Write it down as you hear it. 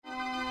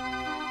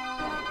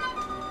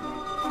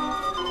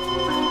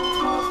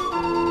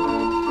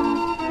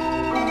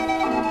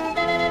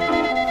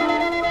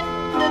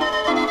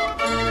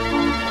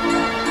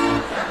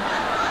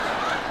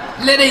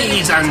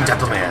Ladies and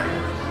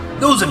gentlemen,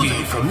 those of you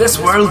from this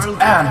world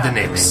and the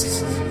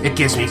next, it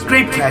gives me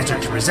great pleasure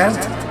to present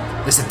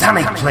the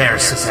Satanic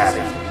Players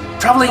Society,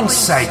 travelling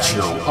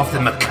sideshow of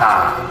the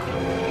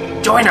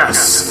Macabre. Join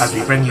us as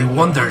we bring you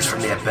wonders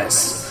from the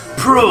abyss,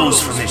 prose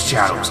from the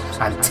shadows,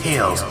 and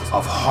tales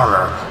of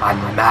horror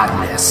and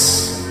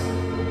madness.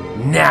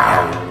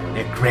 Now,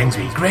 it brings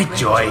me great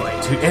joy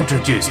to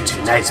introduce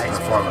tonight's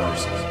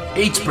performers,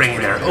 each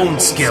bringing their own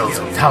skills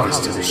and talents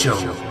to the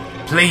show.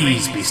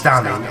 Please be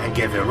standing and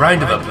give a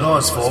round of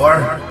applause for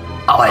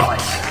Alec,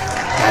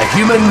 the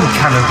human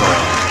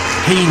cannonball.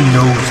 He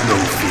knows no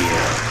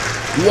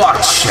fear.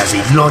 Watch as he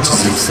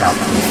launches himself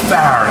through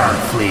fire and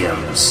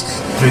flames,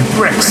 through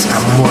bricks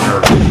and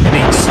mortar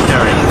in each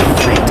stirring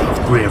feat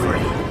of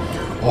bravery.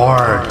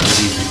 Or,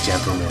 ladies and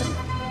gentlemen,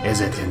 is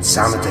it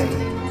insanity?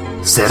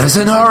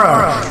 Citizen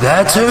Horror,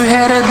 the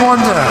two-headed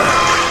wonder.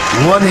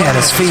 One head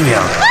is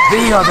female,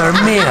 the other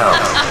male.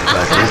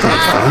 But don't be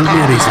fooled,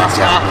 ladies and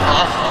gentlemen,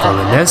 for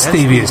when this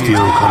devious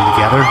duo come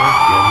together,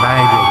 your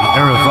mind will be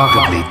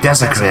irrevocably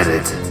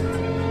desecrated.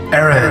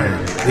 Erin,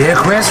 the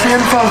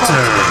equestrian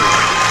falter.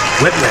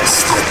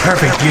 Witness the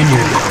perfect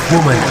union of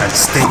woman and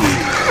steed,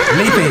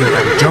 leaping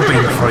and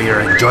jumping for your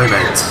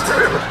enjoyment.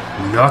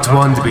 Not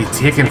one to be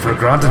taken for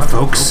granted,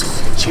 folks.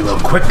 She will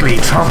quickly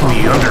trample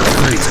you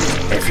underfoot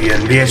if you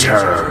engage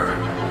her.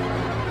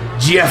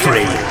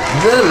 Jeffrey,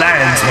 the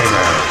lion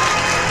tamer.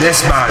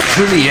 This man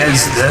truly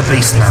is the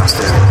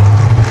Beastmaster.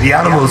 The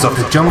animals of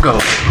the jungle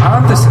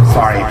and the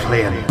safari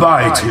plain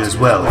bow to his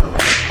will.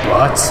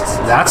 But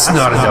that's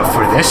not enough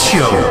for this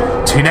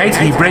show. Tonight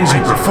he brings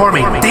you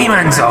performing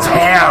demons of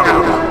hell.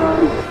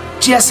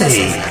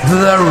 Jessie,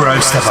 the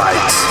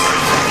roustabout.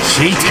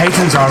 She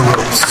tightens our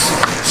ropes.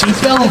 She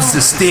builds the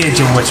stage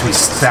on which we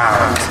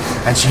stand,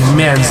 and she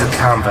mends the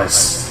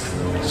canvas.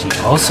 She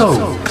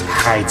also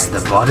hides the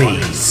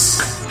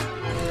bodies.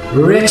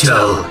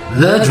 Rachel,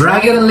 the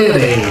dragon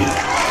lady.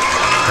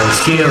 Her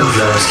scales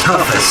are as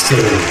tough as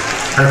steel,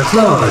 her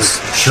claws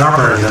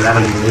sharper than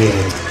any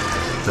blade.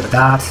 But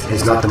that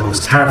is not the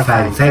most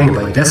terrifying thing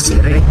about this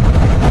lady.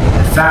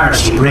 The fire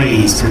she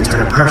breathes can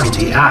turn a person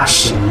to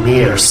ash in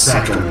mere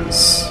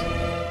seconds.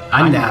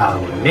 And now,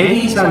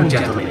 ladies and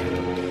gentlemen,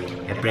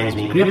 it brings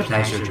me great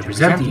pleasure to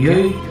present to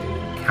you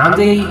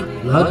Candy,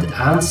 Blood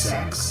and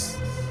Sex,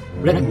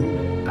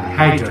 written by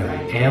Hydra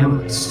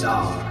M.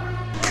 Starr.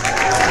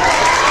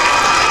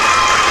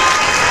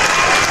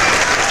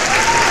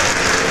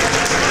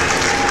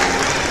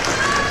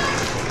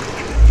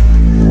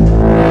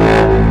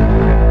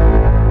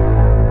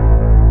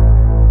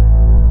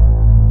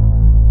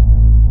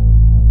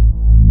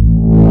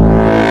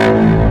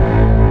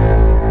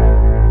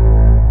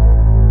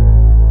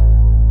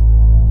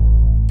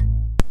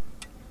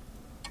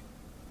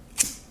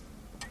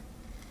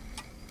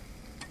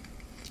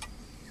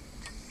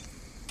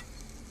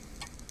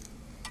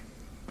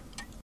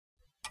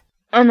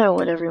 I know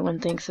what everyone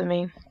thinks of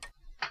me.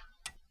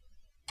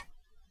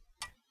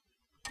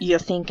 You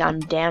think I'm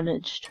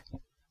damaged.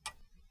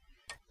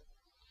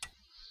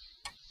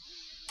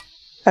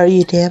 Are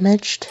you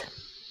damaged?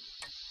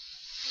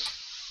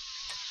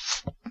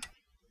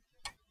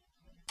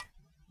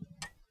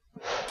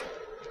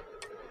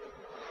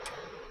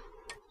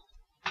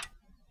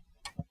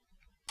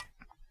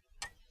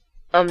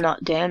 I'm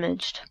not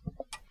damaged.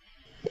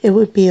 It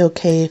would be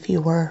okay if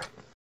you were.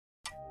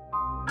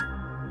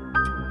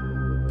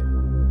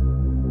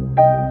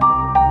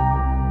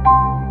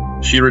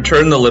 She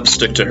returned the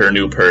lipstick to her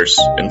new purse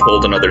and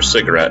pulled another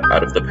cigarette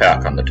out of the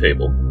pack on the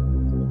table.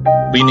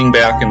 Leaning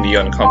back in the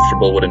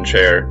uncomfortable wooden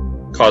chair,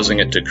 causing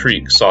it to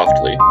creak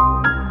softly,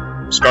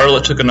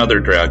 Scarlett took another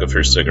drag of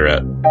her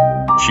cigarette.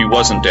 She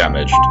wasn't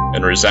damaged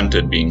and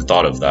resented being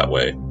thought of that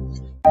way.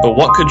 But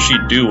what could she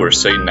do or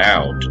say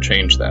now to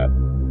change that?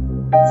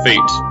 Fate,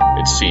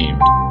 it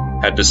seemed,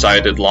 had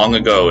decided long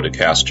ago to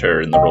cast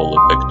her in the role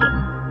of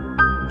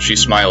victim. She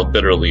smiled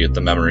bitterly at the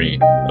memory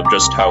of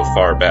just how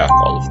far back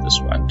all of this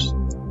went.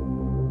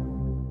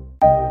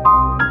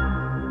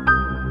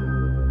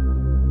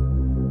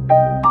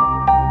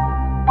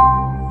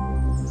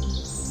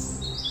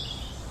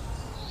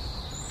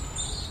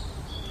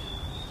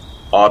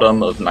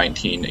 Autumn of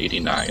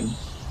 1989.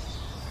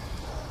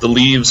 The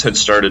leaves had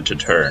started to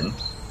turn,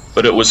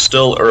 but it was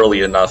still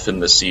early enough in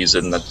the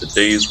season that the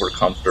days were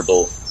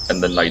comfortable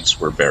and the nights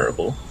were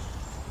bearable.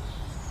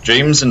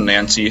 James and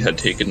Nancy had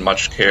taken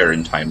much care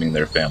in timing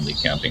their family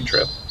camping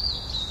trip.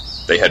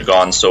 They had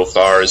gone so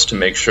far as to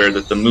make sure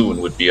that the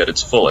moon would be at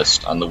its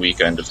fullest on the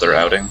weekend of their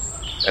outing,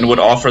 and would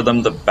offer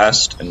them the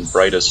best and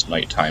brightest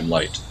nighttime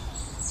light.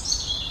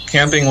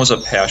 Camping was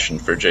a passion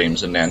for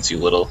James and Nancy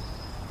Little,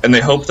 and they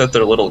hoped that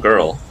their little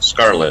girl,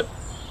 Scarlett,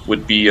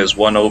 would be as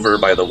won over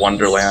by the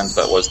wonderland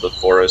that was the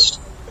forest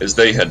as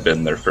they had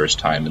been their first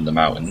time in the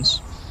mountains.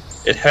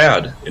 It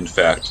had, in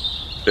fact,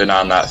 been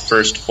on that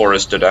first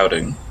forested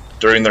outing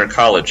during their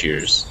college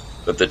years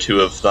that the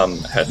two of them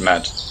had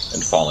met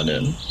and fallen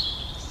in.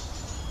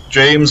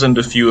 James and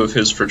a few of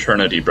his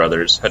fraternity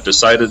brothers had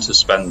decided to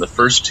spend the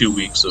first 2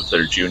 weeks of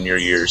their junior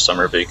year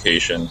summer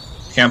vacation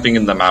camping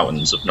in the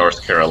mountains of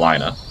North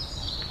Carolina.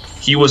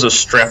 He was a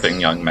strapping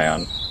young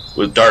man,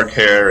 with dark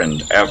hair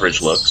and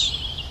average looks,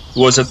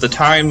 who was at the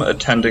time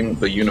attending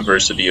the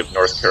University of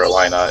North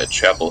Carolina at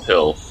Chapel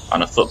Hill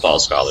on a football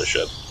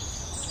scholarship.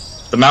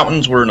 The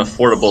mountains were an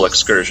affordable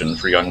excursion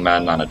for young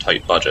men on a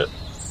tight budget.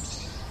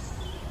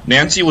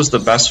 Nancy was the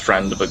best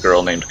friend of a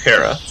girl named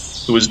Kara,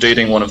 who was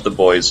dating one of the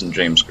boys in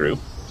James' group.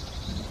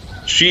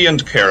 She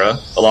and Kara,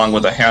 along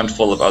with a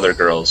handful of other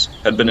girls,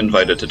 had been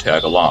invited to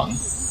tag along.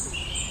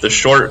 The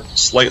short,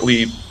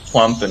 slightly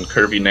plump and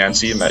curvy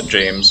Nancy met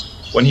James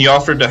when he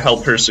offered to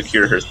help her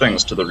secure her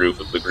things to the roof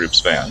of the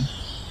group's van.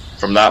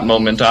 From that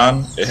moment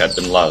on, it had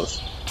been love.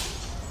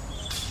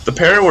 The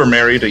pair were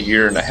married a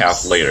year and a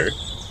half later,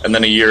 and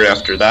then a year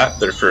after that,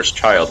 their first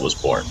child was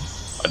born,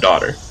 a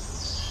daughter.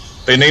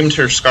 They named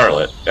her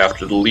Scarlett,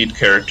 after the lead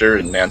character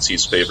in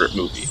Nancy's favorite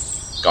movie,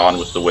 Gone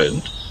with the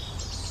Wind.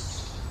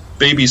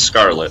 Baby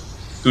Scarlett,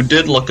 who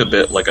did look a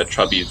bit like a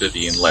chubby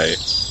Vivian Leigh,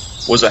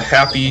 was a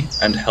happy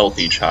and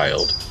healthy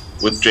child,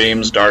 with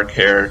James' dark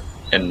hair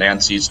and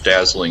Nancy's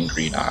dazzling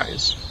green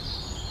eyes.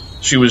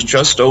 She was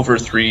just over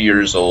 3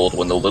 years old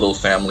when the little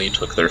family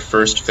took their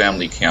first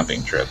family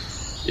camping trip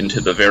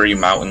into the very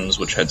mountains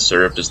which had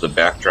served as the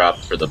backdrop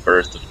for the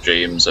birth of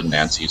James and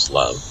Nancy's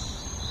love.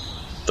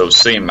 Those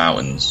same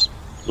mountains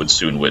would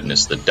soon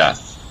witness the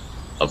death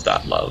of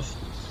that love.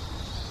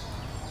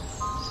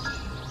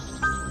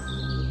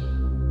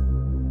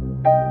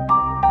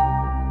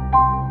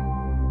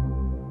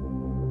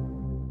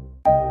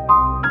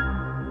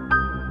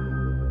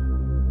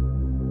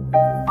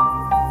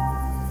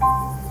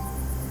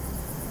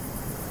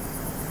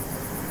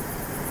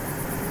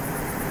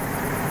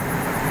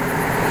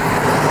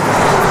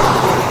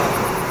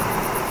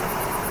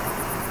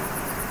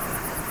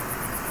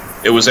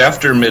 It was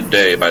after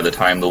midday by the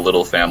time the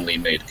little family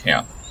made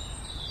camp.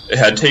 It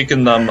had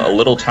taken them a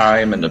little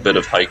time and a bit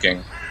of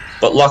hiking,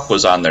 but luck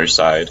was on their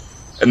side,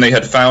 and they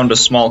had found a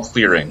small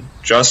clearing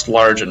just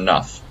large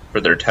enough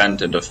for their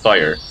tent and a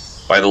fire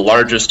by the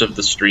largest of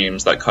the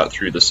streams that cut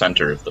through the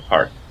center of the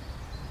park.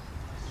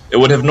 It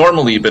would have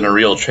normally been a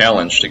real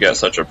challenge to get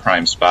such a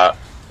prime spot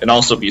and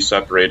also be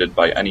separated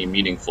by any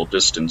meaningful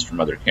distance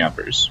from other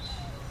campers.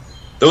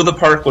 Though the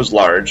park was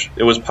large,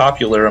 it was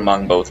popular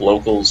among both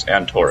locals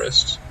and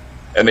tourists,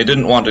 and they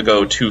didn't want to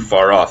go too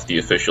far off the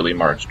officially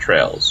marked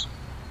trails.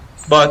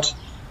 But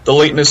the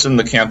lateness in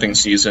the camping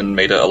season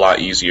made it a lot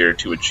easier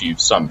to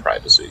achieve some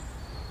privacy.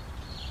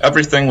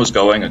 Everything was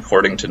going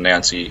according to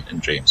Nancy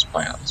and James'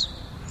 plans.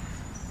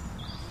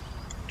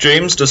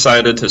 James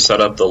decided to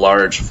set up the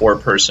large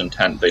 4-person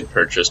tent they'd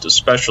purchased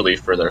especially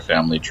for their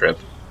family trip,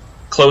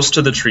 close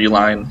to the tree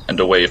line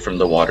and away from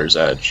the water's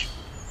edge.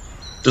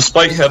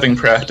 Despite having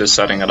practiced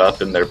setting it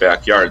up in their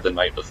backyard the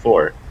night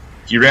before,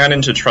 he ran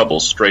into trouble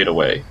straight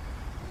away.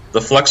 The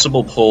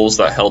flexible poles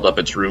that held up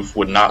its roof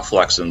would not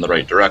flex in the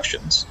right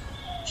directions.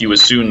 He was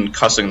soon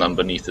cussing them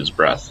beneath his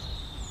breath.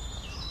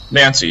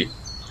 Nancy,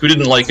 who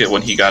didn't like it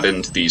when he got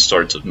into these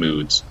sorts of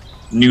moods,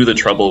 knew the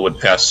trouble would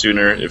pass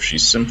sooner if she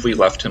simply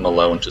left him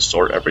alone to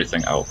sort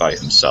everything out by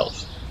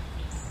himself.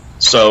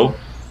 So,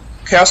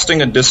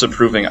 casting a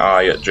disapproving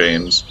eye at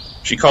James,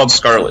 she called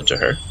Scarlett to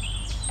her.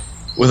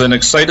 With an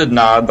excited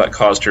nod that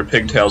caused her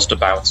pigtails to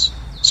bounce,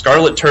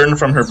 Scarlett turned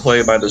from her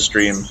play by the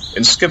stream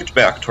and skipped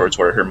back towards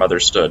where her mother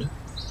stood.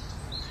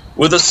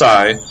 With a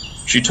sigh,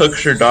 she took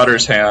her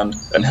daughter's hand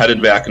and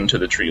headed back into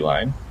the tree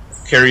line,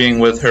 carrying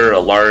with her a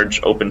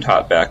large,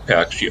 open-top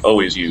backpack she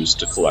always used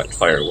to collect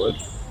firewood.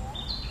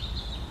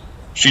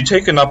 She'd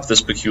taken up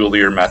this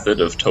peculiar method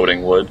of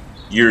toting wood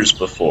years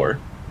before.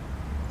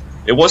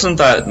 It wasn't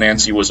that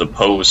Nancy was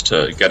opposed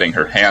to getting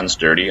her hands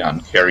dirty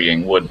on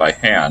carrying wood by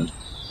hand,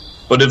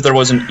 but if there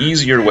was an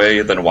easier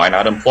way, then why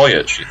not employ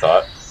it, she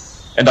thought.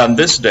 And on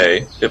this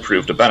day, it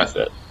proved a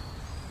benefit.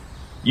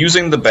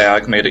 Using the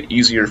bag made it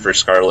easier for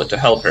Scarlett to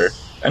help her,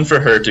 and for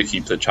her to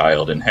keep the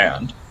child in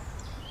hand.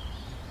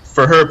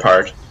 For her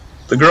part,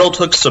 the girl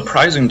took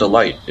surprising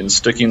delight in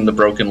sticking the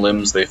broken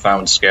limbs they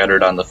found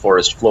scattered on the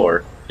forest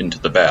floor into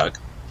the bag.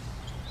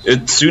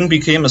 It soon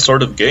became a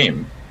sort of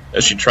game,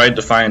 as she tried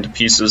to find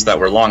pieces that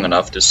were long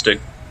enough to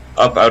stick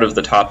up out of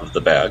the top of the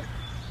bag.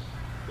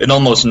 In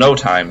almost no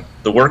time,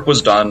 the work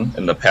was done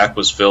and the pack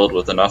was filled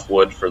with enough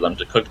wood for them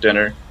to cook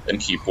dinner and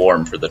keep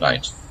warm for the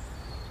night.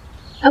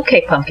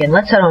 Okay, Pumpkin,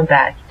 let's head on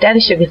back. Daddy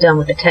should be done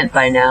with the tent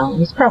by now, and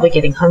he's probably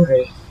getting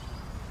hungry.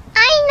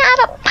 I'm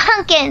not a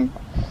pumpkin,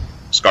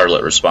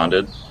 Scarlett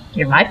responded.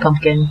 You're my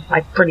pumpkin,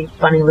 my pretty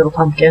funny little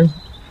pumpkin.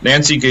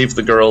 Nancy gave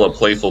the girl a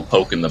playful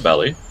poke in the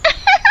belly.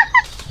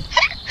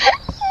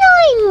 No,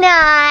 I'm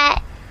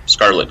not.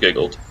 Scarlett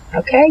giggled.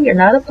 Okay, you're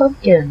not a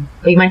pumpkin,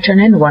 but you might turn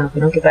into one if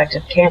we don't get back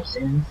to camp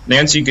soon.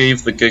 Nancy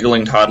gave the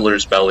giggling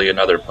toddler's belly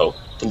another poke.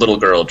 The little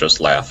girl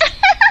just laughed.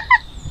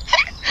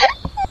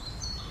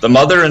 The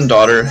mother and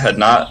daughter had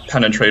not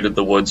penetrated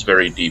the woods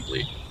very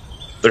deeply.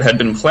 There had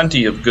been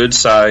plenty of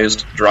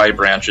good-sized, dry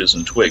branches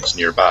and twigs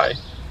nearby.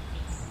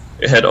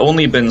 It had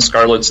only been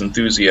Scarlett's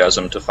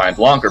enthusiasm to find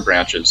longer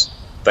branches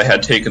that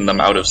had taken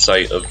them out of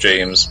sight of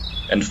James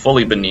and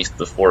fully beneath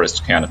the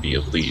forest canopy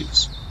of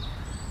leaves.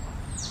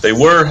 They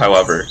were,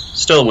 however,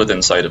 still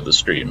within sight of the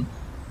stream.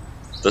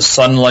 The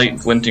sunlight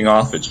glinting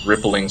off its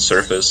rippling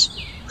surface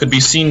could be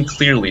seen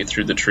clearly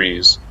through the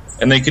trees,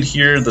 and they could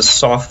hear the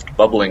soft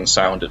bubbling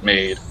sound it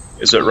made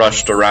as it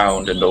rushed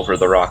around and over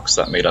the rocks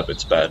that made up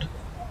its bed.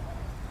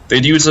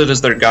 They'd use it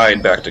as their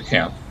guide back to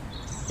camp,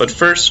 but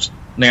first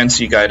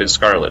Nancy guided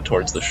Scarlet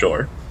towards the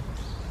shore.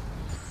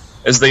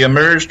 As they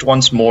emerged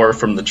once more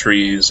from the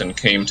trees and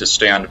came to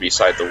stand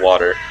beside the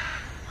water,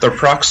 their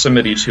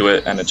proximity to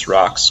it and its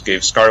rocks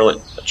gave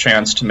Scarlet a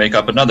chance to make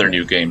up another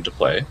new game to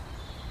play.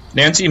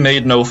 Nancy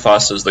made no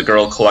fuss as the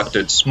girl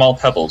collected small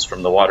pebbles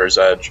from the water's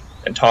edge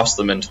and tossed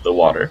them into the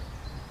water.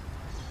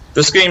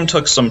 This game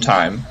took some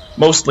time,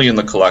 mostly in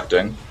the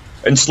collecting,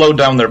 and slowed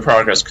down their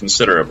progress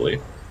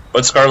considerably,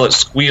 but Scarlet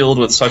squealed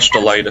with such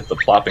delight at the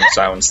plopping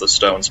sounds the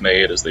stones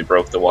made as they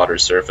broke the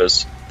water's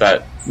surface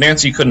that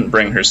Nancy couldn't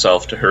bring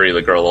herself to hurry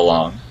the girl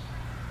along.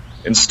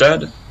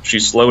 Instead, she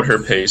slowed her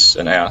pace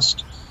and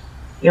asked,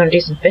 You want to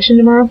do some fishing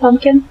tomorrow,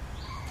 Pumpkin?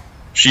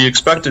 She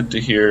expected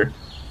to hear,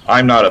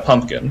 I'm not a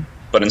pumpkin,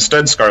 but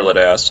instead Scarlet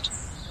asked,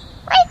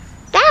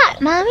 What's that,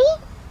 Mommy?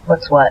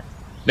 What's what?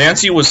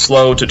 Nancy was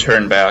slow to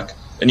turn back,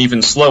 and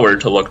even slower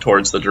to look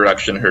towards the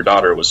direction her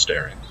daughter was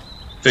staring.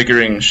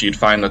 Figuring she'd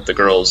find that the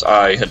girl's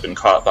eye had been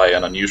caught by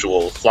an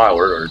unusual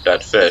flower or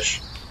dead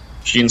fish,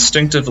 she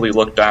instinctively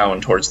looked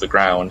down towards the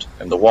ground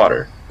and the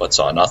water, but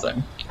saw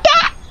nothing.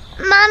 That,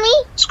 Mommy?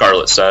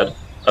 Scarlet said,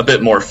 a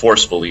bit more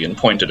forcefully, and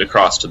pointed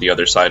across to the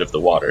other side of the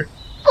water.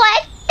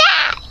 What's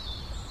that?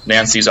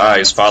 Nancy's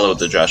eyes followed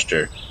the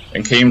gesture,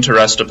 and came to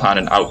rest upon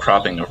an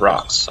outcropping of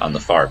rocks on the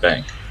far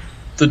bank.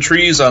 The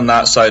trees on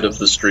that side of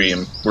the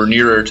stream were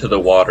nearer to the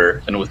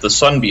water, and with the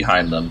sun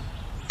behind them,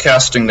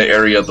 casting the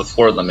area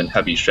before them in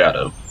heavy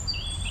shadow.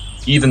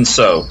 Even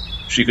so,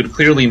 she could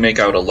clearly make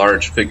out a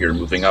large figure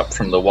moving up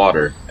from the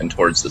water and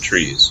towards the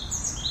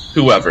trees.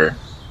 Whoever,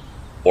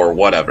 or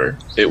whatever,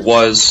 it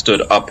was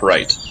stood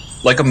upright,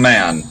 like a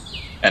man,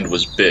 and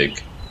was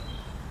big.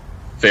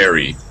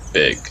 Very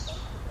big.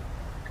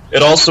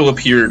 It also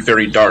appeared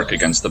very dark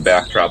against the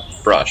backdrop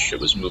of brush it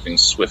was moving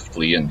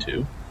swiftly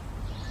into.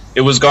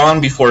 It was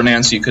gone before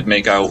Nancy could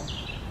make out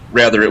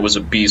whether it was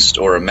a beast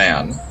or a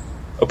man.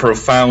 A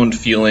profound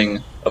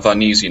feeling of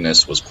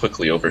uneasiness was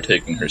quickly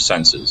overtaking her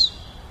senses.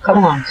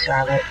 Come on,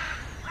 Charlotte.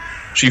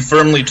 She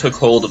firmly took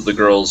hold of the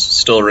girl's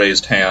still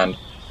raised hand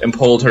and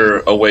pulled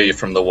her away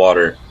from the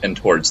water and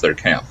towards their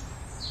camp.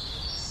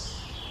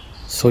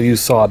 So you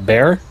saw a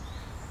bear?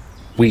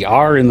 We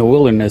are in the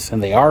wilderness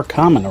and they are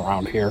common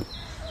around here.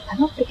 I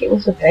don't think it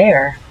was a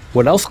bear.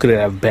 What else could it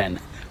have been?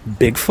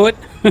 Bigfoot?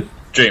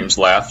 James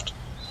laughed.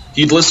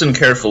 He'd listened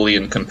carefully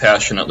and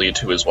compassionately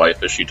to his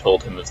wife as she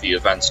told him of the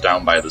events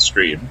down by the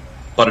stream,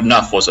 but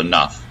enough was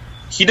enough.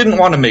 He didn't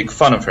want to make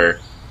fun of her,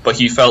 but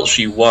he felt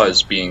she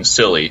was being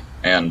silly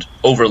and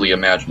overly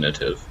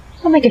imaginative.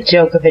 Don't make a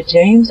joke of it,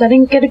 James. I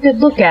didn't get a good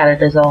look at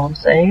it, is all I'm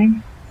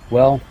saying.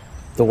 Well,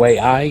 the way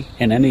I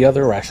and any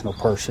other rational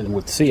person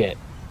would see it,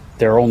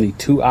 there are only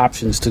two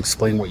options to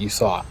explain what you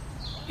saw.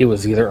 It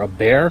was either a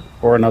bear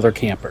or another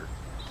camper.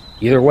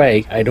 Either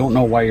way, I don't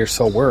know why you're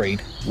so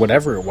worried.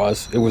 Whatever it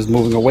was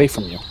moving away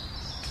from you.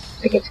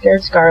 I think it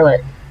scared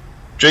Scarlet.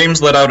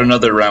 James let out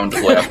another round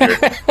of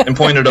laughter and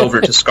pointed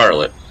over to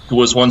Scarlet, who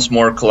was once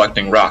more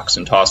collecting rocks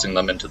and tossing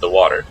them into the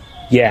water.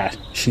 Yeah,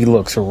 she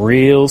looks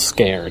real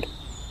scared.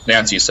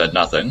 Nancy said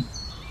nothing.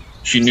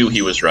 She knew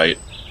he was right.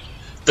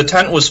 The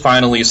tent was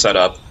finally set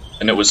up,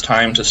 and it was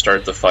time to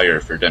start the fire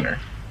for dinner.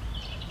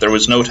 There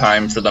was no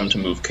time for them to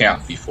move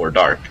camp before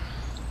dark,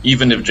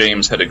 even if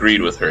James had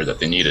agreed with her that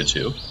they needed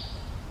to.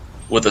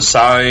 With a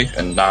sigh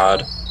and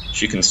nod,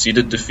 she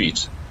conceded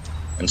defeat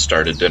and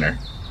started dinner.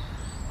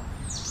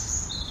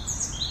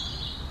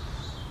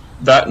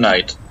 That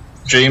night,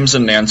 James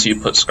and Nancy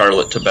put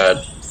Scarlet to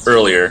bed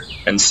earlier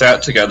and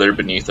sat together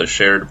beneath a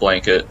shared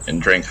blanket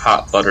and drank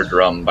hot buttered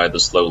rum by the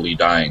slowly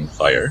dying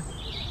fire.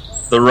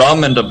 The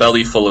rum and a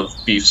bellyful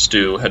of beef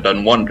stew had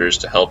done wonders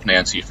to help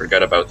Nancy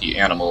forget about the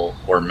animal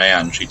or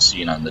man she'd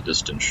seen on the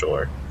distant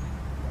shore.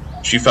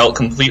 She felt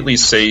completely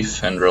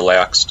safe and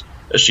relaxed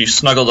as she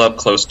snuggled up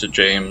close to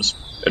James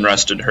and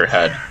rested her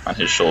head on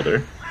his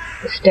shoulder.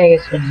 This day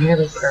has been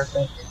nearly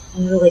perfect.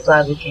 I'm really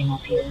glad we came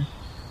up here.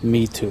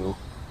 Me too.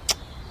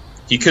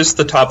 He kissed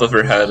the top of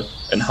her head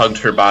and hugged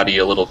her body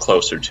a little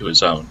closer to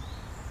his own.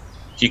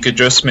 He could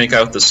just make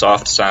out the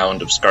soft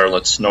sound of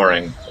Scarlet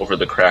snoring over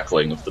the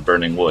crackling of the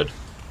burning wood.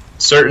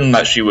 Certain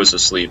that she was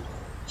asleep,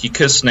 he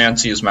kissed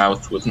Nancy's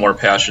mouth with more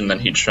passion than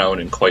he'd shown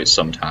in quite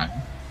some time.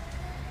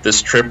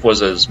 This trip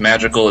was as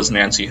magical as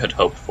Nancy had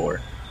hoped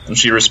for, and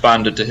she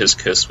responded to his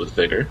kiss with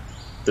vigor.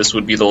 This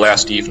would be the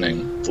last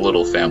evening the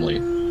little family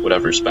would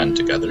ever spend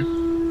together.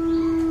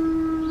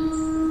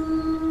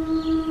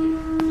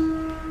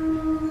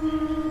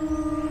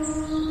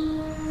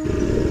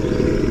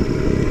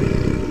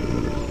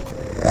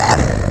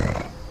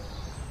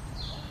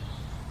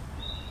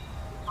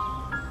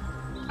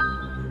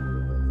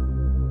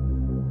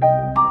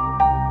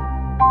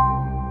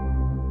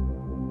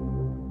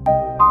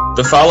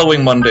 The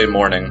following Monday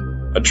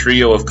morning, a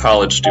trio of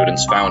college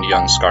students found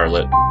young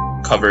Scarlet,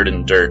 covered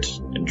in dirt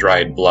and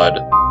dried blood,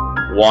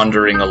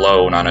 wandering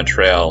alone on a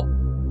trail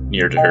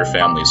near to her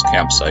family's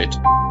campsite.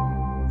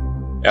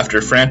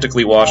 After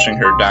frantically washing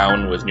her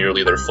down with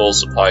nearly their full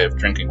supply of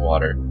drinking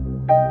water,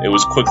 it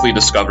was quickly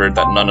discovered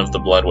that none of the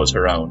blood was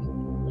her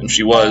own, and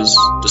she was,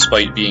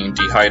 despite being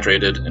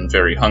dehydrated and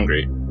very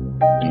hungry,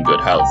 in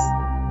good health.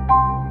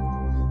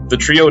 The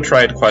trio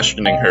tried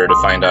questioning her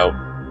to find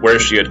out where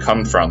she had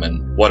come from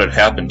and what had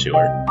happened to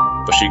her,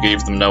 but she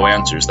gave them no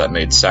answers that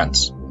made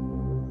sense.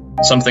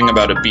 Something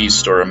about a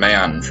beast or a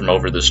man from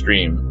over the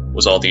stream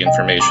was all the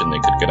information they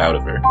could get out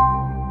of her.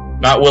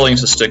 Not willing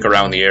to stick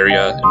around the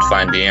area and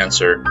find the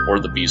answer or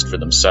the beast for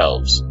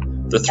themselves,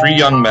 the three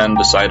young men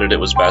decided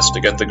it was best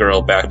to get the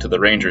girl back to the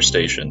ranger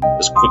station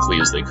as quickly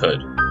as they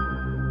could.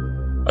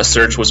 A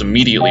search was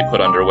immediately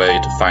put underway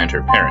to find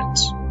her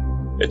parents.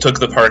 It took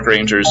the park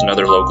rangers and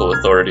other local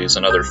authorities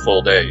another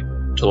full day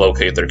to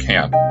locate their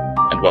camp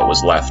and what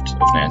was left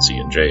of Nancy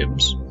and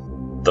James.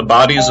 The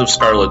bodies of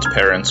Scarlett's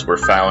parents were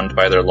found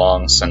by their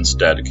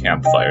long-since-dead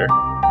campfire.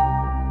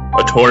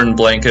 A torn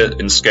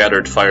blanket and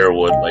scattered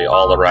firewood lay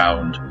all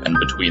around and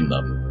between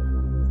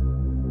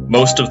them.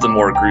 Most of the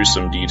more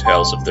gruesome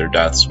details of their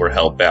deaths were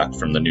held back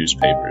from the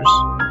newspapers.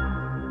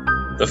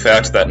 The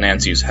fact that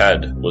Nancy's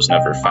head was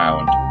never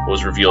found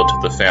was revealed to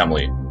the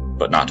family,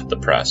 but not to the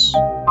press.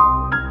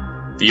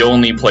 The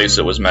only place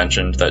it was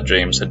mentioned that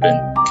James had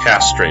been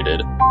castrated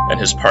and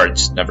his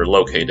parts never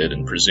located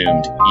and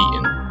presumed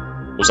eaten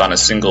was on a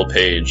single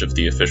page of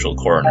the official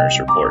coroner's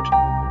report.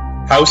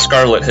 How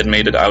Scarlett had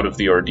made it out of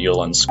the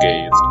ordeal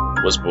unscathed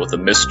was both a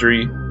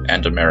mystery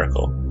and a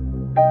miracle.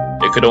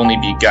 It could only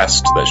be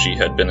guessed that she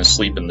had been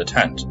asleep in the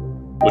tent,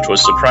 which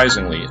was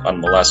surprisingly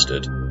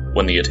unmolested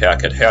when the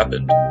attack had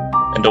happened,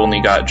 and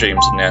only got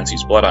James and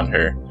Nancy's blood on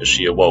her as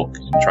she awoke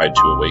and tried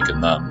to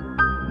awaken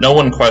them. No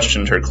one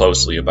questioned her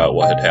closely about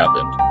what had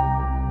happened.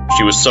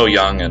 She was so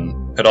young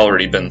and had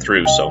already been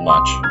through so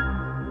much.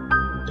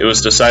 It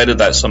was decided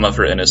that some of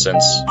her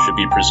innocence should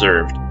be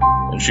preserved,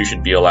 and she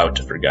should be allowed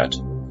to forget.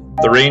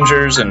 The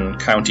rangers and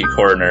county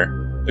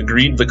coroner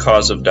agreed the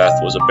cause of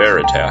death was a bear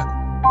attack,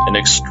 an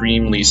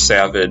extremely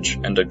savage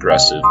and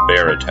aggressive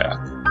bear attack.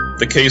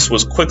 The case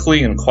was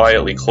quickly and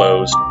quietly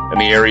closed, and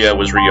the area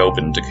was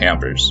reopened to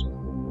campers.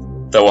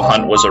 Though a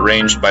hunt was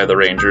arranged by the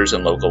rangers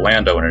and local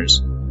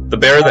landowners, the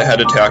bear that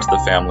had attacked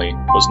the family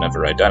was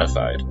never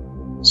identified.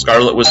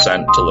 Scarlett was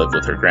sent to live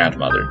with her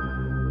grandmother.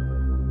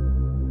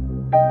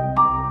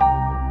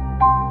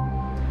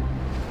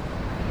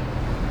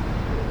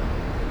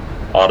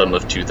 Autumn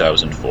of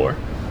 2004.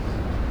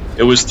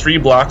 It was 3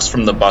 blocks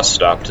from the bus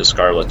stop to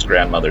Scarlett's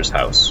grandmother's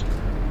house.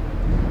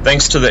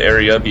 Thanks to the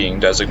area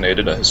being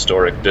designated a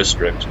historic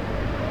district,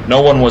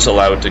 no one was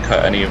allowed to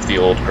cut any of the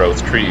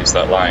old-growth trees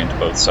that lined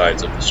both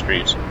sides of the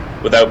street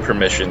without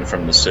permission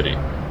from the city.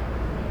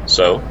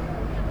 So,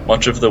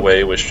 much of the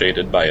way was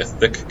shaded by a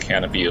thick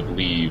canopy of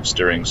leaves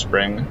during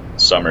spring,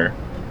 summer,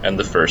 and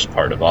the first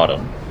part of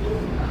autumn.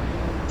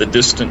 The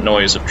distant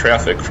noise of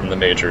traffic from the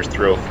major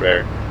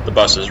thoroughfare the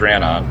buses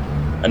ran on,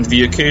 and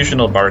the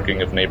occasional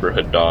barking of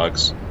neighborhood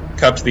dogs,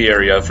 kept the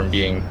area from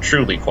being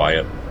truly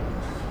quiet.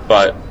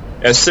 But,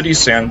 as city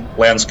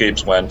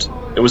landscapes went,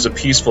 it was a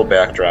peaceful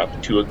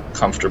backdrop to a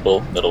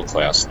comfortable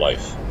middle-class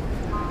life.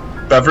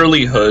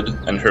 Beverly Hood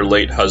and her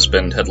late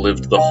husband had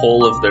lived the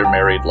whole of their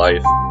married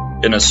life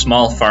in a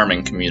small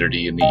farming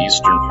community in the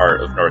eastern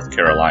part of North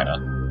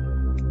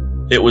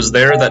Carolina. It was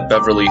there that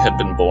Beverly had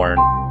been born,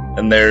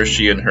 and there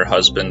she and her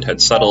husband had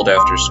settled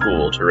after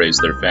school to raise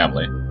their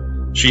family.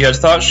 She had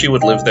thought she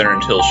would live there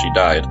until she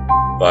died,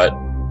 but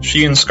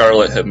she and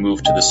Scarlett had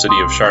moved to the city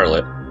of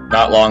Charlotte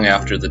not long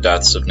after the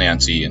deaths of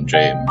Nancy and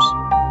James.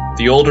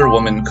 The older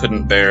woman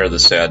couldn't bear the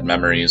sad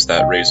memories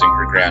that raising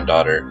her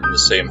granddaughter in the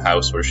same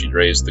house where she'd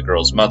raised the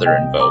girl's mother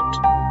invoked,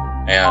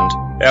 and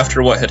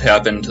after what had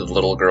happened to the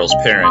little girl's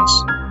parents,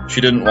 she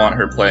didn't want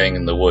her playing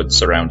in the woods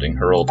surrounding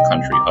her old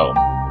country home.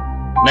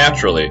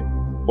 Naturally,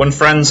 when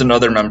friends and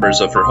other members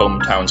of her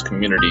hometown's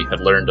community had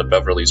learned of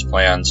Beverly's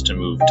plans to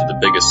move to the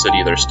biggest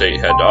city their state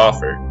had to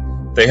offer,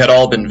 they had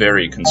all been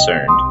very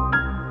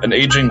concerned. An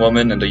aging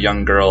woman and a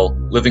young girl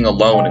living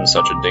alone in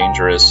such a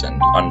dangerous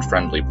and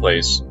unfriendly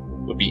place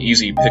would be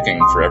easy picking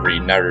for every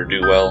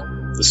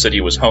ne'er-do-well the city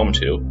was home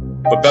to,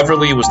 but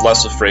Beverly was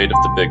less afraid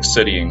of the big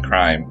city and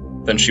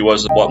crime than she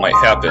was of what might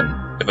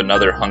happen if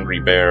another hungry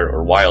bear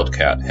or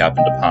wildcat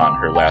happened upon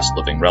her last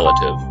living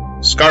relative.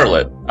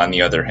 Scarlett, on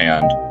the other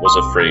hand, was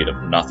afraid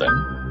of nothing.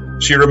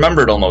 She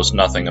remembered almost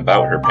nothing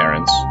about her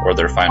parents or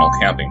their final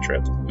camping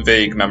trip.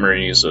 Vague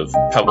memories of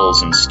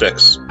pebbles and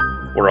sticks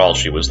were all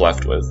she was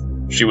left with.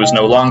 She was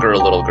no longer a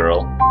little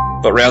girl,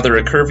 but rather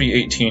a curvy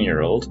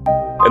 18-year-old,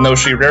 and though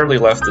she rarely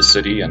left the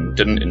city and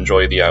didn't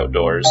enjoy the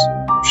outdoors,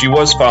 she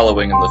was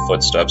following in the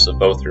footsteps of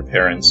both her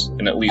parents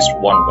in at least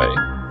one way.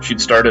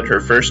 She'd started her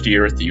first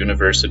year at the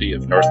University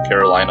of North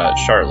Carolina at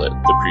Charlotte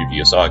the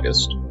previous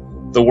August.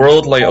 The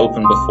world lay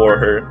open before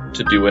her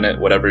to do in it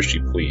whatever she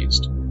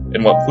pleased,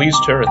 and what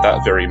pleased her at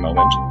that very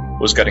moment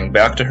was getting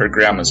back to her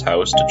grandma's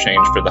house to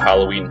change for the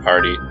Halloween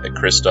party at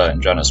Krista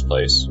and Jenna's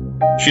place.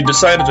 She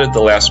decided at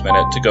the last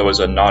minute to go as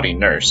a naughty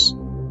nurse,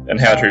 and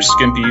had her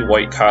skimpy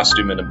white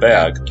costume in a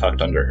bag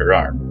tucked under her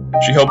arm.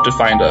 She hoped to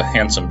find a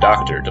handsome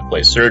doctor to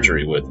play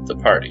surgery with at the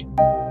party.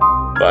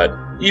 But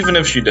even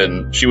if she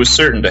didn't, she was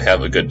certain to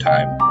have a good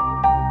time.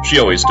 She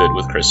always did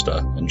with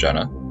Krista and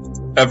Jenna.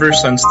 Ever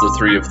since the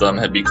three of them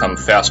had become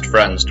fast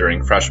friends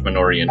during freshman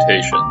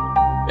orientation,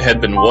 it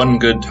had been one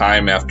good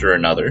time after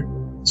another.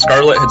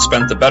 Scarlett had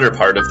spent the better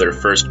part of their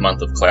first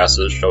month of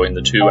classes showing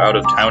the two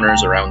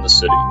out-of-towners around the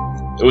city.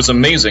 It was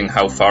amazing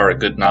how far a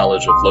good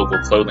knowledge of local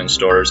clothing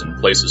stores and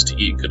places to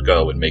eat could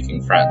go in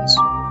making friends.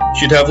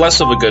 She'd have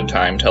less of a good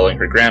time telling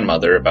her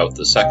grandmother about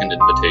the second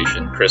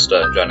invitation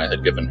Krista and Jenna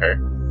had given her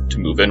to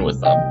move in with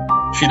them.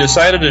 She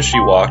decided as she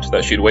walked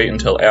that she'd wait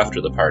until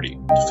after the party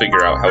to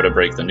figure out how to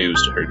break the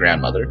news to her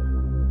grandmother.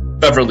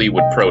 Beverly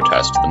would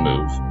protest the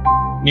move.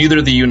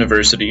 Neither the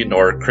university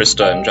nor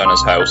Krista and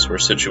Jenna's house were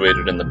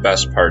situated in the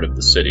best part of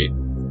the city,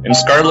 and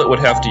Scarlett would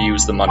have to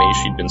use the money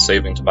she'd been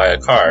saving to buy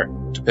a car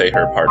to pay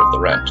her part of the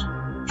rent.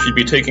 She'd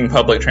be taking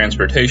public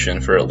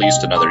transportation for at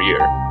least another year,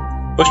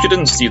 but she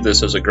didn't see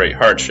this as a great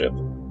hardship.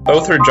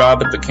 Both her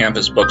job at the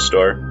campus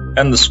bookstore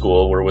and the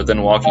school were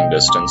within walking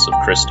distance of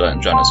Krista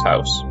and Jenna's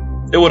house.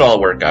 It would all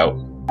work out.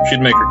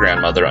 She'd make her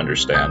grandmother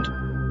understand.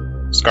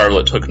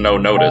 Scarlett took no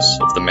notice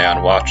of the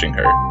man watching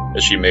her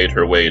as she made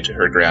her way to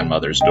her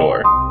grandmother's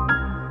door,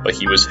 but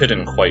he was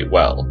hidden quite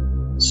well,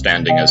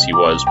 standing as he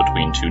was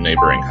between two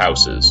neighboring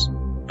houses,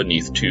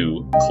 beneath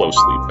two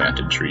closely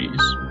planted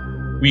trees.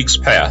 Weeks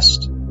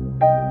passed,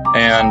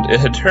 and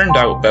it had turned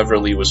out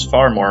Beverly was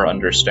far more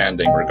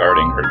understanding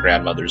regarding her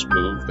grandmother's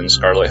move than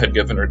Scarlett had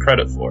given her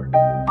credit for,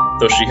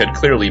 though she had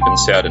clearly been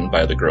saddened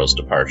by the girl's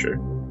departure.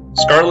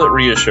 Scarlett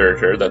reassured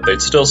her that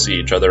they'd still see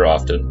each other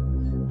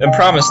often, and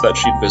promised that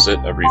she'd visit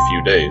every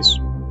few days.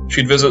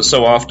 She'd visit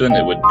so often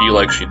it would be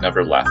like she'd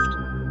never left.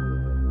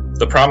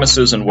 The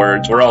promises and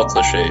words were all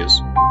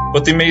cliches,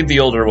 but they made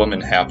the older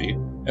woman happy,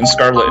 and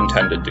Scarlett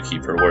intended to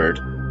keep her word.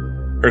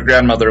 Her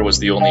grandmother was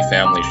the only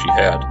family she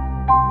had.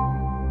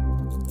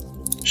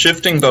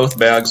 Shifting both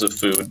bags of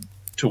food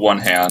to one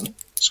hand,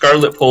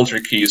 Scarlett pulled her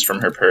keys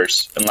from her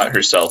purse and let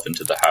herself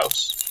into the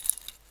house.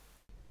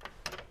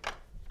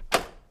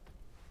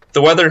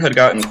 The weather had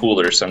gotten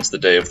cooler since the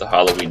day of the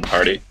Halloween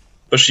party,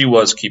 but she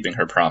was keeping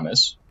her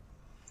promise.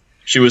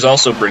 She was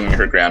also bringing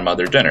her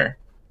grandmother dinner,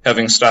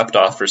 having stopped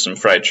off for some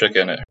fried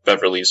chicken at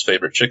Beverly's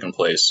favorite chicken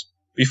place,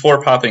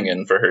 before popping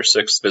in for her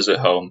sixth visit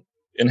home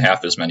in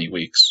half as many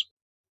weeks.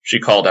 She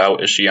called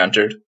out as she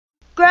entered,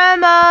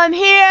 Grandma, I'm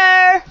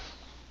here!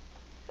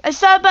 I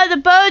stopped by the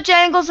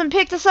Bojangles and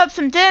picked us up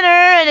some dinner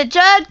and a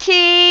jug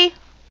tea.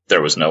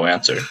 There was no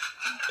answer.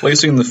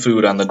 Placing the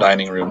food on the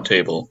dining room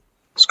table,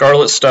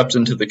 Scarlett stepped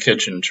into the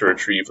kitchen to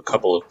retrieve a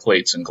couple of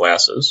plates and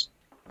glasses.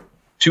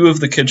 Two of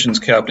the kitchen's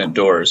cabinet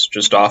doors,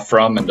 just off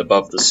from and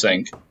above the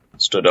sink,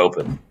 stood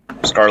open.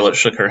 Scarlett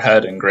shook her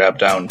head and grabbed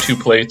down 2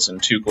 plates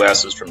and 2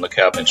 glasses from the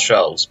cabinet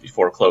shelves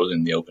before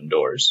closing the open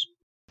doors.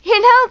 You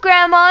know,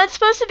 Grandma, it's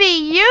supposed to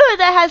be you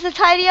that has to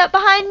tidy up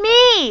behind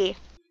me.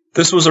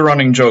 This was a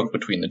running joke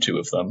between the two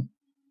of them.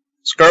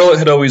 Scarlett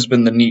had always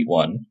been the neat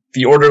one,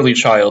 the orderly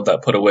child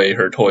that put away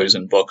her toys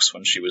and books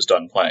when she was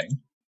done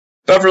playing.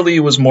 Beverly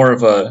was more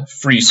of a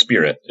free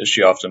spirit, as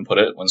she often put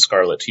it when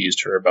Scarlett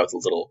teased her about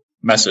the little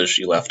messes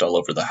she left all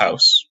over the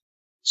house.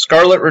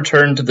 Scarlett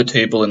returned to the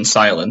table in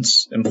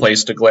silence and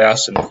placed a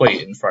glass and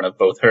plate in front of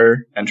both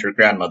her and her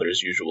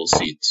grandmother's usual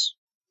seats.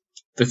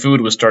 The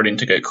food was starting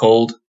to get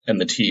cold and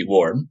the tea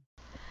warm.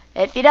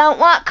 If you don't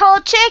want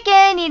cold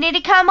chicken, you need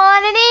to come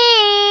on and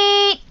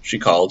eat, she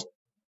called.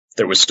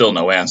 There was still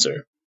no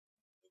answer.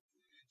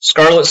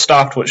 Scarlett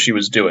stopped what she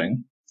was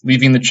doing,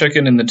 leaving the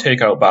chicken in the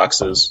takeout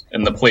boxes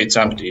and the plates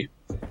empty,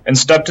 and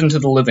stepped into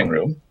the living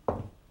room.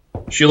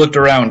 She looked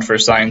around for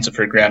signs of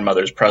her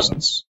grandmother's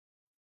presence.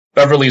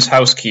 Beverly's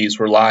house keys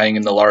were lying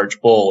in the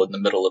large bowl in the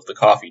middle of the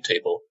coffee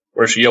table,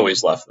 where she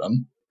always left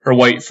them. Her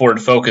white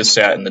Ford Focus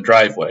sat in the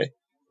driveway,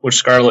 which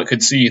Scarlett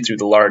could see through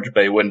the large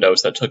bay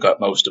windows that took up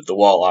most of the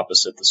wall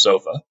opposite the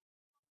sofa.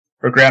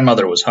 Her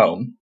grandmother was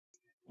home.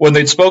 When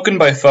they'd spoken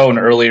by phone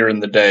earlier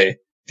in the day,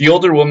 the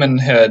older woman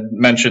had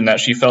mentioned that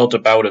she felt a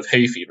bout of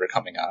hay fever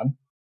coming on.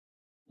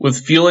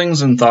 With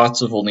feelings and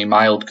thoughts of only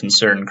mild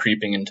concern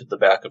creeping into the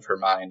back of her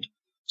mind,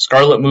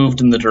 Scarlett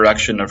moved in the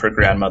direction of her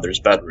grandmother's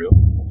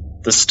bedroom.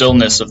 The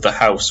stillness of the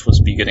house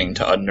was beginning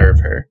to unnerve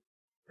her.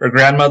 Her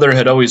grandmother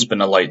had always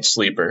been a light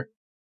sleeper,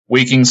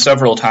 waking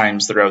several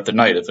times throughout the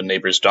night if a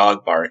neighbor's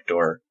dog barked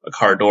or a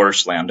car door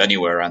slammed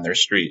anywhere on their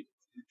street.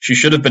 She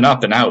should have been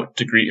up and out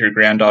to greet her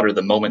granddaughter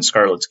the moment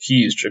Scarlett's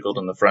keys jiggled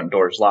in the front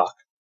door's lock.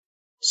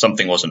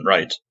 Something wasn't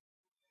right.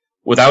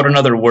 Without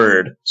another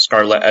word,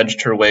 Scarlett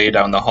edged her way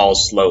down the hall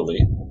slowly,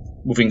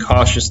 moving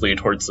cautiously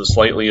towards the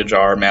slightly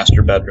ajar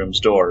master bedroom's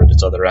door at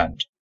its other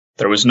end.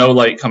 There was no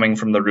light coming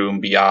from the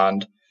room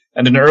beyond,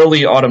 and an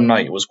early autumn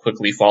night was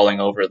quickly falling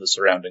over the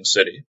surrounding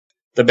city.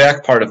 The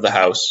back part of the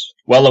house,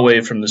 well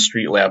away from the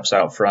street lamps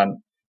out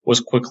front,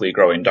 was quickly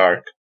growing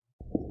dark.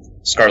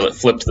 Scarlett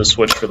flipped the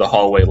switch for the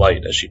hallway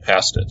light as she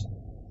passed it.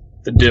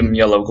 The dim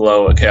yellow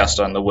glow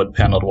cast on the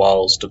wood-paneled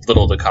walls did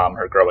little to calm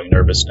her growing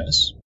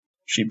nervousness.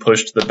 She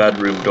pushed the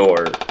bedroom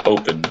door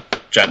open,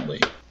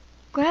 gently.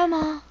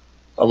 Grandma.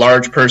 A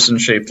large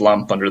person-shaped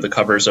lump under the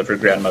covers of her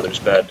grandmother's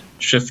bed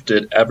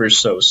shifted ever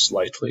so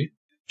slightly,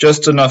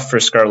 just enough for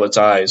Scarlet's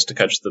eyes to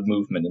catch the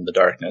movement in the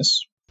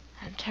darkness.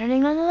 I'm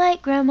turning on the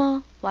light, Grandma.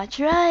 Watch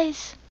your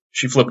eyes.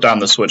 She flipped on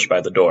the switch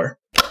by the door.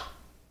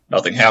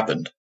 Nothing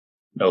happened.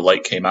 No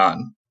light came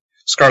on.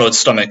 Scarlet's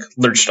stomach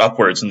lurched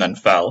upwards and then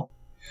fell.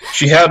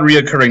 She had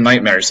reoccurring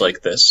nightmares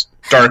like this,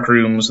 dark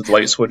rooms with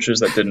light switches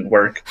that didn't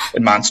work,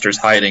 and monsters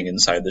hiding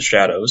inside the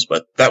shadows,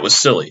 but that was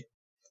silly.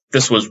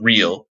 This was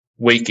real,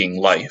 waking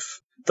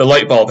life. The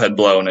light bulb had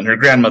blown, and her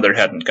grandmother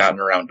hadn't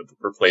gotten around to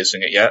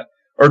replacing it yet,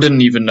 or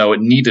didn't even know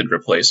it needed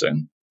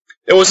replacing.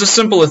 It was as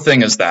simple a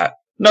thing as that,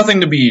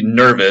 nothing to be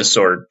nervous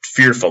or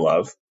fearful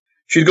of.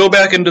 She'd go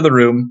back into the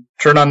room,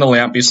 turn on the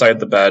lamp beside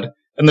the bed,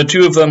 and the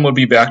two of them would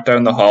be back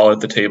down the hall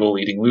at the table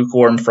eating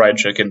lukewarm fried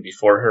chicken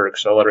before her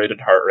accelerated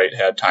heart rate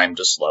had time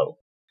to slow.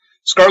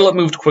 Scarlet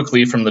moved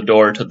quickly from the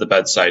door to the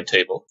bedside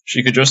table.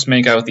 She could just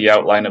make out the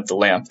outline of the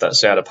lamp that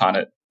sat upon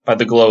it by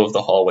the glow of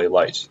the hallway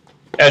light.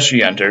 As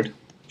she entered,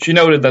 she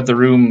noted that the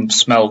room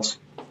smelt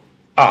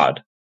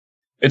odd.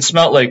 It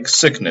smelt like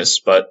sickness,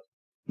 but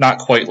not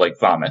quite like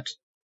vomit.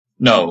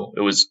 No,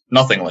 it was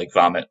nothing like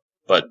vomit,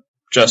 but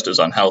just as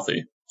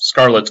unhealthy.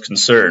 Scarlet's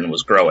concern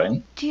was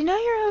growing. Do you know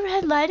your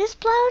overhead light is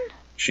blown?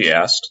 She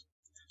asked,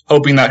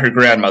 hoping that her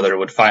grandmother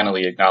would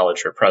finally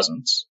acknowledge her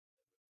presence.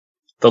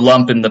 The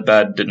lump in the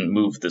bed didn't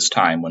move this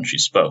time when she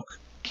spoke.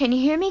 Can you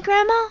hear me,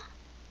 Grandma?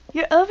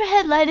 Your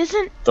overhead light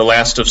isn't... The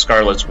last of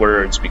Scarlet's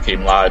words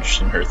became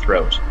lodged in her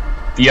throat.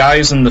 The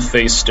eyes and the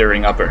face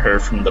staring up at her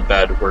from the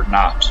bed were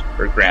not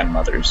her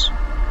grandmother's.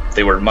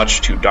 They were much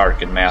too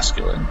dark and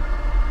masculine.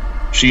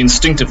 She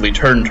instinctively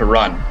turned to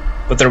run,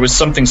 but there was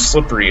something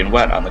slippery and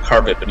wet on the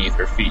carpet beneath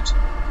her feet.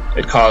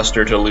 It caused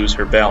her to lose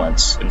her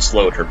balance and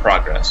slowed her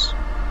progress.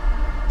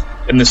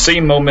 In the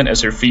same moment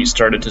as her feet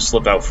started to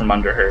slip out from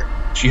under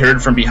her, she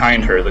heard from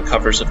behind her the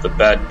covers of the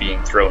bed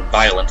being thrown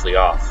violently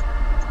off.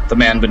 The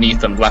man beneath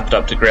them leapt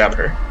up to grab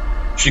her.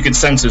 She could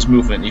sense his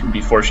movement even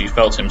before she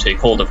felt him take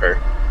hold of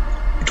her.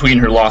 Between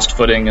her lost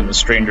footing and the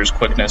stranger's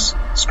quickness,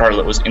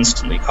 Scarlet was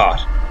instantly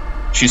caught.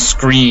 She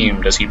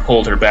screamed as he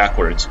pulled her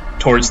backwards,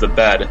 towards the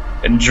bed,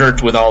 and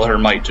jerked with all her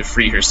might to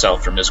free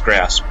herself from his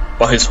grasp.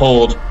 But his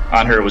hold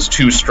on her was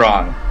too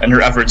strong, and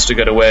her efforts to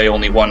get away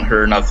only won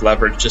her enough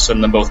leverage to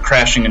send them both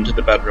crashing into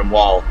the bedroom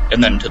wall,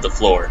 and then to the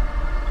floor.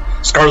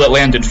 Scarlet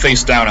landed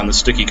face down on the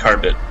sticky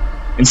carpet.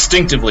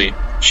 Instinctively,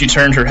 she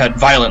turned her head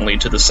violently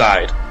to the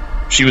side.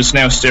 She was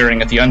now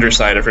staring at the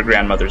underside of her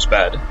grandmother's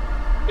bed.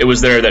 It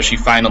was there that she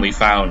finally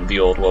found the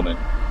old woman.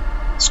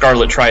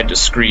 Scarlet tried to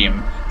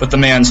scream, but the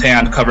man's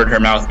hand covered her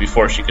mouth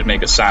before she could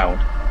make a sound.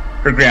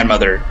 Her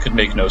grandmother could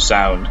make no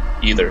sound,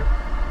 either.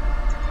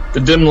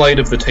 The dim light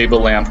of the table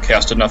lamp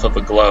cast enough of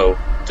a glow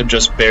to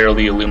just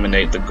barely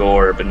illuminate the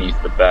gore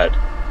beneath the bed,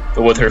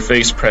 but with her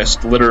face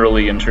pressed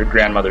literally into her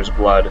grandmother's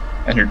blood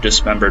and her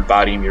dismembered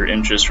body mere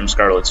inches from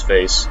Scarlet's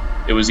face,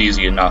 it was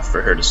easy enough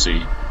for her to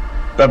see.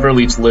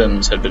 Beverly's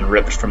limbs had been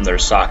ripped from their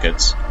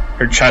sockets,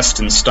 her chest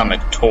and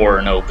stomach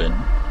torn open.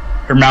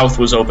 Her mouth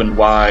was opened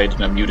wide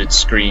in a muted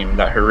scream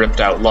that her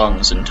ripped-out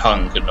lungs and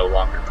tongue could no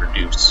longer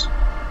produce.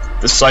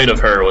 The sight of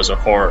her was a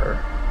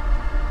horror,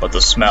 but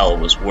the smell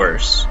was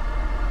worse.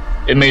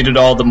 It made it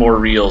all the more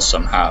real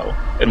somehow,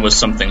 and was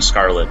something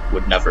Scarlet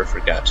would never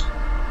forget.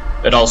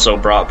 It also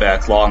brought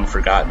back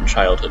long-forgotten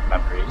childhood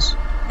memories.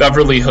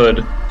 Beverly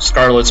Hood,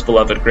 Scarlet's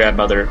beloved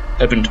grandmother,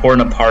 had been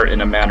torn apart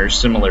in a manner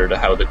similar to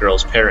how the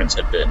girl's parents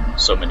had been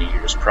so many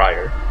years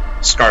prior.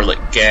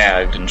 Scarlet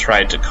gagged and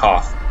tried to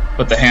cough,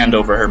 but the hand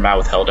over her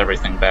mouth held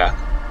everything back.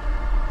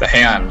 The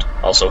hand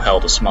also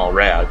held a small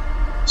rag,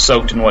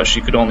 soaked in what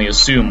she could only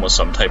assume was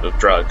some type of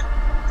drug.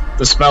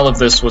 The smell of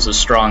this was as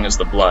strong as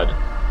the blood.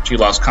 She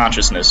lost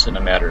consciousness in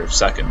a matter of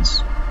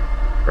seconds.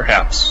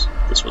 Perhaps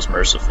this was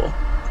merciful.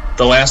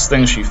 The last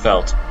thing she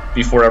felt,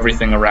 before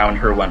everything around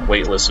her went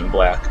weightless and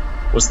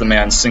black, was the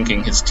man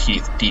sinking his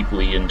teeth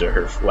deeply into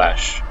her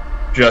flesh,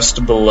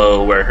 just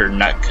below where her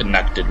neck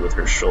connected with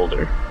her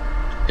shoulder.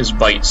 His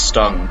bite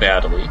stung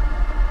badly,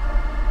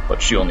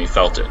 but she only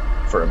felt it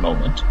for a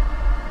moment.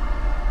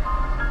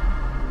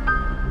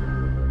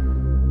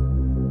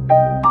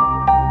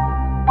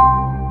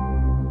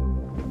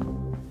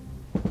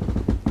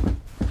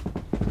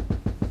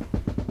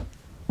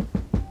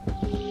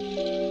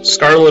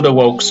 Scarlet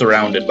awoke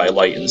surrounded by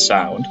light and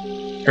sound.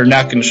 Her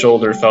neck and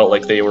shoulder felt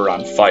like they were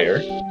on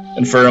fire,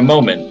 and for a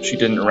moment she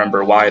didn't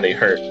remember why they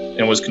hurt,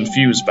 and was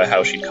confused by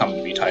how she'd come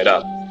to be tied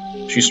up.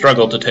 She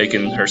struggled to take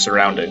in her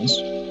surroundings.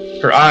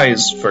 Her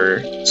eyes,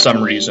 for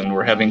some reason,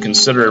 were having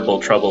considerable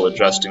trouble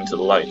adjusting to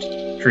the light.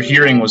 Her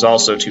hearing was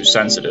also too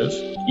sensitive.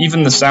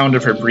 Even the sound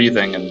of her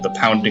breathing and the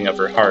pounding of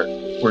her heart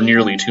were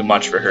nearly too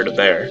much for her to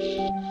bear.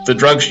 The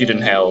drug she'd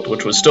inhaled,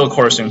 which was still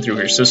coursing through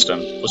her system,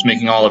 was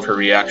making all of her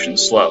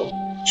reactions slow.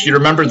 She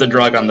remembered the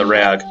drug on the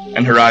rag,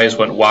 and her eyes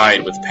went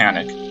wide with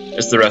panic.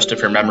 as the rest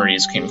of her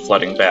memories came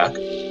flooding back,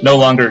 no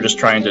longer just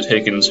trying to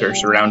take in her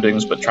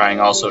surroundings, but trying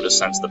also to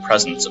sense the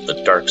presence of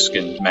the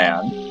dark-skinned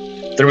man.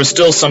 There was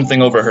still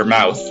something over her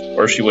mouth,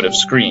 or she would have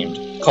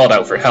screamed, called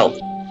out for help.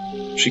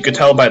 She could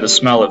tell by the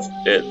smell of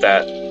it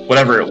that,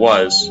 whatever it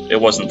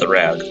wasn't the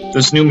rag.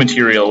 This new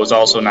material was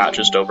also not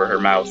just over her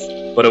mouth,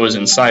 but it was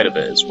inside of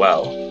it as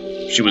well.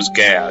 She was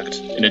gagged,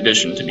 in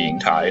addition to being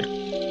tied.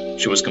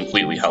 She was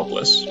completely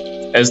helpless.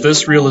 As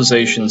this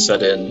realization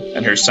set in,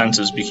 and her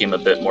senses became a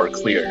bit more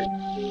clear,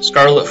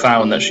 Scarlet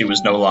found that she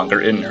was no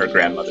longer in her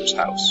grandmother's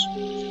house.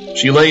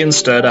 She lay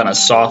instead on a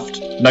soft,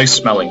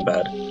 nice-smelling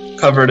bed,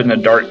 covered in a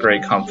dark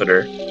gray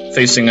comforter,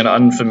 facing an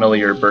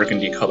unfamiliar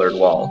burgundy-colored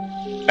wall.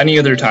 Any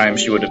other time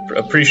she would have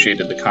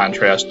appreciated the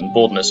contrast and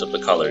boldness of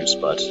the colors,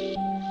 but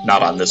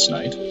not on this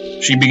night.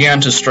 She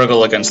began to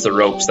struggle against the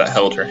ropes that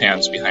held her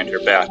hands behind her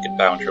back and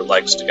bound her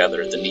legs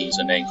together at the knees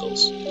and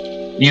ankles.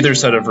 Neither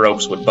set of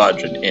ropes would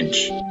budge an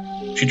inch.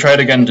 She tried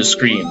again to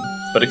scream,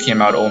 but it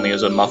came out only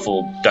as a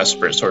muffled,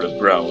 desperate sort of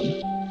groan.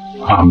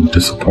 "I'm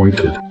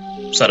disappointed,"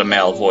 said a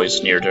male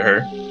voice near to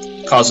her,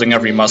 causing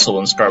every muscle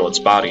in Scarlet's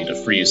body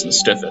to freeze and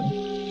stiffen.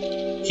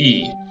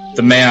 He,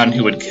 the man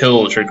who had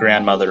killed her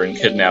grandmother and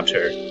kidnapped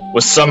her,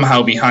 was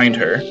somehow behind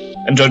her,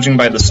 and judging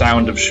by the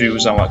sound of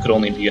shoes on what could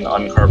only be an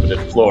uncarpeted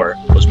floor,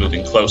 was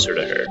moving closer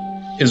to her.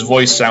 His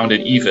voice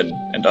sounded even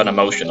and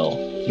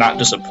unemotional, not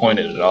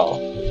disappointed at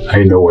all.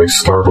 "I know I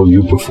startled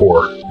you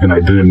before, and I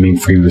didn't mean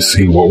for you to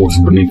see what was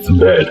beneath the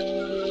bed,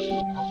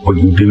 but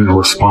you didn't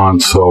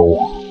respond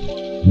so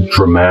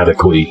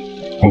dramatically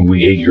when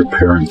we ate your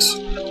parents.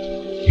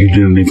 You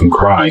didn't even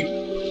cry.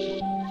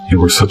 You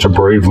were such a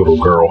brave little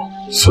girl,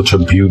 such a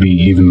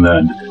beauty even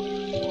then.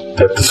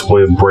 That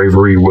display of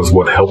bravery was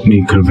what helped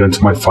me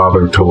convince my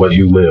father to let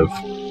you live.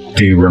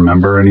 Do you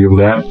remember any of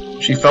that?"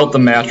 She felt the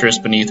mattress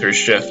beneath her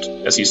shift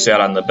as he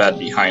sat on the bed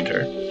behind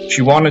her.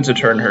 She wanted to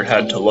turn her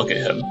head to look at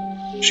him.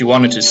 She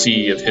wanted to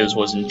see if his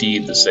was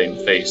indeed the same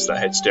face that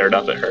had stared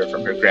up at her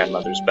from her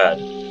grandmother's bed.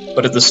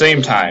 But at the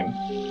same time,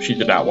 she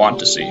did not want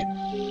to see.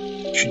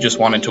 She just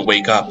wanted to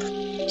wake up,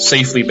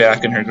 safely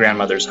back in her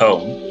grandmother's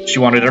home. She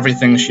wanted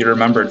everything she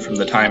remembered from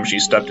the time she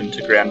stepped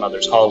into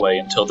grandmother's hallway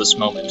until this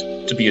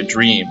moment to be a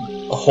dream,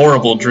 a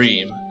horrible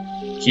dream.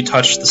 He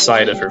touched the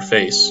side of her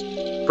face,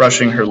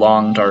 brushing her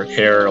long dark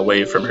hair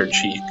away from her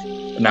cheek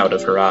and out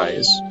of her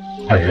eyes.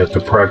 "I had to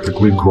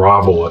practically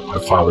grovel at my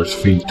father's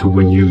feet to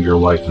win you your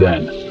life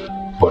then,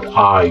 but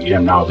I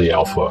am now the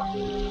Alpha.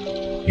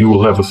 You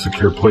will have a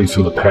secure place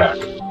in the pack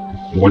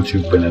once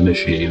you've been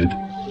initiated."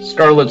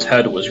 Scarlet's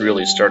head was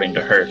really starting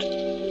to hurt.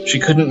 She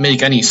couldn't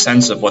make any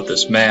sense of what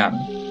this man,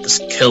 this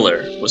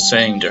killer, was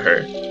saying to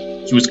her.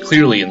 He was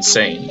clearly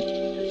insane.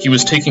 He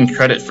was taking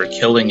credit for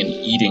killing and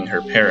eating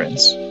her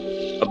parents.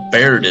 A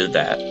bear did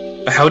that,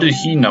 but how did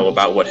he know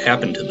about what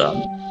happened to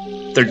them?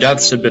 Their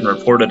deaths had been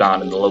reported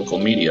on in the local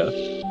media,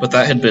 but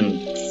that had been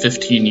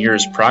 15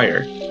 years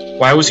prior.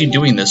 Why was he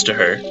doing this to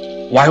her?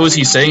 Why was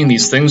he saying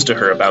these things to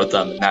her about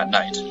them that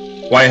night?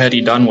 Why had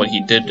he done what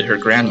he did to her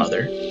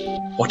grandmother?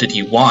 What did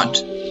he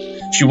want?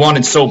 She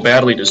wanted so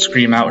badly to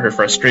scream out her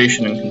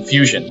frustration and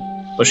confusion,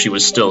 but she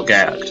was still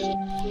gagged.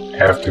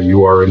 "After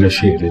you are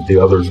initiated, the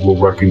others will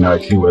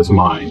recognize you as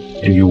mine,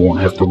 and you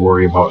won't have to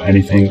worry about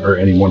anything or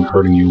anyone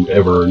hurting you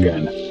ever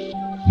again.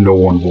 No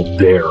one will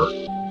dare.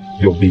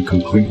 You'll be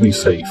completely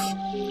safe.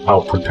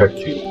 I'll protect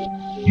you.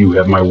 You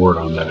have my word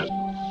on that.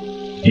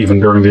 Even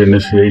during the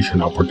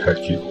initiation, I'll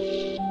protect you.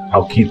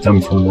 I'll keep them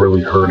from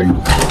really hurting."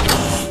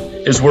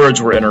 His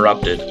words were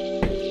interrupted.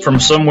 From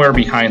somewhere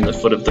behind the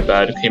foot of the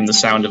bed came the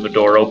sound of a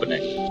door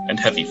opening and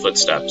heavy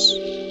footsteps.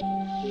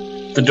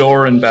 The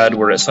door and bed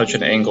were at such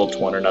an angle to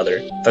one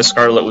another that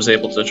Scarlet was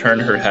able to turn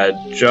her head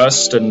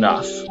just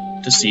enough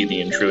to see the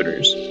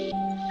intruders.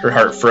 Her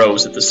heart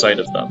froze at the sight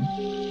of them.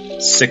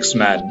 6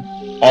 men,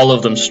 all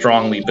of them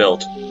strongly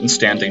built and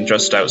standing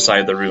just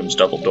outside the room's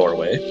double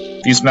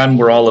doorway. These men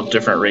were all of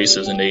different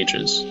races and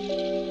ages.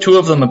 2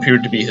 of them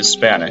appeared to be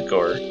Hispanic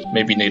or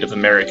maybe Native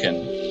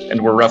American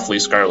and were roughly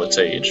Scarlet's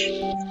age.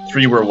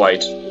 3 were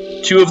white.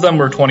 2 of them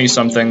were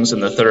 20-somethings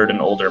and the third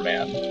an older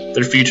man,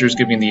 their features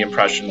giving the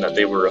impression that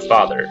they were a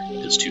father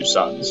and his 2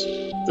 sons.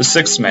 The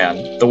 6th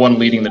man, the one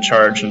leading the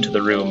charge into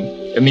the room,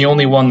 and the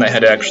only one that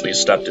had actually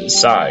stepped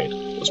inside,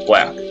 was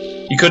black.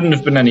 He couldn't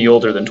have been any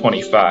older than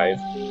 25,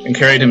 and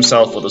carried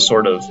himself with a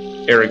sort of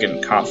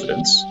arrogant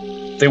confidence.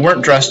 They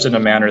weren't dressed in a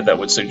manner that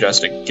would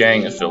suggest a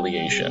gang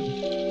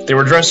affiliation. They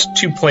were dressed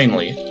too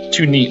plainly,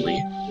 too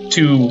neatly,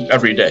 too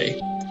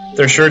everyday.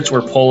 Their shirts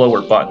were polo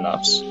or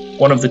button-ups.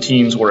 One of the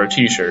teens wore a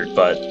t-shirt,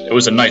 but it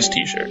was a nice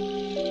t-shirt.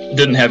 It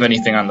didn't have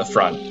anything on the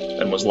front,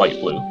 and was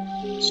light blue.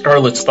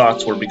 Scarlet's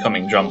thoughts were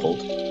becoming jumbled.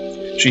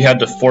 She had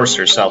to force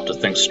herself to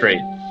think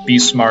straight, be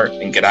smart,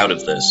 and get out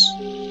of this.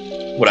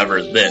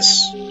 Whatever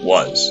this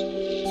was.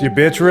 Is your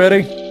bitch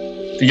ready?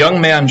 The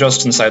young man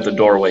just inside the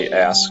doorway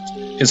asked,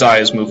 his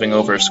eyes moving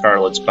over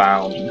Scarlet's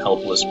bound and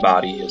helpless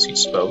body as he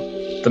spoke.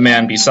 The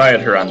man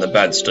beside her on the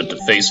bed stood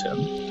to face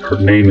him. "Her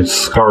name is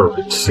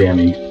Scarlet,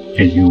 Sammy,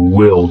 and you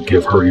will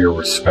give her your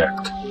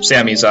respect."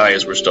 Sammy's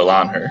eyes were still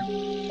on her.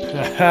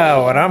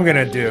 What I'm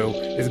gonna do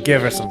is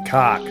give her some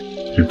cock.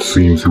 It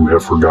seems you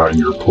have forgotten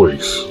your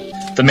place.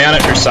 The man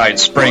at her side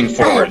sprang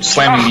forward,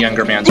 slamming the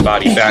younger man's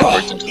body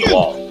backwards into the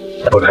wall.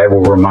 But I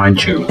will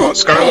remind you.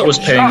 Scarlet was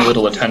paying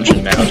little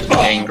attention now to the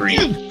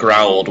angry,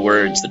 growled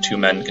words the two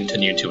men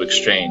continued to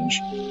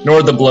exchange,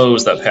 nor the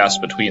blows that passed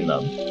between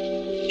them.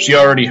 She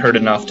already heard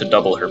enough to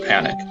double her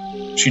panic.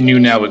 She knew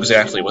now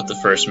exactly what the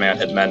first man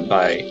had meant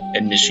by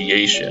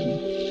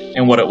initiation,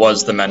 and what it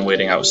was the men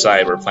waiting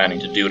outside were planning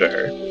to do to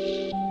her.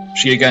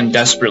 She again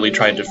desperately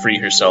tried to free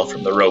herself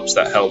from the ropes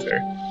that held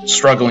her,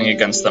 struggling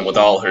against them with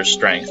all her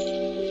strength.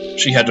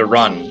 She had to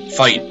run,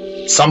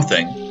 fight,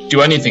 something,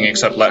 do anything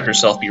except let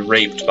herself be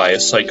raped by a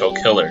psycho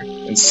killer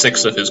and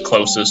 6 of his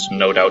closest and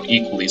no doubt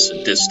equally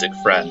sadistic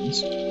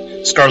friends.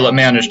 Scarlet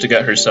managed to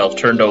get herself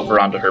turned over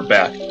onto her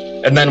back,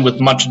 and then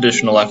with much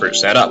additional effort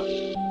sat up.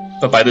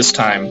 But by this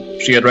time,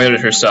 she had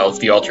righted herself.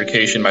 The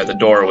altercation by the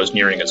door was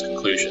nearing its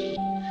conclusion.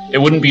 It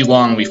wouldn't be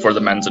long before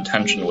the men's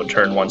attention would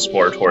turn once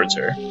more towards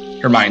her.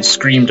 Her mind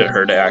screamed at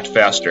her to act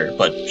faster,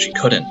 but she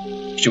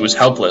couldn't. She was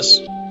helpless.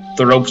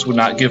 The ropes would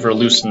not give her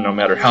loosen no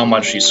matter how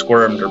much she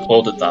squirmed or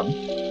pulled at them.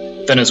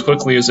 Then as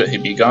quickly as it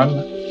had begun,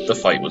 the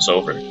fight was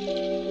over.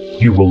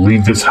 You will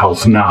leave this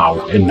house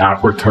now and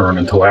not return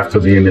until after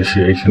the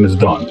initiation is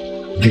done.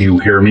 Do you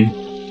hear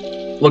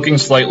me? Looking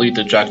slightly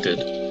dejected,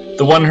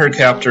 the one her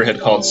captor had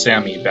called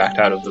Sammy backed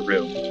out of the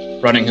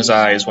room, running his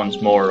eyes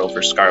once more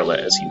over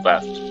Scarlet as he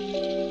left.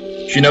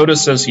 She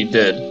noticed as he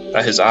did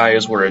that his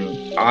eyes were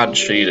an odd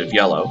shade of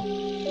yellow.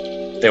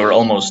 They were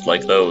almost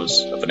like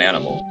those of an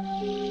animal.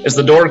 As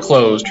the door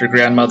closed, her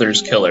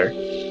grandmother's killer,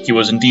 he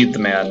was indeed the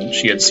man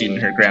she had seen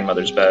in her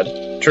grandmother's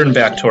bed, turned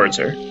back towards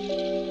her.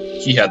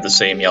 He had the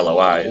same yellow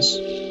eyes.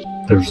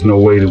 There's no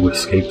way to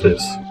escape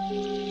this.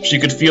 She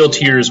could feel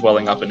tears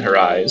welling up in her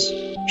eyes.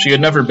 She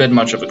had never been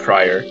much of a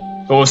crier,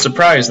 but was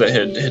surprised that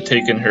it had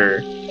taken her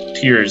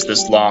tears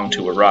this long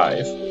to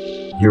arrive.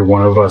 You're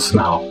one of us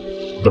now.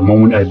 The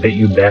moment I bit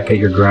you back at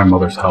your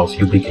grandmother's house,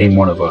 you became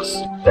one of us.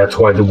 That's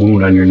why the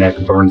wound on your neck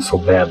burned so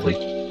badly.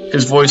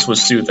 His voice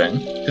was soothing.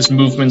 His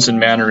movements and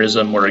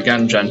mannerism were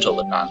again gentle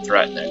and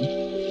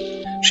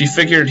non-threatening. She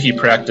figured he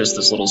practiced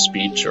this little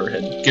speech or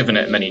had given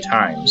it many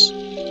times.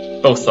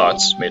 Both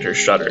thoughts made her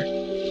shudder.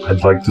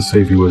 I'd like to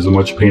save you as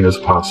much pain as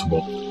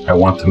possible. I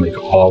want to make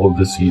all of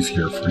this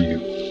easier for you.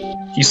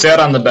 He sat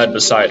on the bed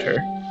beside her,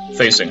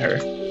 facing her.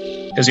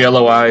 His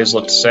yellow eyes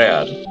looked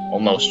sad,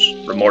 almost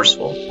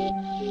remorseful.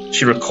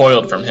 She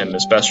recoiled from him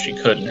as best she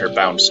could in her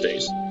bound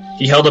state.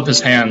 He held up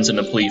his hands in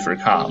a plea for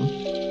calm.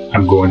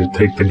 I'm going to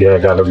take the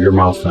gag out of your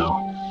mouth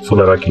now, so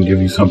that I can give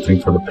you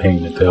something for the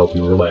pain and to help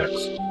you relax.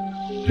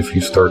 If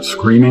you start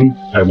screaming,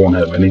 I won't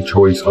have any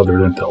choice other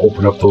than to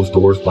open up those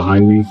doors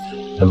behind me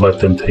and let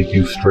them take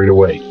you straight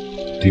away.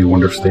 Do you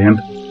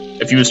understand?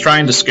 If he was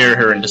trying to scare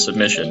her into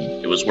submission,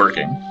 it was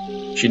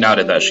working. She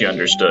nodded that she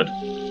understood.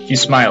 He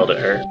smiled at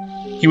her.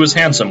 He was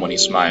handsome when he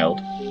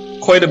smiled.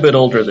 Quite a bit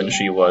older than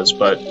she was,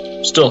 but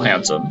still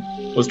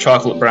handsome, with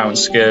chocolate brown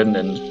skin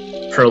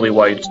and pearly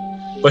white.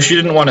 But she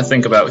didn't want to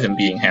think about him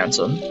being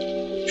handsome.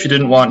 She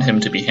didn't want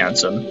him to be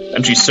handsome,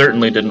 and she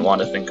certainly didn't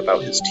want to think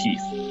about his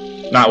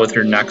teeth, not with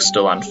her neck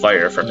still on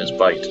fire from his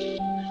bite.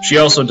 She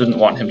also didn't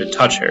want him to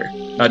touch her,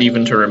 not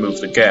even to remove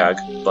the gag,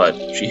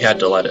 but she had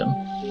to let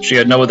him. She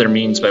had no other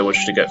means by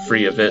which to get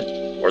free of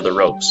it, or the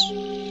ropes.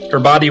 Her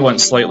body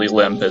went slightly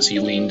limp as he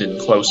leaned in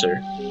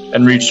closer,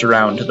 and reached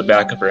around to the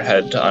back of her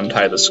head to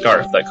untie the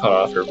scarf that cut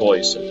off her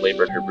voice and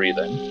labored her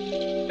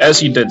breathing. As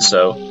he did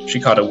so, she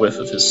caught a whiff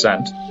of his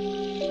scent.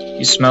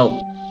 He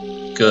smelled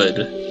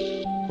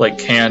good, like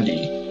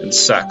candy and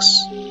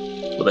sex,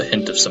 with a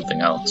hint of something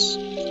else.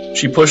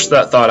 She pushed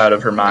that thought out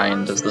of her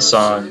mind as the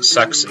song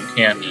Sex and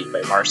Candy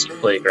by Marcy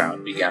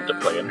Playground began to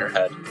play in her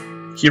head.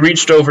 He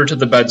reached over to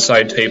the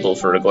bedside table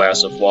for a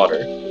glass of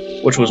water,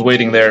 which was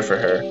waiting there for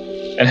her,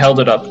 and held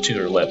it up to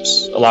her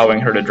lips,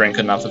 allowing her to drink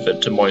enough of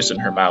it to moisten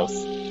her mouth.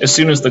 As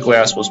soon as the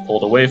glass was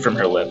pulled away from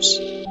her lips,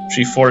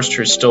 she forced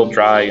her still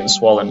dry and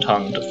swollen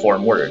tongue to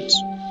form words.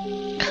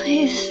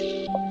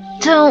 Please,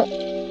 don't.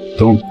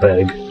 Don't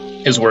beg.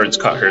 His words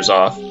cut hers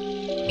off.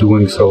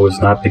 Doing so is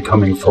not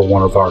becoming for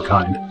one of our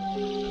kind.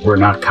 We're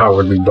not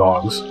cowardly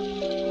dogs.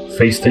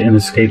 Face the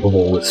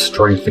inescapable with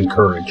strength and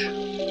courage.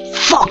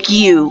 Fuck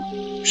you!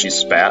 She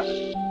spat.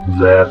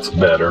 That's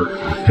better.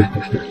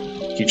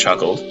 He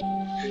chuckled.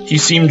 He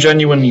seemed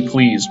genuinely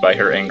pleased by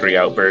her angry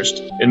outburst,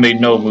 and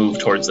made no move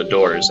towards the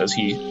doors, as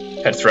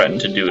he had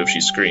threatened to do if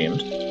she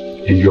screamed.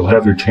 And you'll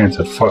have your chance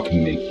at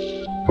fucking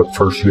me, but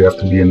first you have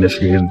to be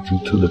initiated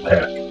into the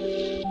pack.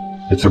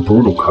 It's a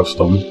brutal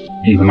custom,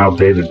 even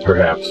outdated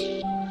perhaps,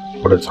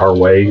 but it's our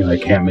way, and I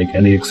can't make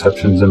any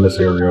exceptions in this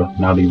area,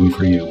 not even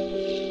for you.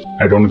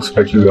 I don't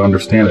expect you to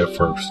understand at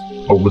first,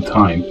 but with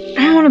time...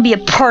 I don't want to be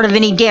a part of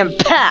any damn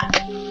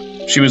pack!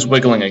 She was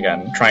wiggling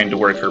again, trying to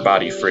work her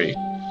body free.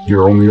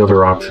 Your only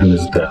other option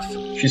is death.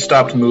 She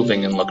stopped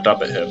moving and looked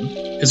up at him.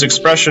 His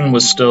expression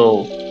was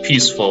still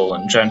peaceful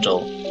and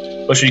gentle,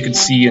 but she could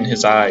see in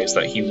his eyes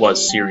that he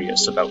was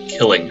serious about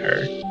killing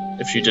her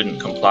if she didn't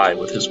comply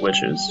with his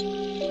wishes.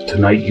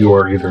 Tonight you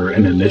are either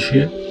an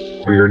initiate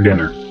or your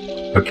dinner,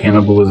 but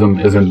cannibalism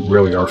isn't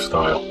really our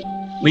style.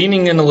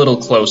 Leaning in a little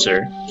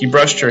closer, he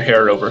brushed her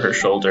hair over her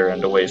shoulder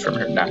and away from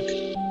her neck,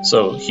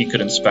 so he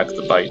could inspect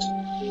the bite.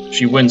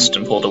 She winced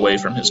and pulled away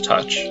from his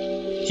touch.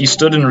 He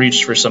stood and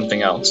reached for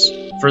something else,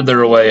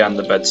 further away on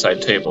the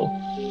bedside table.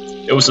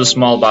 It was a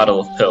small bottle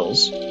of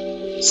pills.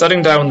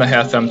 Setting down the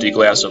half-empty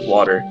glass of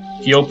water,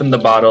 he opened the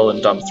bottle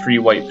and dumped 3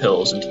 white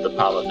pills into the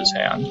palm of his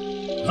hand.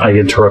 I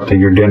interrupted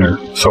your dinner,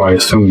 so I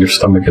assume your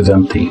stomach is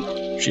empty.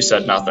 She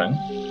said nothing.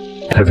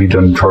 Have you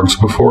done drugs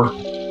before?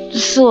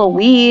 Just a little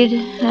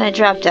weed. I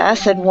dropped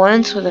acid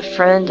once with a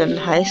friend in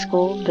high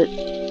school, but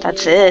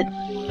that's it.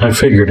 I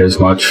figured as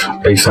much,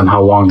 based on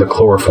how long the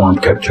chloroform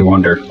kept you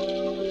under.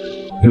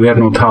 You have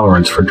no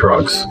tolerance for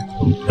drugs.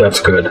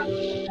 That's good.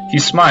 He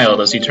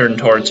smiled as he turned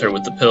towards her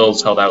with the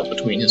pills held out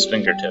between his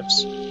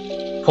fingertips,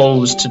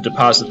 posed to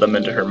deposit them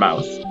into her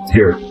mouth.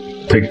 Here,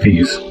 take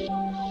these.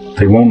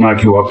 They won't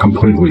knock you out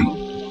completely,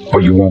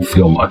 but you won't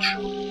feel much.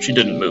 She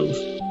didn't move.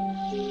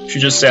 She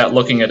just sat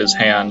looking at his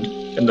hand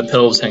and the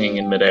pills hanging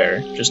in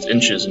midair, just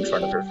inches in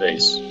front of her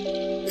face.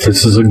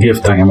 This is a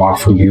gift I am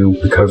offering you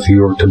because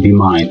you are to be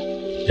mine.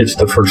 It's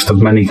the first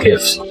of many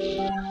gifts.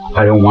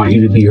 I don't want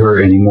you to be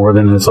hurt any more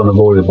than is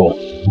unavoidable,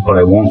 but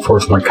I won't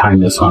force my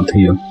kindness onto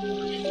you.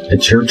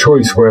 It's your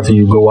choice whether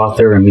you go out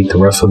there and meet the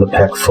rest of the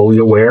pack fully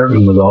aware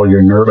and with all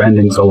your nerve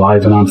endings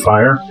alive and on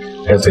fire,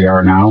 as they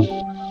are now,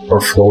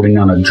 or floating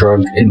on a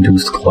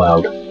drug-induced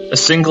cloud. A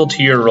single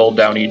tear rolled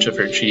down each of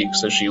her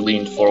cheeks as she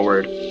leaned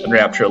forward and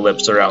wrapped her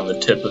lips around the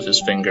tip of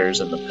his fingers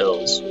and the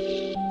pills.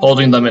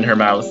 Holding them in her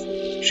mouth,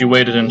 she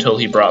waited until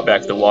he brought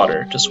back the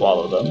water to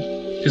swallow them.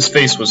 His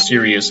face was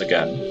serious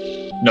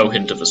again, no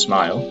hint of a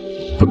smile.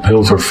 The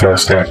pills are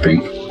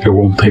fast-acting. It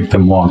won't take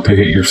them long to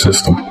hit your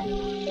system.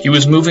 He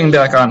was moving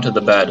back onto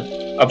the bed,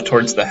 up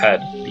towards the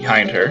head,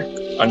 behind her,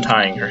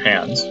 untying her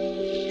hands.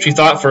 She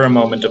thought for a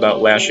moment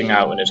about lashing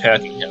out and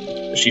attacking him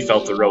as she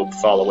felt the rope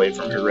fall away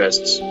from her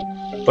wrists,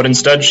 but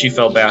instead she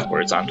fell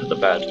backwards onto the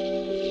bed.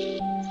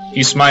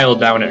 He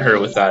smiled down at her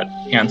with that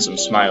handsome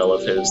smile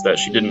of his that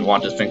she didn't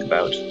want to think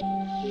about.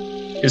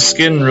 His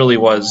skin really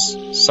was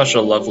such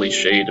a lovely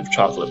shade of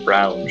chocolate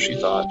brown, she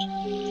thought.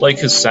 Like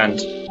his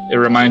scent, it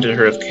reminded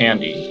her of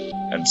candy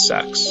and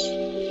sex.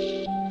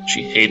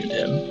 She hated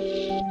him.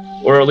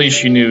 Or at least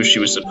she knew she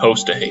was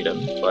supposed to hate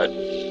him, but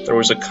there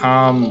was a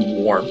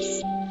calm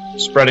warmth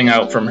spreading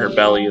out from her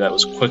belly that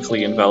was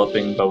quickly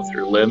enveloping both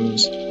her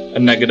limbs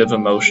and negative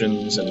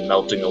emotions and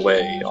melting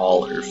away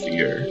all her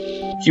fear.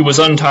 He was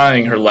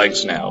untying her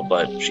legs now,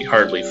 but she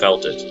hardly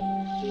felt it.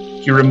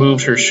 He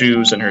removed her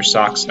shoes and her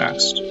socks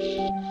next.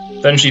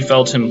 Then she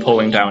felt him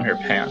pulling down her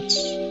pants.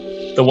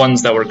 The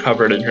ones that were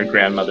covered in her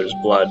grandmother's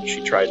blood,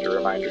 she tried to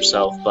remind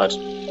herself, but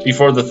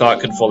before the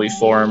thought could fully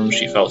form,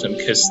 she felt him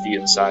kiss the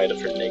inside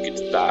of her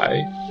naked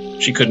thigh.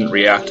 She couldn't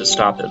react to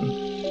stop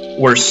him.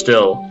 Worse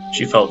still,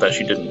 she felt that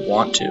she didn't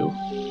want to,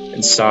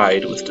 and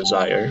sighed with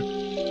desire.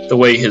 The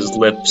way his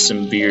lips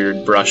and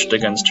beard brushed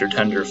against her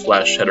tender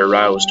flesh had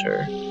aroused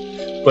her,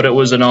 but it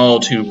was an all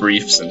too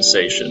brief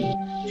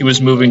sensation. He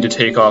was moving to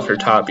take off her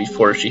top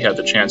before she had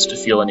the chance to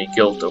feel any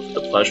guilt over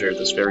the pleasure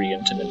this very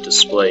intimate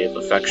display of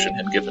affection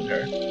had given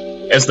her.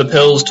 As the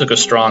pills took a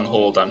strong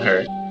hold on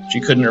her, she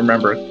couldn't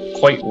remember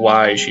quite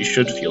why she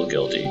should feel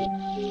guilty.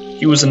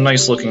 He was a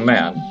nice-looking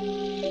man.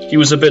 He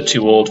was a bit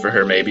too old for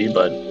her, maybe,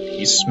 but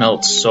he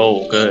smelled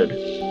so good.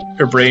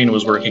 Her brain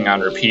was working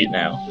on repeat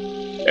now.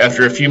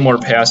 After a few more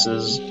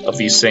passes of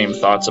these same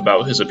thoughts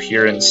about his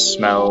appearance,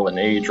 smell, and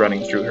age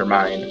running through her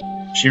mind,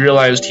 she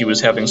realized he was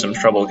having some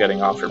trouble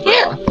getting off her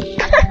bra.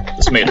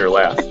 This made her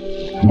laugh.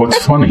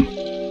 What's funny?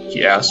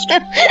 He asked.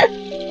 Men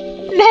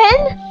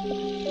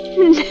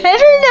never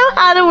know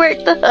how to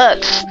work the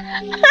hooks.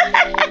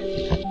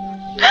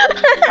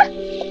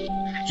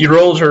 He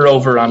rolled her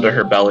over onto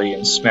her belly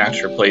and smacked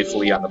her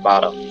playfully on the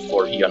bottom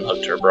before he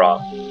unhooked her bra.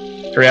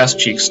 Her ass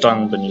cheek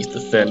stung beneath the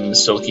thin,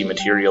 silky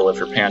material of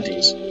her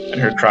panties,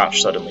 and her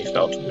crotch suddenly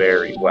felt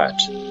very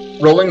wet.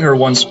 Rolling her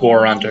once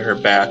more onto her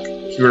back,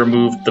 he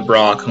removed the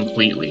bra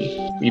completely,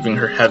 leaving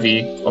her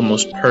heavy,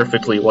 almost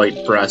perfectly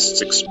white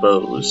breasts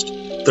exposed,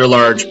 their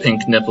large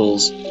pink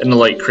nipples and a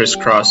light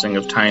crisscrossing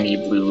of tiny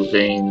blue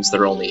veins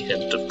their only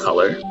hint of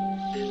color.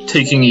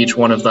 Taking each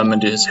one of them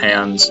into his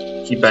hands,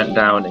 he bent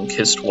down and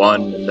kissed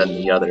one and then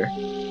the other.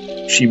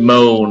 She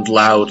moaned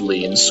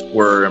loudly and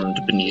squirmed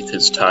beneath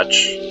his touch.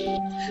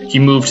 He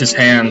moved his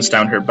hands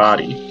down her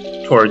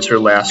body, towards her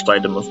last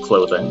item of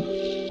clothing.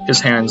 His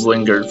hands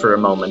lingered for a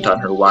moment on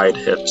her wide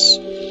hips,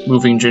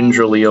 moving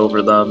gingerly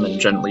over them and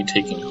gently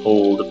taking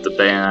hold of the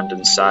band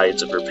and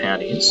sides of her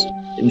panties,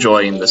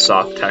 enjoying the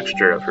soft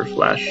texture of her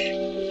flesh.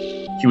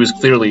 He was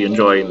clearly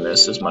enjoying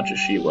this as much as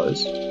she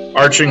was.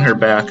 Arching her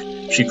back,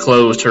 she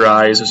closed her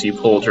eyes as he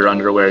pulled her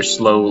underwear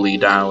slowly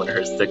down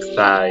her thick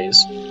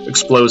thighs,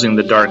 exposing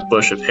the dark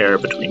bush of hair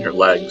between her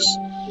legs.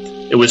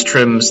 It was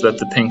trimmed so that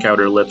the pink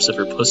outer lips of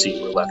her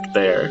pussy were left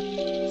bare.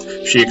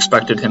 She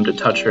expected him to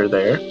touch her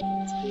there.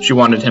 She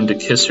wanted him to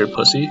kiss her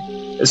pussy,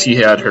 as he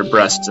had her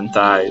breasts and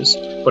thighs,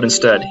 but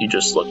instead he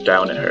just looked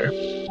down at her.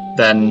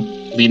 Then,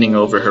 leaning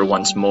over her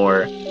once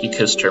more, he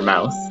kissed her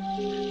mouth.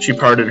 She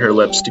parted her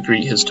lips to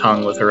greet his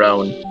tongue with her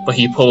own, but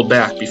he pulled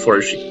back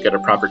before she could get a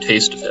proper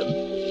taste of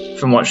him.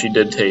 From what she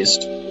did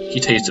taste, he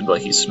tasted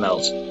what he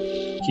smelt.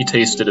 He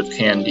tasted of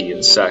candy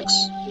and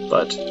sex,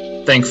 but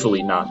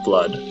thankfully not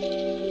blood.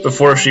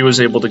 Before she was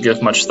able to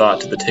give much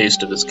thought to the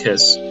taste of his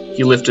kiss,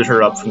 he lifted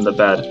her up from the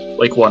bed,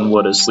 like one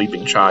would a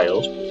sleeping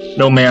child.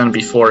 No man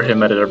before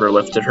him had ever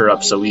lifted her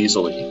up so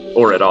easily,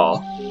 or at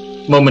all.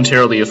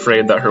 Momentarily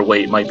afraid that her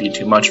weight might be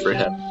too much for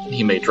him, and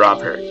he may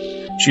drop her,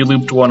 she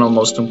looped one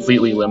almost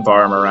completely limp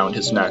arm around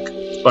his neck,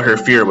 but her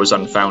fear was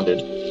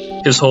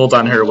unfounded. His hold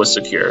on her was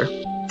secure.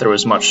 There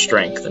was much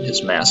strength in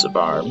his massive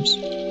arms.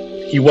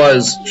 He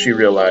was, she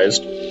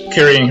realized,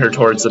 carrying her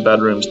towards the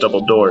bedroom's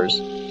double doors,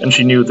 and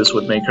she knew this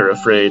would make her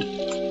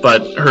afraid,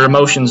 but her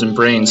emotions and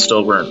brain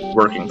still weren't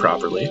working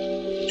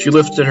properly. She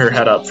lifted her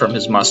head up from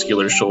his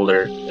muscular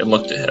shoulder and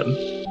looked at him.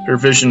 Her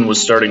vision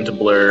was starting to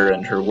blur,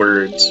 and her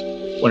words,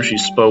 when she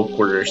spoke,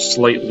 were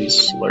slightly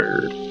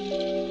slurred.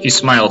 He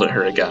smiled at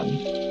her again.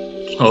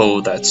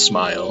 Oh, that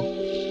smile.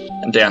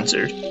 And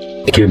answered.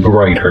 Gib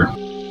Reiter.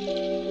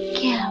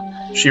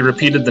 Gib. She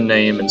repeated the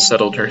name and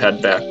settled her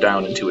head back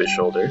down into his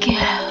shoulder. Gib.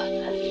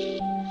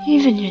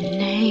 Even your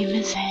name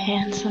is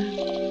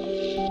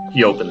handsome.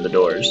 He opened the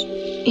doors.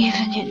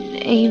 Even your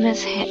name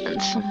is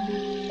handsome.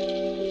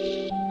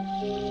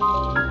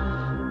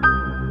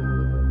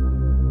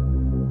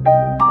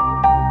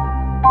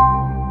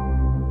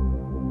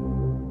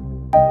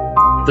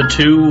 The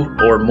 2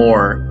 or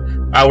more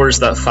hours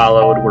that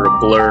followed were a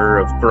blur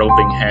of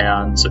groping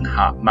hands and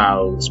hot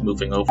mouths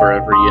moving over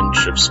every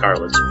inch of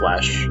Scarlett's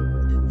flesh.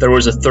 There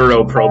was a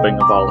thorough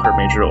probing of all her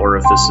major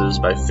orifices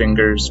by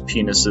fingers,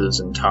 penises,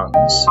 and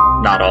tongues,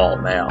 not all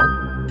male.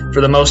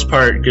 For the most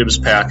part, Gib's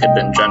pack had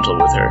been gentle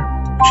with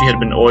her. She had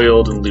been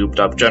oiled and lubed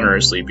up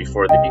generously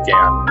before they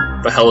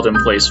began, but held in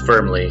place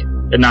firmly,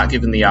 and not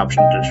given the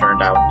option to turn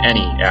down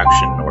any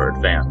action or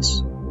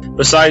advance.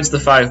 Besides the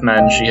 5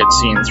 men she had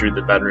seen through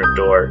the bedroom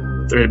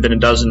door, there had been a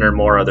dozen or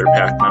more other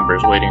pack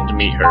members waiting to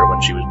meet her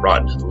when she was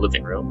brought into the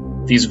living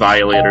room. These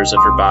violators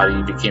of her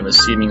body became a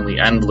seemingly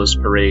endless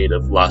parade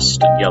of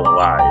lust and yellow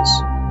eyes.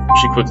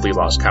 She quickly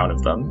lost count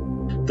of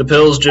them. The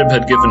pills Gib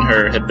had given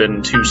her had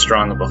been too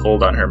strong of a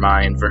hold on her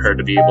mind for her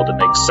to be able to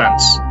make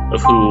sense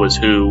of who was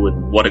who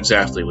and what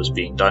exactly was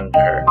being done to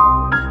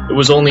her. It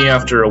was only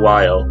after a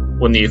while,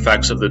 when the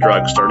effects of the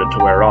drug started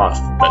to wear off,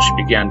 that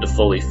she began to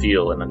fully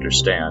feel and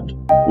understand.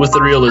 With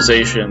the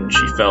realization,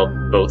 she felt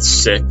both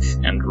sick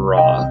and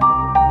raw,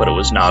 but it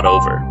was not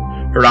over.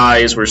 Her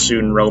eyes were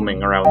soon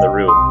roaming around the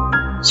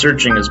room,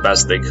 searching as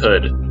best they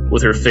could,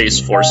 with her face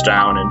forced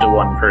down into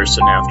one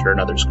person after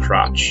another's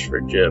crotch for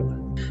Gib.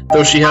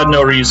 Though she had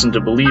no reason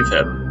to believe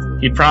him,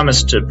 he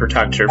promised to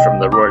protect her from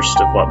the worst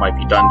of what might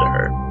be done to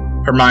her.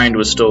 Her mind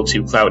was still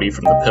too cloudy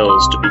from the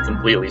pills to be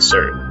completely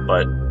certain,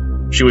 but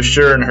she was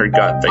sure in her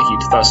gut that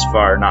he'd thus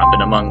far not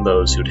been among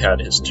those who'd had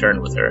his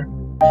turn with her.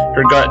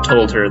 Her gut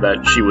told her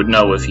that she would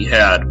know if he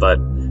had, but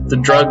the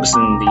drugs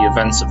and the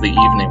events of the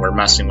evening were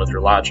messing with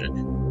her logic.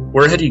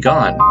 Where had he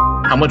gone?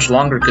 How much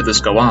longer could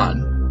this go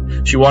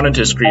on? She wanted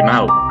to scream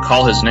out,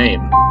 call his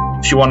name.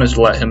 She wanted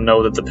to let him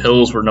know that the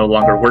pills were no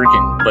longer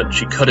working, but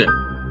she couldn't.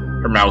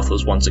 Her mouth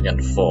was once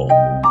again full.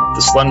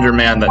 The slender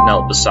man that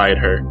knelt beside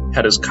her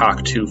had his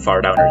cock too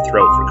far down her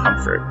throat for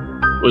comfort.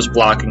 It was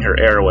blocking her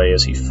airway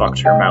as he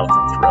fucked her mouth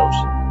and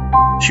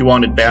throat. She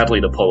wanted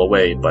badly to pull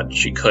away, but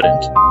she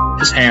couldn't.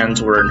 His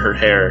hands were in her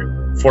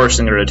hair,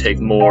 forcing her to take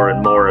more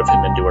and more of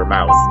him into her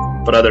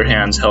mouth, but other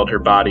hands held her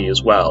body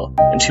as well,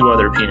 and 2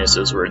 other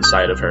penises were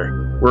inside of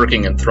her,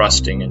 working and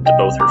thrusting into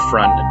both her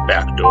front and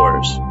back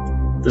doors.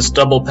 This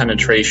double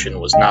penetration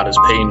was not as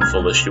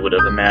painful as she would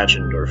have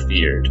imagined or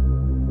feared.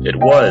 It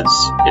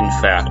was, in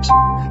fact,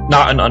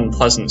 not an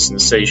unpleasant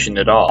sensation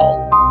at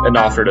all, and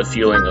offered a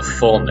feeling of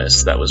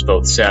fullness that was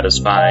both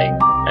satisfying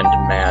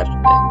and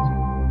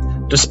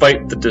maddening.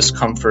 Despite the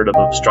discomfort of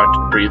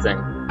obstructed breathing,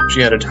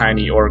 she had a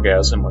tiny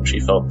orgasm when she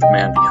felt the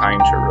man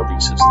behind her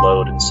release his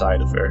load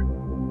inside of her.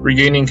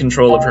 Regaining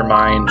control of her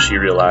mind, she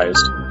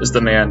realized, as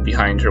the man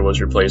behind her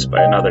was replaced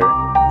by another,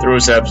 there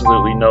was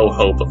absolutely no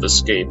hope of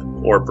escape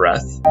or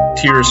breath.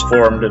 Tears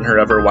formed in her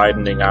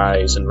ever-widening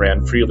eyes and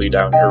ran freely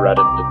down her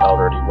reddened and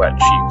already wet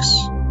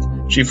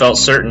cheeks. She felt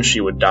certain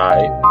she would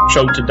die,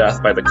 choked to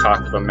death by the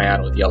cock of a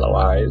man with yellow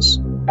eyes.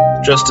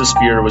 Just as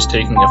fear was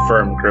taking a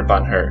firm grip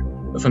on her,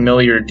 a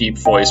familiar deep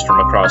voice from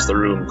across the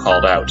room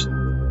called out,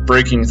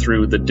 breaking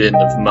through the din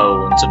of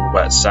moans and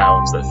wet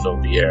sounds that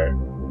filled the air.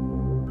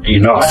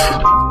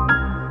 Enough.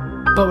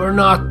 But we're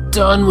not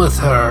done with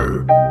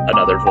her,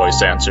 another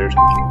voice answered.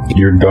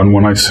 You're done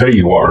when I say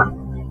you are.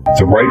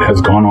 The rite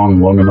has gone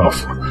on long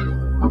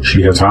enough.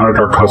 She has honored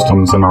our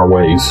customs and our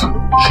ways.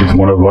 She's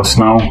one of us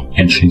now,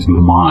 and she's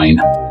mine.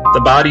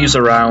 The bodies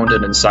around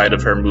and inside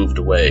of her moved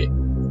away,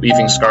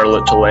 leaving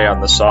Scarlett to lay on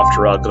the soft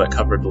rug that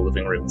covered the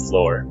living room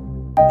floor.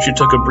 She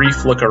took a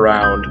brief look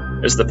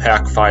around as the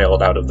pack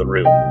filed out of the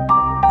room.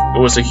 It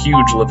was a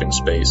huge living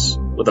space,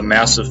 with a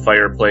massive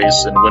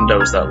fireplace and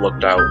windows that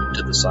looked out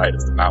into the side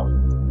of the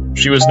mountain.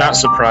 She was not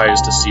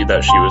surprised to see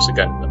that she was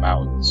again in the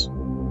mountains.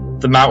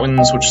 The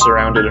mountains which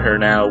surrounded her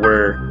now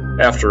were,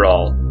 after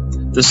all,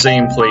 the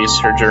same place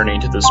her journey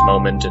to this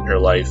moment in her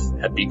life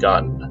had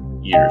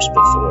begun years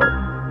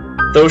before.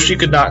 Though she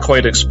could not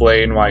quite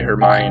explain why her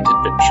mind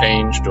had been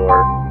changed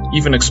or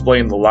even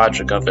explain the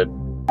logic of it,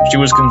 she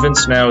was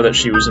convinced now that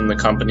she was in the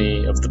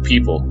company of the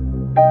people,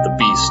 the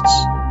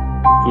beasts,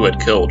 who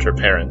had killed her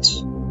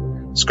parents.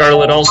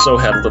 Scarlet also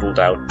had little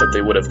doubt that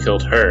they would have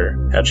killed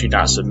her had she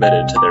not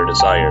submitted to their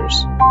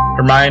desires.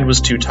 Her mind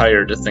was too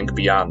tired to think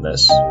beyond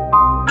this.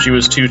 She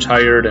was too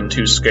tired and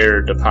too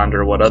scared to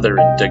ponder what other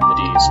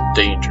indignities and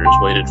dangers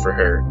waited for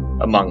her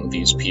among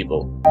these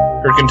people.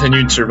 Her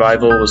continued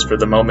survival was for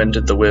the moment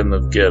at the whim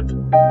of Gib,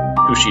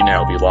 who she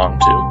now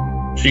belonged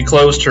to. She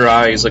closed her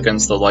eyes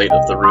against the light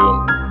of the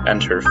room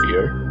and her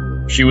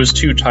fear. She was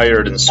too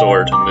tired and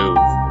sore to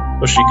move,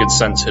 but she could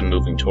sense him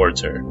moving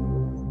towards her.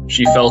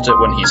 She felt it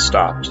when he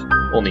stopped,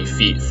 only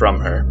feet from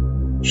her.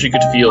 She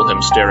could feel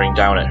him staring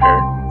down at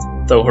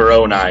her, though her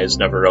own eyes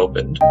never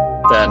opened.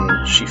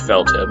 Then she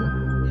felt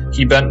him.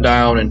 He bent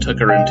down and took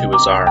her into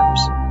his arms,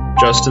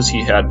 just as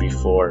he had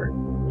before,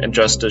 and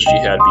just as she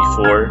had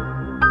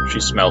before, she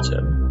smelt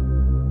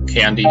him.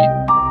 Candy,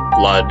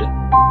 blood,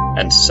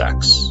 and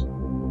sex.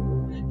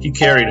 He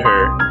carried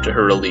her, to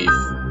her relief,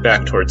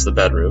 back towards the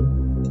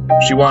bedroom.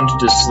 She wanted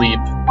to sleep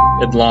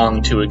and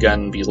longed to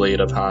again be laid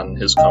upon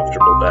his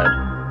comfortable bed.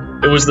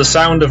 It was the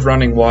sound of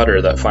running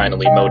water that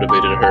finally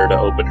motivated her to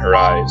open her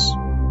eyes.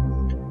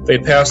 They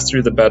passed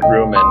through the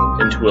bedroom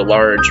and into a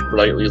large,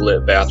 brightly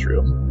lit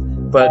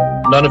bathroom, but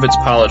none of its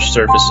polished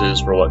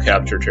surfaces were what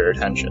captured her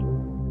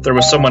attention. There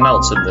was someone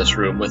else in this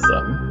room with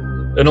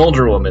them. An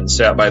older woman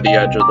sat by the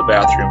edge of the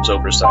bathroom's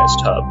oversized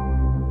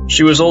tub.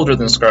 She was older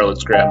than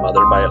Scarlet's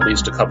grandmother by at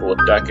least a couple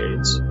of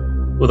decades,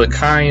 with a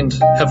kind,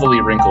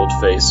 heavily wrinkled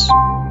face.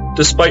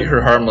 Despite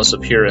her harmless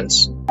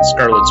appearance,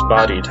 Scarlet's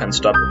body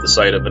tensed up at the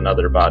sight of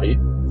another body,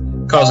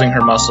 causing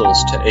her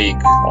muscles to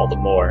ache all the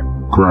more.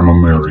 Grandma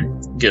Mary,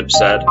 Gib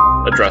said,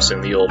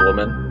 addressing the old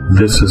woman.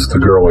 This is the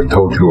girl I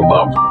told you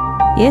about.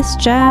 Yes,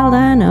 child,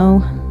 I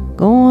know.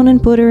 Go on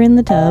and put her in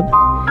the tub.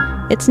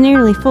 It's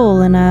nearly full,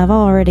 and I've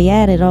already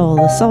added all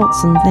the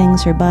salts and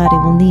things her body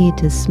will need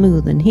to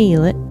smooth and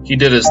heal it. He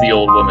did as the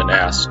old woman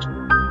asked.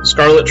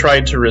 Scarlet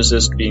tried to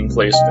resist being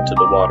placed into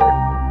the water.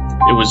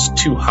 It was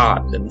too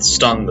hot and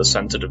stung the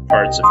sensitive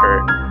parts of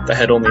her that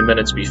had only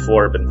minutes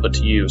before been put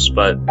to use,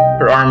 but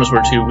her arms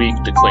were too weak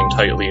to cling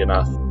tightly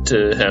enough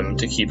to him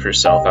to keep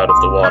herself out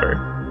of the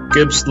water.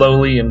 Gib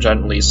slowly and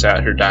gently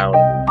sat her down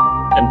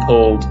and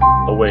pulled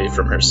away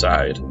from her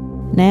side.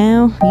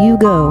 Now, you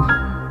go.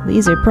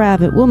 These are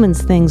private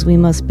woman's things we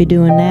must be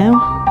doing now,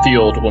 the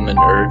old woman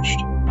urged.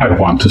 I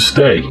want to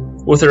stay.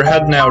 With her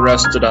head now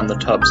rested on the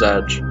tub's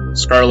edge,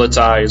 Scarlet's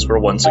eyes were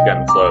once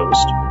again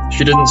closed.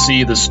 She didn't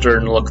see the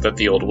stern look that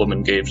the old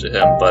woman gave to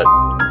him, but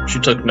she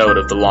took note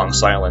of the long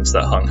silence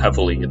that hung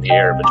heavily in the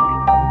air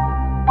between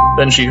them.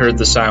 Then she heard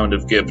the sound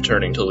of Gib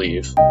turning to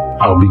leave.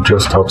 I'll be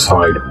just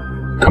outside.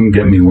 Come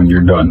get me when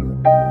you're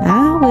done.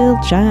 I will,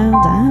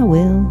 child, I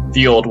will,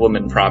 the old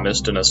woman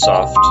promised in a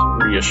soft,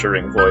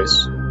 reassuring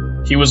voice.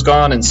 He was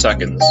gone in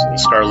seconds, and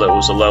Scarlet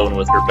was alone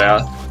with her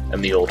bath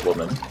and the old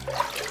woman.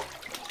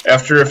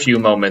 After a few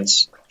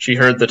moments, she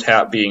heard the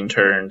tap being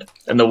turned,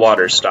 and the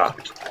water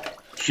stopped.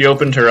 She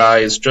opened her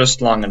eyes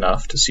just long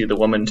enough to see the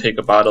woman take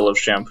a bottle of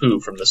shampoo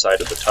from the side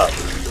of the tub.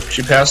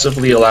 She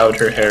passively allowed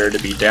her hair to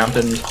be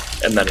dampened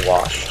and then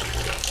washed.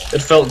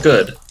 It felt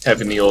good,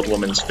 having the old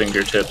woman's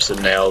fingertips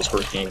and nails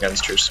working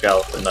against her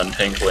scalp and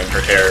untangling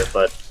her hair,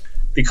 but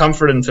the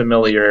comfort and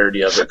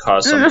familiarity of it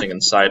caused something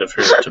inside of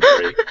her to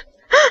break.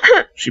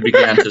 She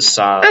began to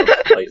sob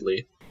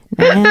lightly.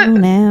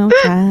 Now,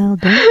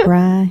 child, don't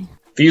cry.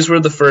 These were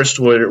the first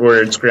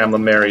words Grandma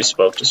Mary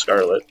spoke to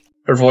Scarlet.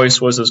 Her voice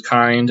was as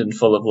kind and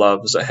full of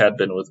love as it had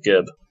been with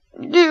Gib.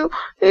 Do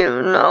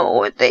you know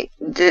what they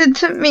did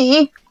to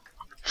me?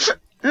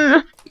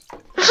 How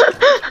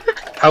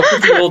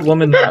could the old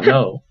woman not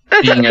know,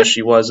 being as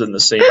she was in the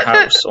same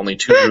house, only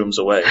 2 rooms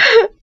away?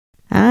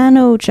 I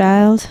know,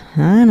 child,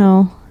 I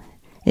know.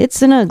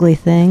 It's an ugly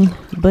thing,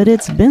 but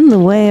it's been the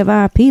way of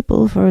our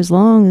people for as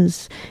long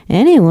as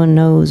anyone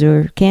knows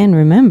or can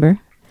remember.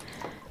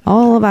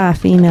 All of our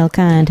female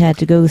kind had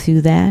to go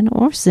through that,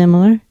 or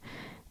similar.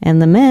 And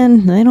the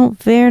men, they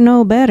don't fare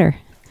no better.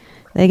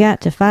 They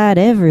got to fight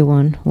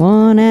everyone,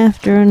 one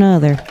after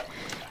another,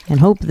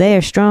 and hope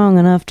they're strong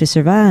enough to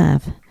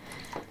survive.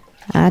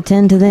 I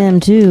tend to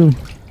them, too.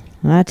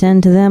 I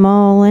tend to them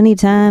all any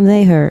time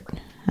they hurt.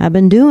 I've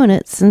been doing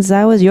it since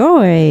I was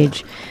your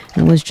age,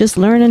 and was just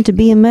learning to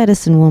be a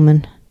medicine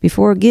woman,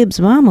 before Gib's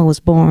mama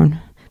was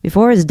born,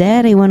 before his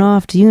daddy went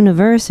off to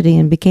university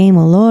and became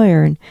a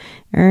lawyer and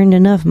earned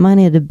enough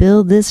money to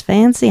build this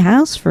fancy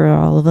house for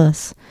all of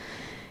us.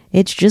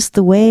 It's just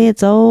the way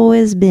it's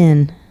always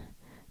been.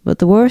 But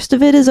the worst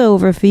of it is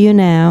over for you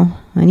now,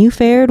 and you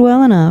fared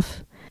well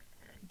enough.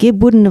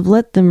 Gib wouldn't have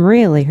let them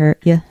really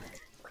hurt you.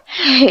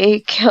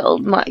 He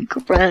killed my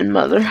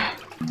grandmother,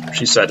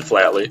 she said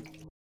flatly.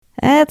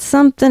 That's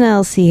something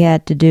else he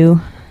had to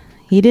do.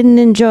 He didn't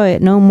enjoy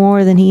it no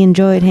more than he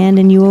enjoyed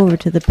handing you over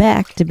to the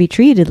pack to be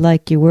treated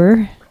like you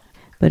were.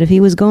 But if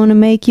he was going to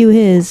make you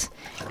his,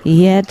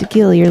 he had to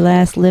kill your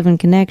last living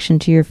connection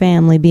to your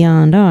family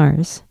beyond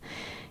ours.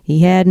 He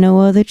had no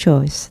other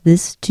choice.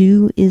 This,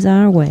 too, is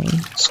our way.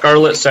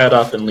 Scarlet sat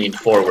up and leaned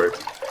forward,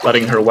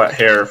 letting her wet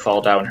hair fall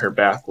down her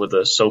back with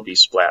a soapy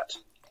splat.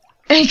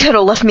 He could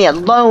have left me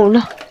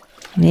alone.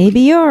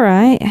 Maybe you're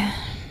right.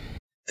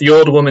 The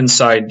old woman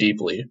sighed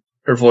deeply.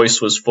 Her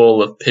voice was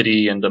full of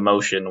pity and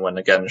emotion when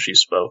again she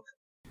spoke.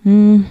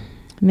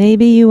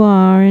 Maybe you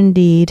are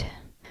indeed.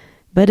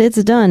 But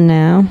it's done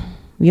now.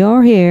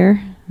 You're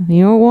here.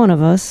 You're one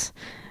of us.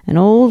 And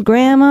old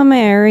Grandma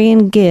Mary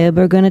and Gib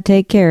are gonna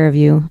take care of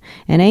you.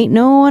 And ain't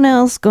no one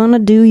else gonna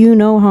do you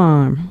no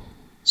harm.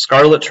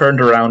 Scarlet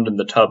turned around in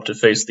the tub to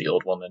face the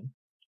old woman.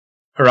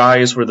 Her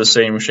eyes were the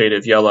same shade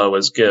of yellow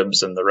as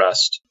Gib's and the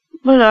rest.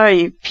 What are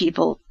you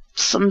people?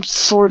 Some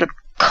sort of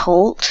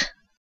cult?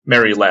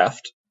 Mary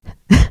laughed.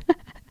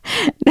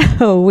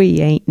 No,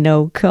 we ain't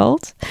no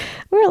cult.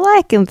 We're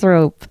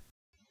lycanthrope.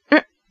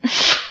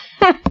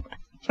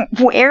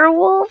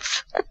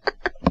 Werewolves?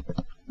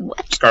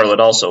 What? Scarlet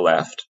also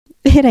laughed.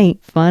 It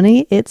ain't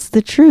funny, it's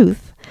the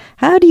truth.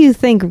 How do you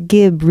think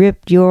Gib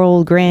ripped your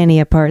old granny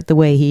apart the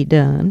way he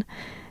done?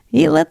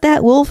 He let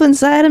that wolf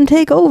inside him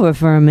take over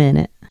for a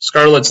minute.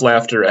 Scarlet's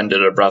laughter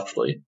ended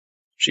abruptly.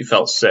 She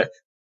felt sick.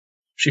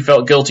 She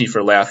felt guilty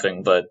for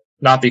laughing, but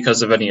not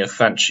because of any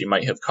offense she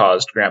might have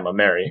caused Grandma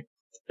Mary.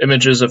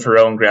 Images of her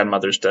own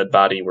grandmother's dead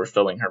body were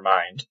filling her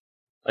mind.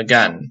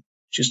 Again,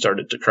 she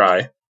started to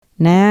cry.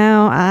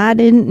 Now, I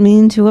didn't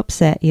mean to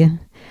upset you.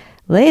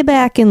 Lay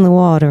back in the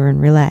water and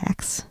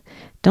relax.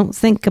 Don't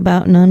think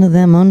about none of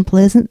them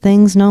unpleasant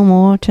things no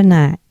more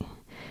tonight.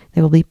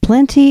 There will be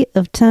plenty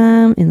of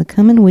time in the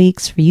coming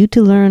weeks for you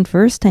to learn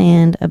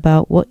firsthand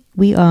about what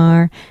we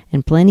are,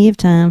 and plenty of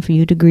time for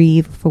you to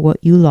grieve for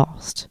what you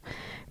lost.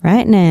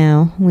 Right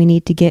now, we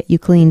need to get you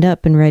cleaned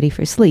up and ready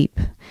for sleep.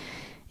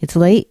 It's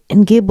late,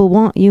 and Gib will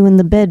want you in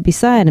the bed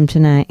beside him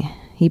tonight.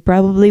 He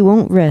probably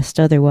won't rest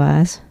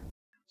otherwise.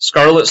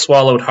 Scarlet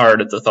swallowed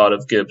hard at the thought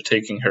of Gib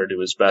taking her to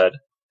his bed.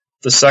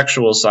 The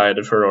sexual side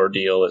of her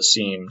ordeal, it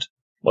seemed,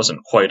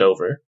 wasn't quite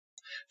over.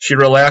 She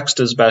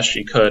relaxed as best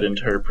she could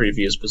into her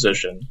previous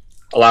position,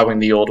 allowing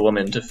the old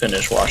woman to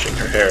finish washing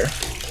her hair.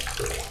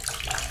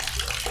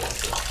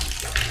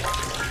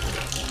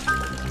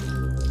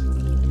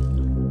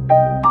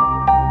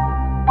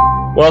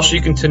 While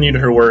she continued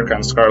her work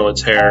on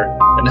Scarlet's hair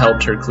and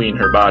helped her clean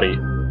her body,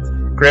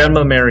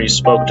 Grandma Mary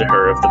spoke to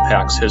her of the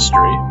pack's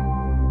history.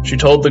 She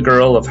told the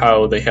girl of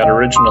how they had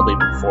originally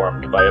been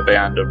formed by a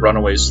band of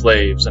runaway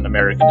slaves and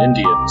American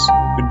Indians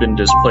who'd been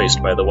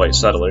displaced by the white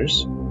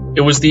settlers.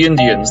 It was the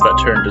Indians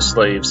that turned the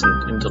slaves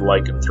into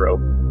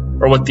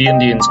lycanthrope, or what the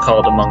Indians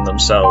called among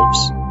themselves,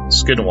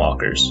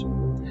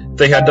 skinwalkers.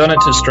 They had done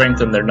it to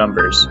strengthen their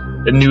numbers,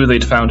 and knew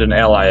they'd found an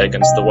ally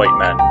against the white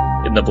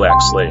men in the black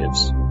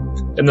slaves.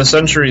 In the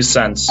centuries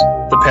since,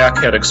 the pack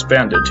had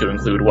expanded to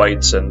include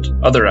whites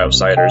and other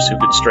outsiders who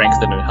could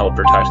strengthen and help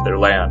protect their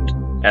land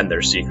and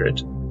their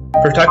secret.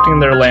 Protecting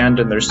their land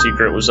and their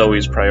secret was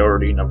always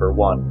priority number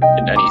one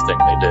in anything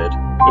they did.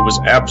 It was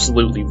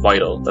absolutely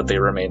vital that they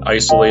remain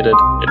isolated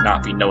and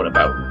not be known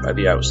about by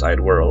the outside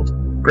world.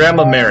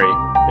 Grandma Mary,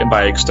 and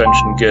by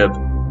extension Gib,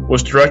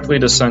 was directly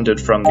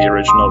descended from the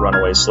original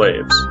runaway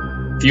slaves.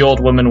 The old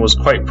woman was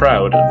quite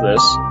proud of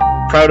this,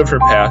 proud of her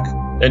pack,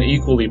 and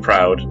equally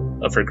proud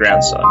of her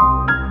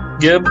grandson.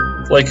 Gib,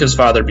 like his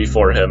father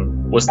before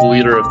him, was the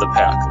leader of the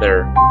pack,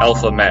 their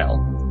alpha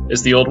male.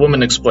 As the old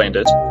woman explained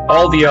it,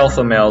 all the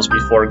alpha males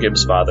before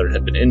Gib's father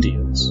had been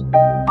Indians.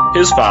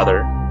 His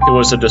father, who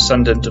was a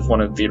descendant of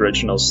one of the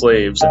original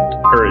slaves and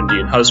her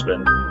Indian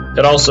husband,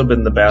 had also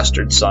been the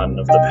bastard son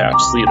of the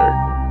pack's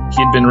leader.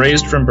 He had been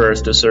raised from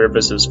birth to serve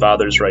as his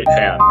father's right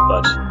hand,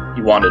 but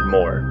he wanted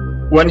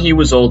more. When he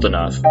was old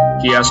enough,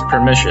 he asked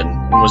permission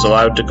and was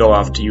allowed to go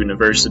off to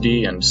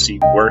university and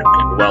seek work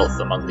and wealth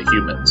among the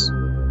humans.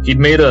 He'd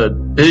made a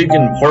big,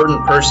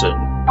 important person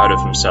out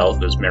of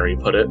himself, as Mary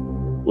put it,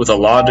 with a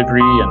law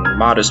degree and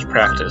modest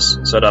practice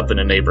set up in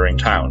a neighboring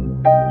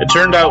town. It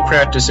turned out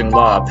practicing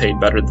law paid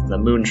better than the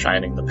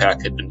moonshining the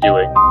pack had been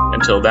doing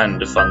until then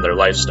to fund their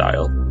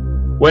lifestyle.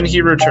 When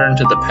he returned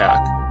to the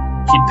pack,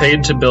 he'd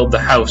paid to build the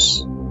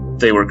house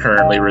they were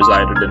currently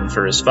resided in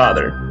for his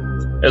father,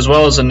 as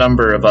well as a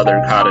number of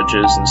other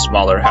cottages and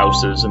smaller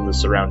houses in the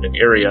surrounding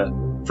area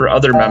for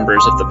other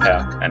members of the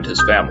pack and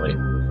his family.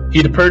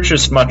 He'd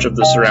purchased much of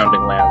the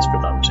surrounding lands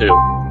for them too.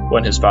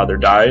 When his father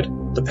died,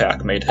 the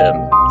pack made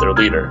him their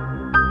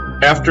leader.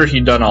 After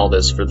he'd done all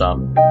this for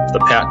them,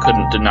 the pack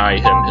couldn't deny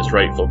him his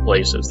rightful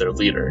place as their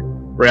leader,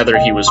 whether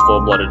he was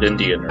full-blooded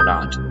Indian or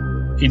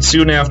not. He'd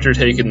soon after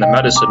taken the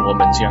medicine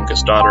woman's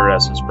youngest daughter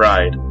as his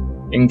bride,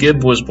 and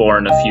Gib was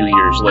born a few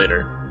years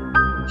later.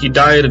 He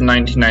died in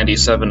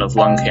 1997 of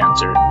lung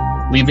cancer,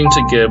 leaving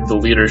to Gib the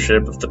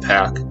leadership of the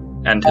pack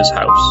and his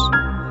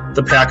house.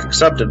 The pack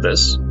accepted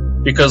this,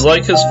 because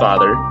like his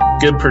father,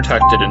 Gib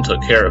protected and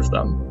took care of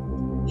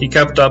them. He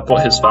kept up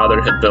what his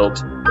father had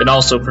built and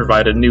also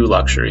provided new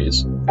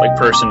luxuries, like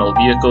personal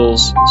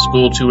vehicles,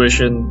 school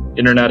tuition,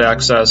 internet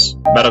access,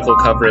 medical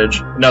coverage,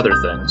 and other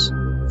things,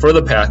 for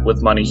the pack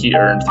with money he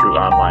earned through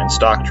online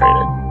stock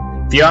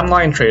trading. The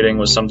online trading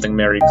was something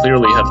Mary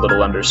clearly had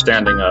little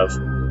understanding of,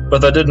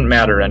 but that didn't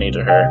matter any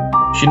to her.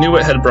 She knew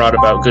it had brought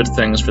about good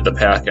things for the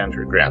pack and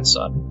her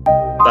grandson.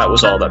 That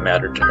was all that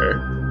mattered to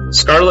her.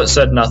 Scarlet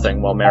said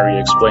nothing while Mary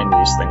explained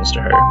these things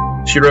to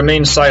her. She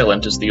remained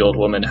silent as the old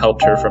woman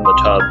helped her from the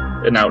tub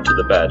and out to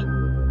the bed,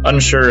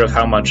 unsure of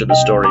how much of the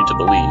story to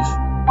believe.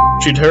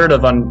 She'd heard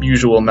of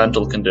unusual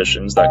mental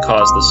conditions that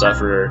caused the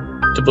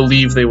sufferer to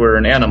believe they were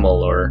an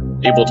animal or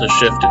able to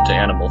shift into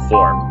animal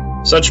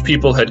form. Such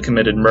people had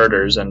committed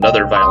murders and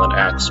other violent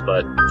acts,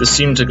 but this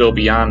seemed to go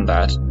beyond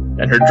that,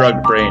 and her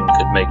drugged brain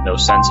could make no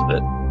sense of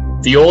it.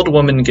 The old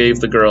woman gave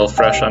the girl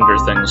fresh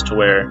underthings to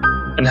wear,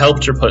 and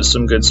helped her put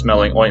some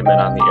good-smelling ointment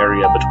on the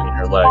area between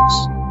her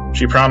legs.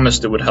 She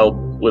promised it would help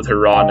with her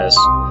rawness,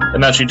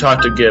 and that she'd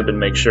talk to Gib and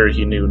make sure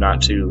he knew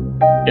not to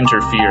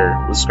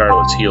interfere with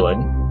Scarlet's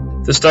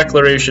healing. This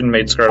declaration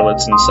made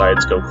Scarlet's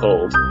insides go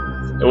cold.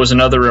 It was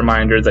another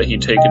reminder that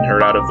he'd taken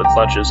her out of the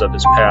clutches of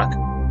his pack,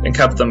 and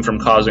kept them from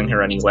causing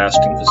her any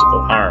lasting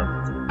physical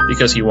harm,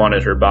 because he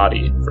wanted her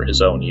body for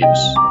his own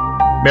use.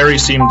 Mary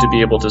seemed to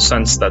be able to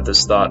sense that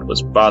this thought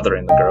was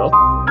bothering the girl.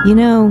 You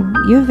know,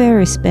 you're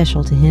very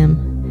special to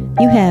him.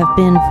 You have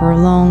been for a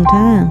long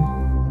time.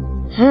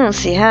 I don't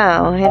see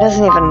how. He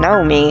doesn't even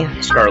know me.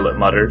 Scarlet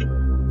muttered.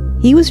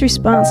 He was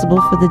responsible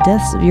for the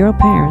deaths of your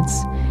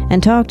parents,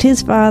 and talked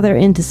his father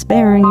into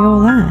sparing your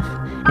life.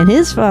 And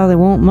his father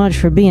won't much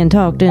for being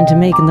talked into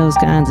making those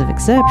kinds of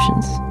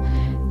exceptions.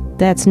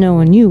 That's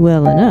knowing you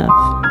well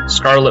enough.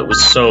 Scarlet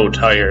was so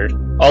tired.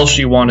 All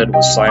she wanted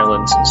was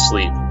silence and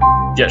sleep.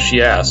 Yet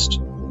she asked,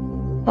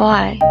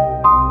 Why?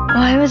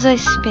 Why was I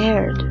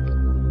spared?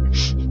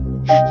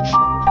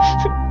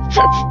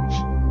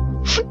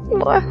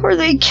 Why were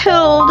they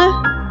killed?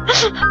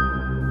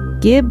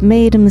 Gib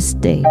made a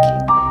mistake.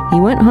 He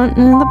went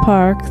hunting in the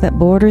park that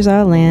borders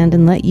our land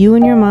and let you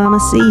and your mama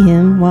see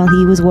him while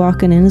he was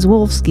walking in his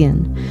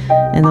wolfskin.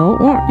 And though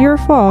it weren't your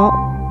fault,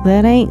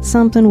 that ain't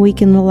something we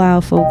can allow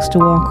folks to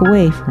walk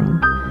away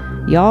from.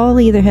 Y'all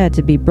either had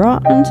to be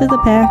brought into the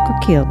pack or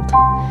killed.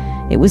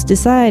 It was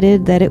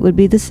decided that it would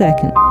be the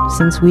second,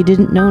 since we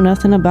didn't know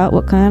nothing about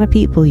what kind of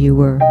people you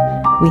were.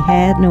 We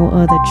had no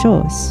other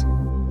choice.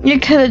 You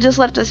could have just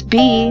left us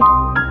be.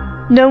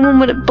 No one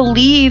would have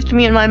believed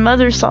me and my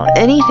mother saw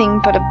anything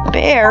but a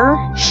bear.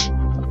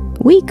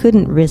 We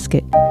couldn't risk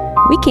it.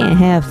 We can't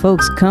have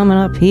folks coming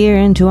up here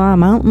into our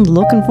mountain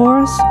looking for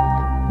us.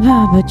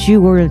 But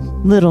you were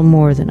little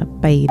more than a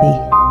baby.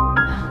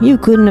 You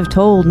couldn't have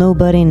told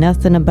nobody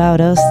nothing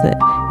about us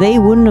that they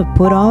wouldn't have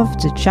put off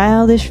to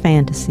childish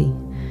fantasy.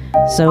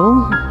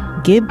 So,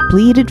 Gib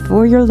pleaded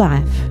for your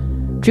life.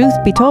 Truth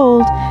be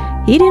told,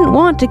 he didn't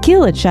want to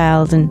kill a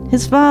child, and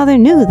his father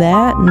knew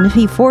that, and if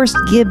he forced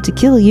Gib to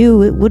kill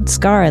you, it would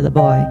scar the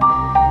boy.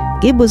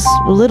 Gib was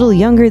a little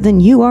younger than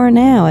you are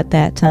now at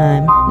that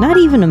time, not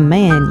even a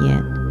man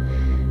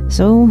yet.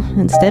 So,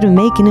 instead of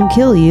making him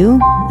kill you,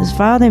 his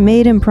father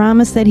made him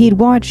promise that he'd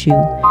watch you,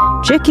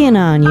 check in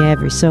on you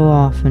every so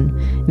often,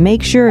 and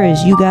make sure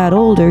as you got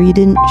older you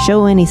didn't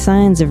show any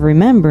signs of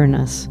remembering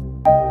us.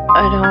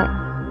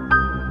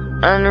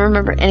 I don't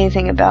remember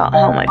anything about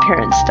how my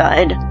parents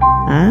died.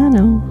 I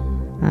know.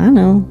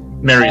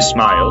 Mary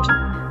smiled.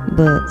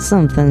 But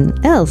something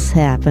else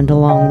happened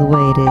along the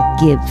way to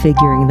Gib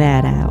figuring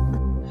that out.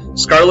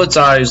 Scarlet's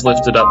eyes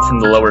lifted up from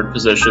the lowered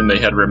position they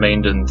had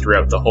remained in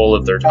throughout the whole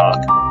of their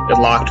talk,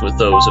 and locked with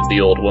those of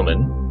the old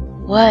woman.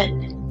 What?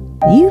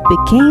 You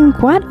became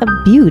quite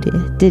a beauty,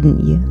 didn't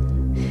you?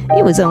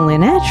 It was only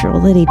natural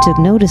that he took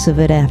notice of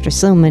it after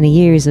so many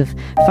years of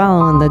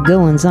following the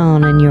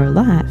goings-on in your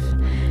life.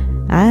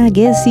 I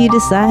guess he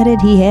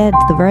decided he had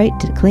the right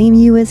to claim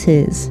you as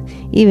his,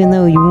 even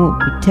though you won't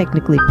be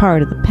technically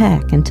part of the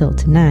pack until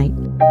tonight.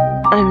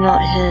 I'm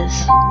not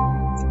his.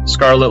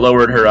 Scarlet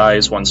lowered her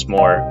eyes once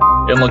more,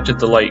 and looked at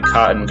the light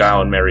cotton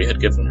gown Mary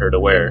had given her to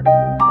wear.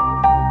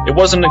 It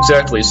wasn't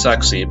exactly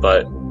sexy,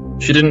 but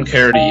she didn't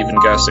care to even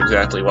guess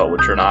exactly what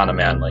would turn on a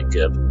man like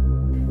Gib.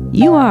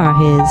 You are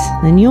his,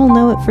 and you'll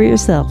know it for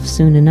yourself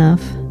soon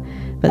enough.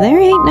 But there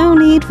ain't no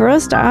need for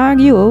us to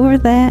argue over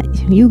that.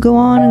 You go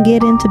on and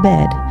get into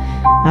bed.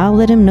 I'll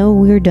let him know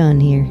we're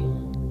done here.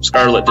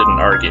 Scarlet didn't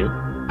argue.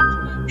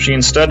 She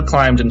instead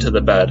climbed into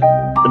the bed,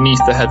 beneath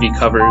the heavy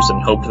covers,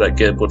 and hoped that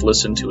Gib would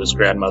listen to his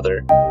grandmother,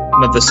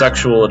 and that the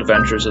sexual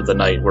adventures of the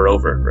night were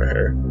over for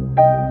her.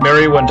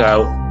 Mary went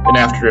out, and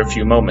after a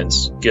few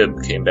moments,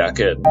 Gib came back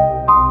in.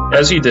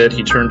 As he did,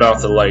 he turned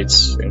off the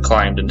lights and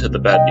climbed into the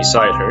bed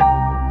beside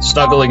her,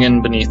 snuggling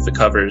in beneath the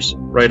covers,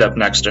 right up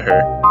next to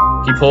her.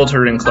 He pulled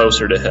her in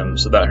closer to him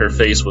so that her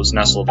face was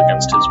nestled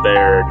against his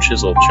bare,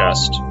 chiseled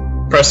chest.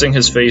 Pressing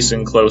his face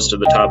in close to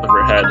the top of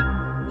her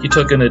head, he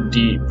took in a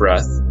deep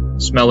breath,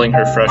 smelling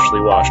her freshly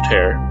washed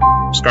hair.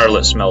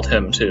 Scarlet smelled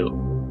him,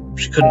 too.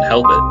 She couldn't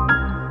help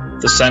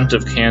it. The scent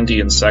of candy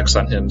and sex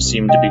on him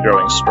seemed to be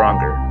growing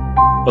stronger,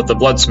 but the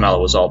blood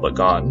smell was all but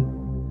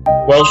gone.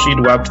 While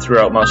she'd wept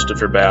throughout most of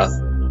her bath,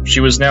 She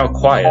was now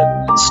quiet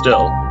and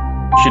still.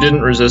 She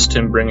didn't resist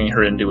him bringing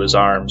her into his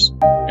arms,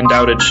 and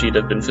doubted she'd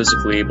have been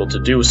physically able to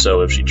do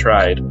so if she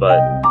tried, but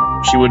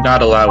she would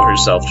not allow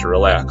herself to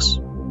relax.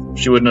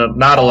 She would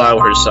not allow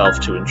herself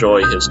to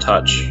enjoy his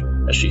touch,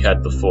 as she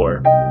had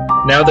before.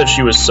 Now that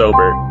she was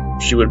sober,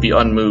 she would be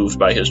unmoved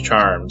by his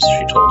charms,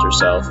 she told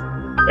herself,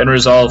 and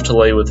resolved to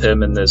lay with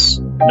him in this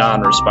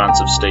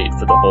non-responsive state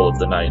for the whole of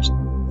the night.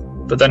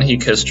 But then he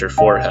kissed her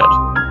forehead.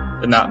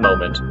 In that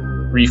moment,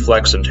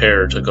 reflex and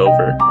terror took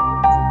over.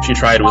 She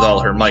tried with all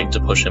her might to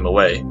push him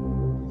away.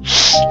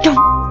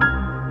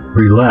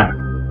 Relax.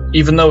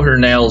 Even though her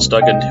nails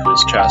dug into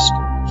his chest,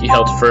 he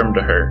held firm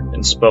to her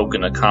and spoke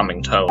in a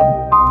calming tone.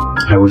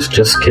 I was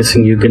just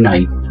kissing you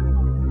goodnight.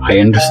 I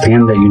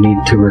understand that you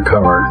need to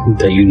recover,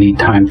 that you need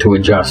time to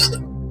adjust.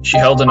 She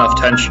held enough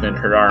tension in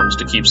her arms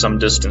to keep some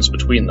distance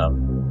between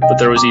them, but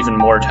there was even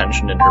more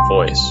tension in her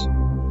voice.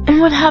 And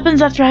what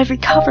happens after I've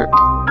recovered?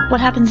 What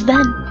happens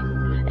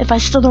then? If I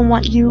still don't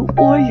want you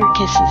or your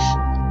kisses?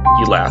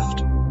 He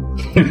laughed.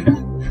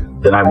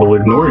 Then I will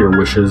ignore your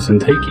wishes and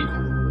take you.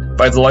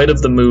 By the light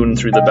of the moon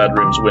through the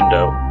bedroom's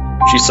window,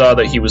 she saw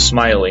that he was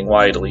smiling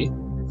widely,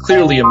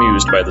 clearly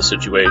amused by the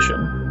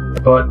situation.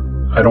 But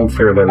I don't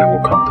fear that it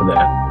will come to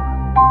that.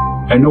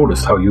 I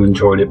noticed how you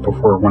enjoyed it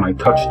before when I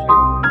touched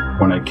you,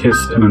 when I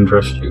kissed and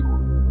undressed you.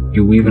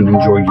 You even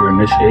enjoyed your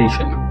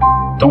initiation.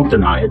 Don't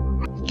deny it.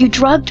 You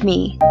drugged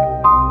me.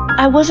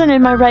 I wasn't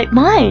in my right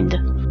mind.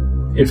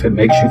 If it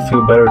makes you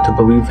feel better to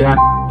believe that,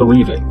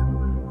 believe it.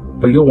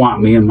 But you'll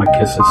want me and my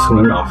kisses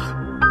soon enough,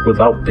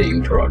 without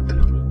being drugged.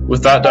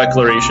 With that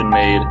declaration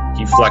made,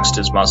 he flexed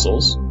his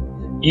muscles.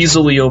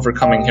 Easily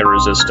overcoming her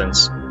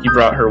resistance, he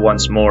brought her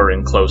once more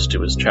in close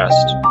to his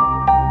chest.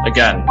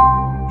 Again,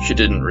 she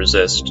didn't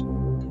resist.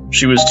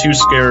 She was too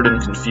scared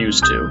and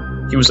confused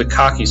to. He was a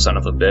cocky son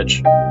of a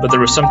bitch, but there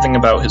was something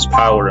about his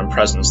power and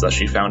presence that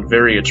she found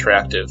very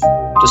attractive,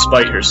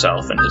 despite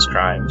herself and his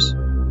crimes.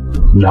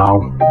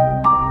 Now,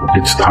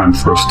 it's time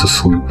for us to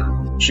sleep.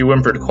 She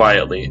whimpered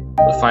quietly,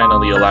 but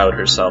finally allowed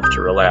herself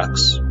to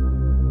relax.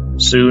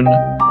 Soon,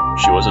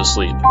 she was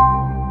asleep.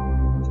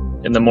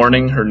 In the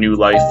morning, her new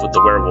life with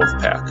the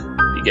werewolf pack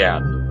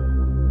began.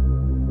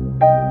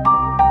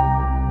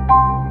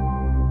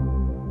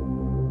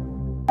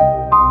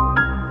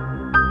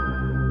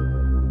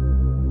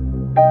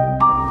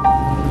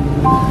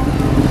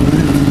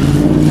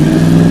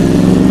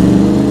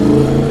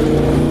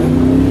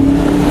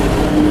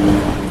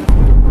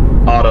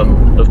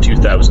 Autumn of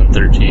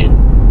 2013.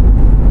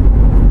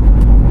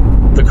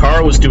 The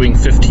car was doing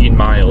 15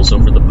 miles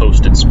over the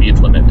posted speed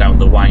limit down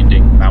the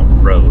winding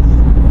mountain road,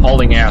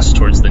 hauling ass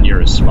towards the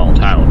nearest small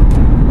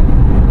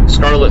town.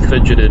 Scarlett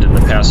fidgeted in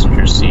the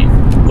passenger seat,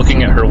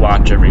 looking at her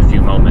watch every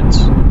few moments.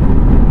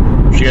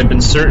 She had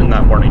been certain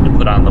that morning to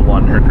put on the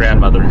one her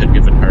grandmother had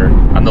given her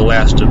on the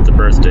last of the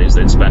birthdays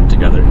they'd spent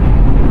together.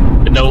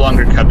 It no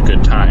longer kept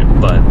good time,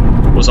 but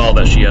was all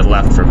that she had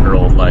left from her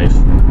old life.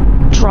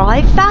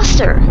 Drive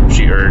faster,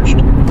 she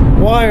urged.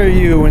 Why are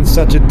you in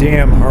such a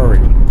damn hurry?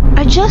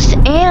 I just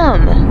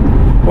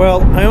am.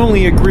 Well, I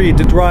only agreed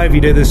to drive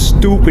you to this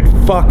stupid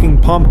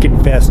fucking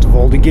pumpkin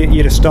festival to get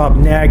you to stop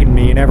nagging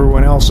me and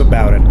everyone else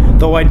about it,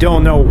 though I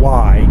don't know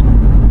why.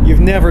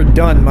 You've never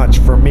done much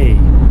for me.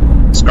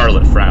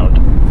 Scarlett frowned.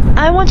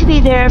 I want to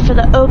be there for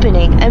the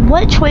opening, and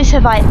what choice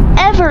have I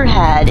ever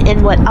had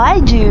in what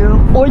I do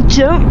or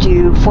don't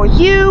do for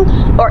you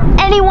or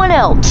anyone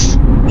else?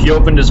 He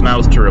opened his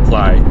mouth to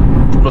reply,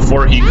 but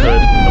before he could,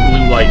 a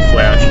blue light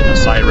flashed and a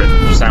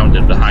siren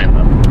sounded behind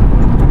them.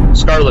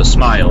 Scarlett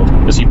smiled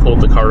as he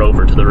pulled the car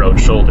over to the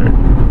road's shoulder.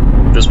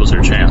 This was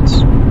her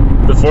chance.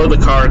 Before the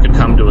car could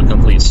come to a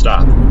complete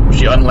stop,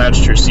 she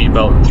unlatched her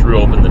seatbelt and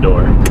threw open the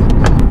door.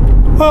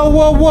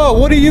 Whoa,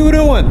 what are you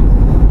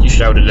doing? He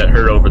shouted at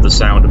her over the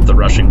sound of the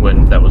rushing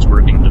wind that was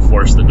working to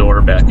force the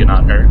door back in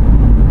on her.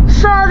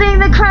 Solving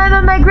the crime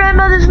of my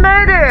grandmother's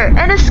murder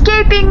and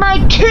escaping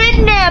my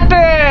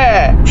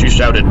kidnapper! She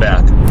shouted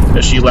back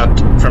as she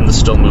leapt from the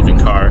still-moving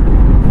car.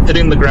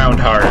 Hitting the ground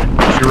hard,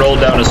 she rolled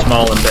down a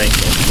small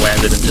embankment and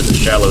landed into the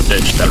shallow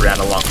ditch that ran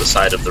along the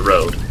side of the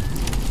road.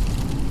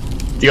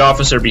 The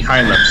officer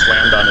behind them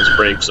slammed on his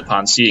brakes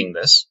upon seeing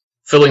this,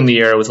 filling the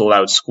air with a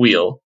loud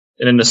squeal,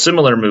 and in a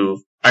similar move,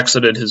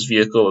 exited his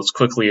vehicle as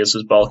quickly as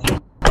his bulky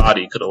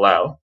body could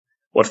allow.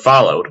 What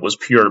followed was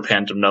pure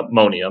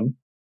pandemonium.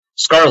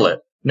 Scarlett,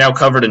 now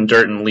covered in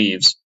dirt and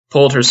leaves,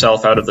 pulled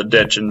herself out of the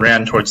ditch and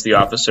ran towards the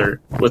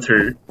officer, with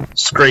her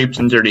scraped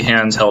and dirty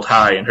hands held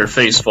high and her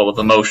face full of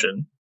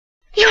emotion.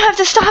 You have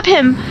to stop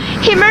him!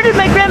 He murdered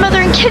my grandmother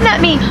and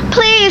kidnapped me!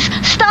 Please,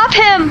 stop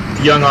him!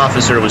 The young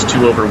officer was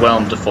too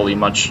overwhelmed to fully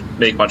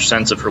make much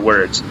sense of her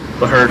words,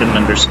 but heard and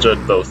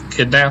understood both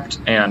kidnapped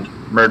and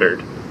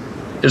murdered.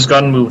 His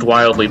gun moved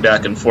wildly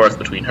back and forth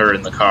between her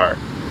and the car.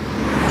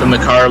 Then the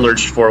car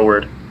lurched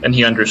forward, and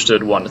he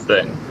understood one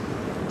thing.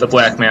 The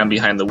black man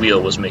behind the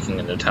wheel was making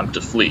an attempt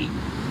to flee.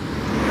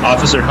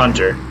 Officer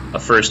Hunter, a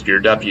first-year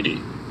deputy,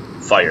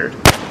 fired.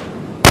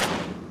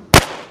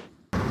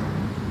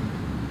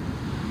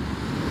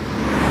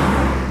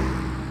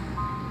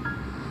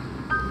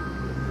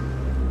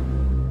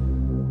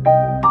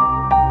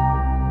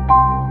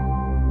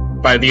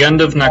 By the end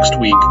of next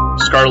week,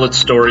 Scarlett's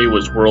story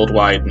was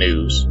worldwide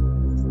news.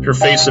 Her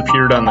face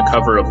appeared on the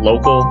cover of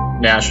local,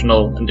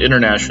 national, and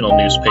international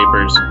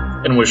newspapers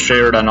and was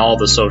shared on all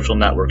the social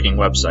networking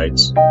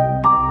websites.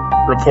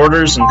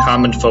 Reporters and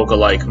common folk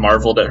alike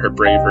marveled at her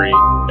bravery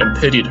and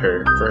pitied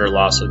her for her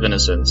loss of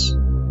innocence.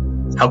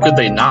 How could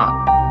they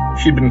not?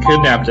 She'd been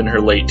kidnapped in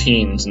her late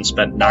teens and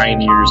spent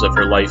 9 years of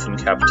her life in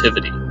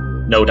captivity,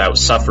 no doubt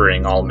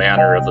suffering all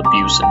manner of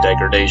abuse and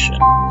degradation,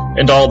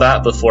 and all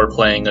that before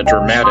playing a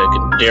dramatic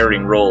and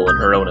daring role in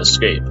her own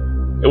escape.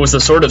 It was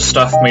the sort of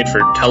stuff made for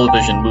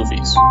television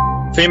movies.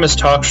 Famous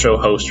talk show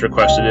hosts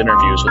requested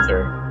interviews with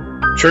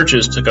her.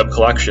 Churches took up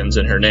collections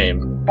in her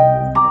name.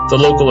 The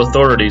local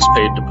authorities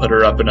paid to put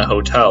her up in a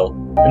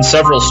hotel, and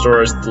several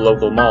stores at the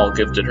local mall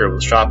gifted her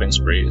with shopping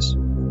sprees.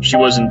 She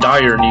was in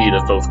dire need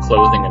of both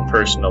clothing and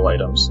personal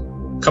items,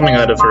 coming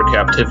out of her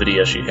captivity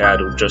as she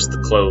had with just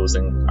the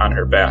clothing on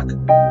her back.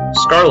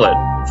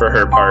 Scarlett, for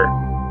her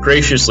part,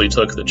 graciously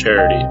took the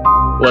charity,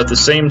 while at the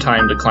same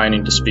time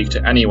declining to speak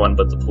to anyone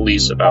but the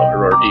police about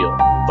her ordeal.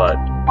 But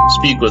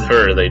speak with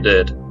her they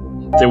did.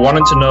 They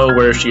wanted to know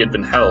where she had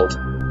been held.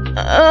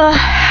 A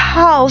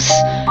house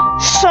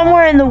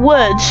somewhere in the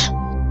woods,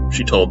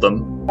 she told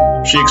them.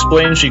 She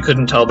explained she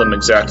couldn't tell them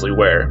exactly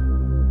where.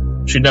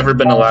 She'd never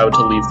been allowed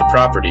to leave the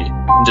property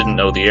and didn't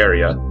know the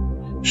area.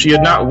 She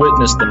had not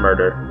witnessed the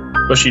murder,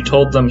 but she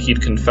told them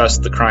he'd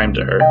confessed the crime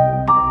to her.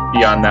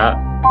 Beyond that,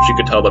 she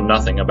could tell them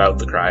nothing about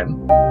the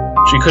crime.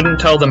 She couldn't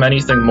tell them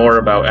anything more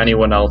about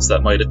anyone else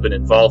that might have been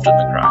involved in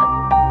the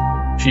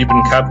crime. She'd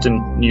been kept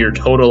in near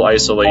total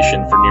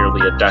isolation for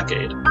nearly a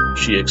decade,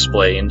 she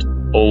explained,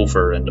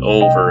 over and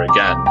over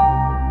again.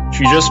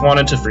 She just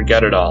wanted to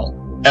forget it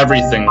all,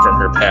 everything from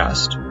her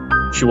past.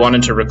 She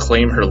wanted to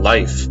reclaim her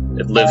life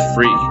and live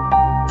free.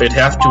 They'd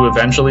have to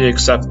eventually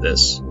accept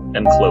this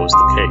and close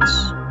the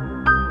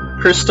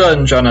case. Krista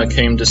and Jenna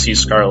came to see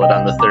Scarlett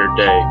on the third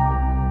day.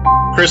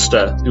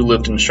 Krista, who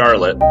lived in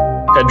Charlotte,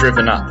 had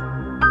driven up.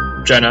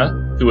 Jenna,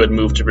 who had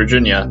moved to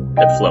Virginia,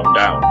 had flown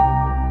down.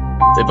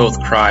 They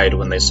both cried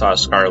when they saw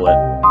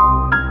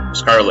Scarlett.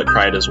 Scarlett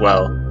cried as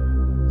well.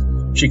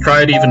 She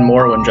cried even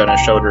more when Jenna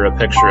showed her a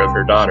picture of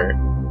her daughter.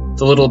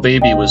 The little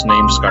baby was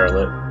named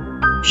Scarlett.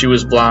 She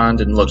was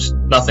blonde and looked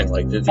nothing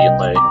like Vivian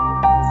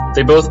Leigh.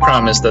 They both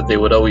promised that they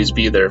would always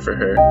be there for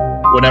her,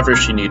 whenever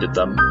she needed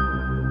them.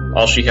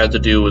 All she had to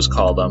do was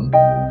call them.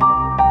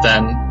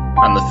 Then,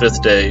 on the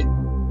 5th day,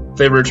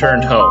 they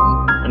returned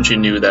home, and she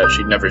knew that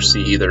she'd never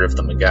see either of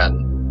them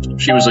again.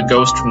 She was a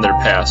ghost from their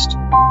past,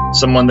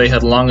 someone they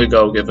had long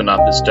ago given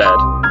up as dead,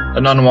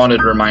 an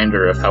unwanted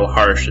reminder of how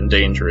harsh and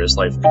dangerous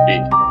life could be.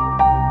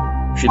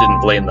 She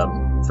didn't blame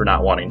them for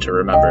not wanting to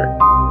remember.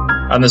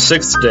 On the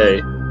 6th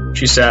day,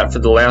 she sat for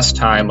the last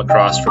time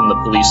across from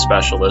the police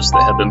specialist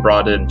that had been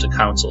brought in to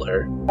counsel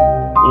her.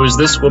 It was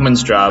this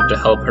woman's job to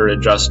help her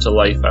adjust to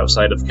life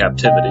outside of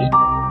captivity,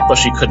 but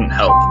she couldn't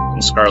help,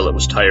 and Scarlett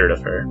was tired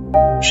of her.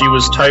 She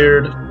was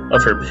tired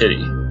of her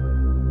pity.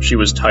 She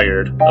was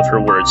tired of her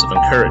words of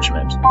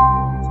encouragement.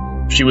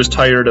 She was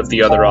tired of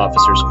the other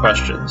officers'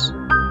 questions.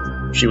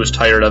 She was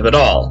tired of it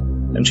all,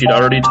 and she'd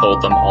already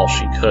told them all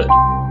she could.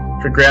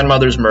 Her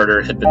grandmother's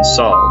murder had been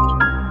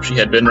solved. She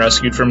had been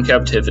rescued from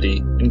captivity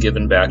and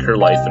given back her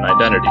life and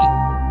identity.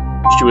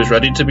 She was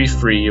ready to be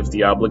free of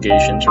the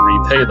obligation to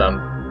repay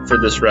them for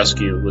this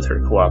rescue with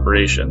her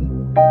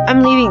cooperation.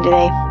 I'm leaving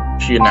today,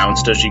 she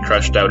announced as she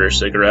crushed out her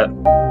cigarette.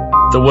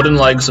 The wooden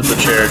legs of the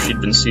chair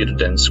she'd been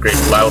seated in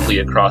scraped loudly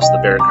across the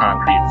bare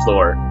concrete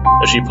floor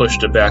as she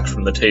pushed it back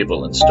from the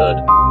table and stood.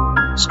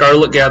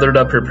 Scarlett gathered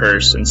up her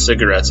purse and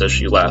cigarettes as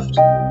she left.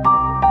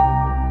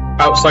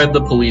 Outside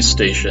the police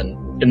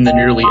station, in the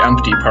nearly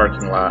empty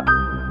parking lot,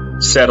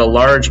 sat a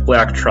large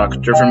black truck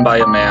driven by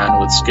a man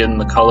with skin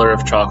the color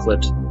of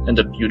chocolate and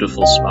a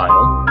beautiful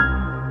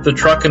smile. The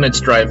truck and its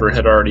driver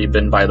had already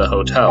been by the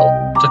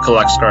hotel to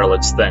collect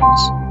Scarlett's things,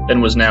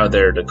 and was now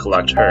there to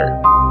collect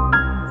her.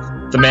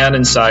 The man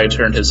inside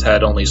turned his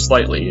head only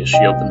slightly as she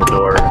opened the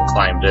door and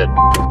climbed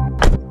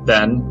in.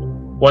 Then,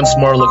 once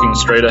more looking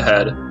straight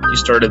ahead, he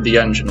started the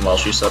engine while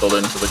she settled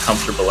into the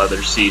comfortable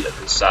leather seat at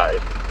his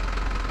side.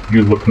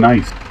 You look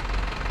nice.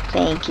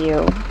 Thank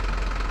you.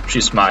 She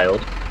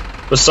smiled,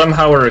 but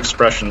somehow her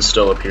expression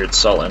still appeared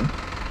sullen.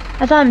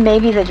 I thought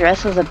maybe the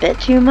dress was a bit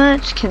too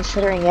much,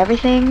 considering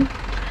everything,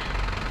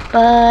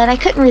 but I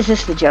couldn't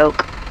resist the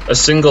joke. A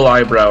single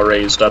eyebrow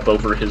raised up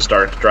over his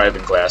dark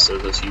driving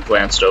glasses as he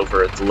glanced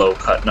over at the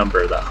low-cut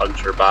number that hugged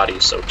her body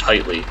so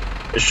tightly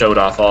it showed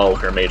off all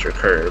her major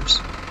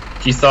curves.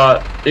 He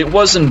thought it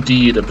was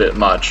indeed a bit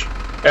much,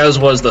 as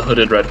was the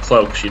hooded red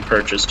cloak she'd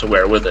purchased to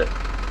wear with it.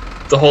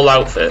 The whole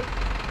outfit,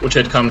 which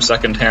had come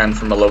second-hand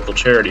from a local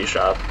charity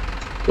shop,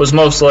 was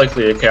most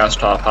likely a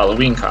cast-off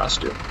Halloween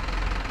costume.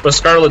 But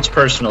Scarlett's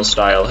personal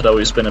style had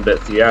always been a bit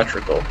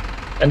theatrical,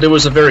 and it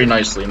was a very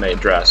nicely made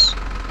dress.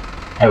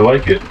 I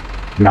like it.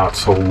 Not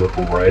so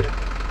little red.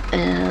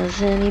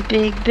 As any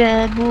big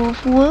bad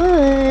wolf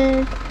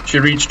would. She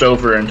reached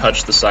over and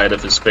touched the side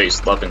of his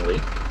face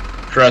lovingly,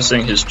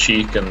 caressing his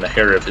cheek and the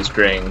hair of his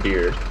graying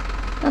beard.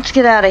 Let's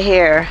get out of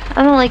here.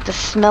 I don't like the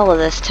smell of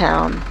this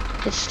town.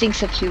 It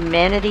stinks of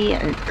humanity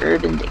and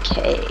urban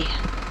decay.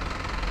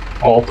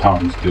 All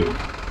towns do.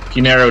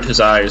 He narrowed his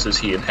eyes as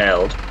he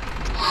inhaled.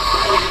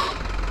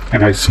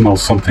 And I smell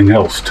something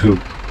else, too.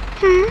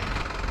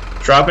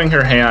 Dropping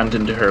her hand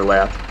into her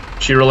lap,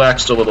 she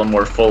relaxed a little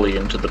more fully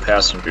into the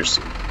passenger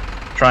seat,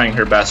 trying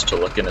her best to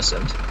look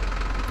innocent.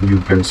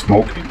 You've been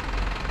smoking.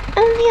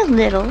 Only a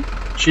little.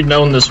 She'd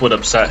known this would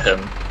upset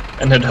him,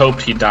 and had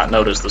hoped he'd not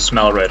notice the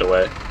smell right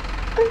away.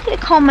 I'm gonna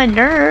calm my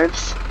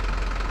nerves.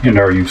 And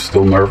are you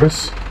still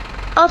nervous?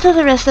 I'll throw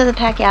the rest of the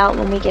pack out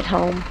when we get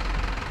home.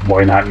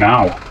 Why not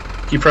now?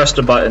 He pressed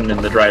a button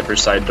in the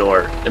driver's side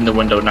door, and the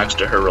window next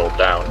to her rolled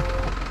down.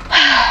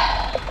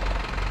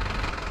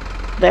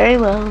 Very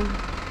well.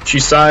 She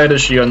sighed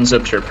as she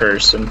unzipped her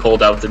purse and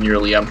pulled out the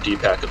nearly empty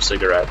pack of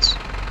cigarettes.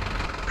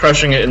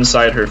 Crushing it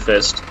inside her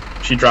fist,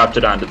 she dropped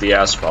it onto the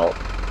asphalt.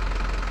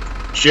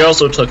 She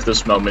also took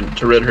this moment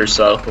to rid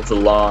herself of the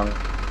long,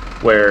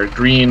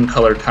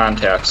 green-colored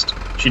contacts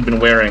she'd been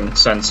wearing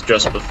since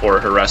just before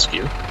her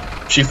rescue.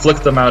 She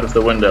flicked them out of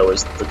the window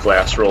as the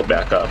glass rolled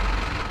back up.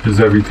 Is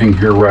everything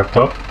here wrapped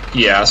up?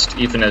 He asked,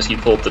 even as he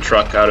pulled the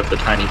truck out of the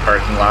tiny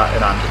parking lot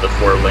and onto the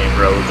 4-lane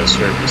road that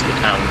served as the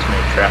town's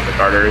main traffic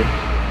artery.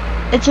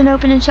 It's an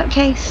open and shut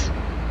case.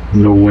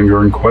 No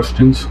lingering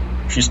questions?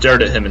 She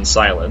stared at him in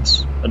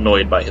silence,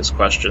 annoyed by his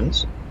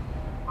questions.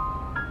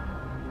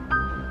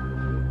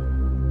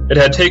 It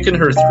had taken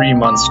her 3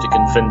 months to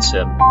convince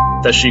him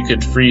that she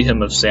could free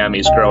him of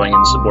Sammy's growing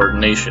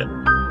insubordination,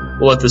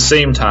 while at the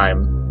same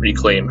time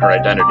reclaim her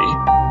identity.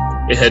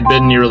 It had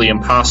been nearly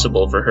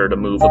impossible for her to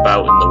move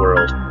about in the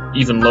world,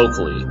 even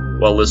locally,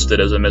 while listed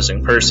as a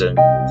missing person,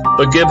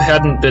 but Gibb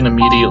hadn't been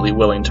immediately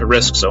willing to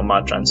risk so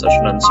much on such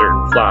an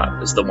uncertain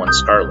plot as the one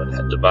Scarlet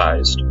had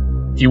devised.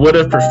 He would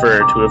have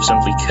preferred to have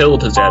simply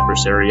killed his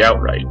adversary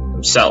outright,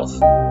 himself,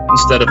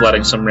 instead of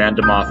letting some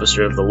random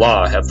officer of the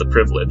law have the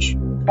privilege.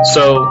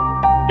 So,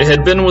 it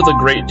had been with a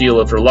great deal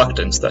of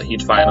reluctance that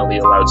he'd finally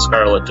allowed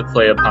Scarlet to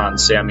play upon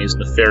Sammy's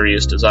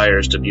nefarious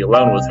desires to be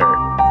alone with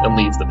her and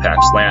leave the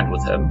Pack's land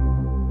with him.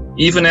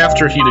 Even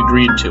after he'd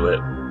agreed to it,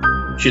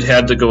 she'd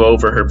had to go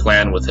over her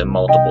plan with him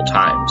multiple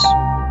times.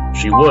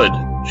 She would,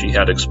 she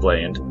had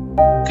explained,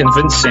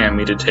 convince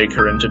Sammy to take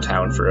her into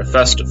town for a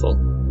festival.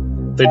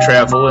 They'd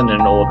travel in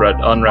an old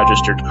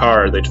unregistered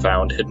car they'd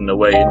found hidden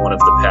away in one of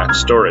the Pack's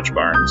storage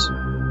barns.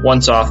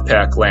 Once off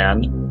Pack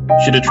land,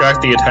 she'd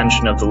attract the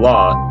attention of the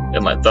law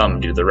and let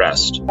them do the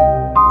rest.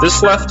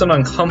 This left an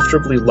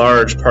uncomfortably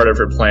large part of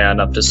her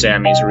plan up to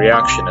Sammy's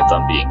reaction at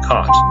them being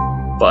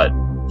caught, but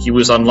he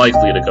was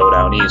unlikely to go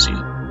down easy.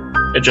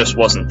 It just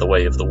wasn't the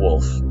way of the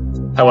wolf.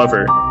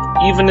 However,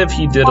 even if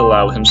he did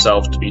allow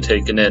himself to be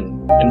taken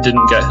in and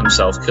didn't get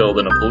himself killed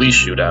in a police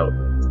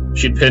shootout,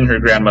 she'd pin her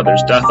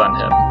grandmother's death on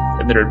him,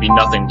 and there'd be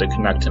nothing to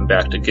connect him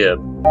back to Gibb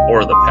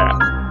or the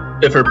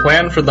Pack. If her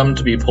plan for them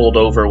to be pulled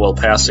over while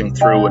passing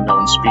through a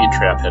known speed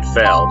trap had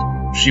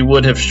failed, she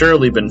would have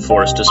surely been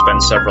forced to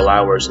spend several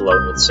hours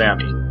alone with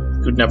Sammy,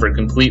 who'd never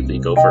completely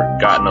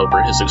gotten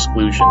over his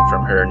exclusion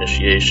from her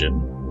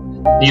initiation.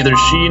 Neither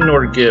she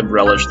nor Gibb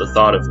relished the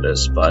thought of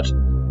this, but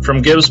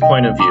from Gibb's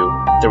point of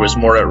view, there was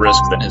more at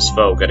risk than his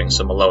foe getting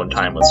some alone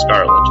time with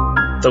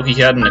Scarlet. Though he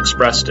hadn't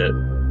expressed it,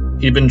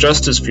 he'd been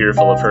just as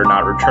fearful of her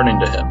not returning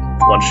to him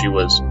once she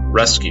was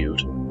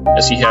rescued,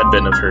 as he had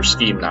been of her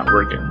scheme not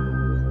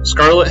working.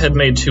 Scarlet had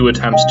made 2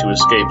 attempts to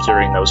escape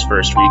during those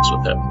first weeks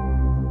with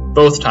him.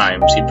 Both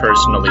times he'd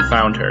personally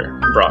found her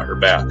and brought her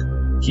back.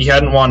 He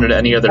hadn't wanted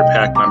any other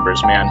Pack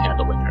members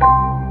manhandling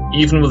her.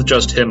 Even with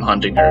just him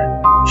hunting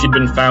her, she'd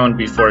been found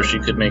before she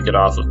could make it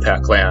off of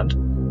Pack land.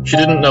 She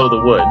didn't know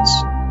the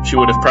woods. She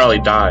would have probably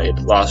died,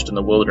 lost in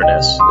the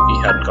wilderness, if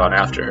he hadn't gone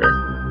after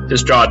her.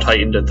 His jaw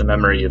tightened at the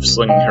memory of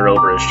slinging her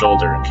over his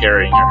shoulder and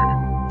carrying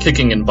her,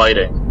 kicking and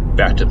biting,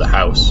 back to the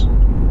house.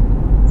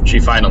 She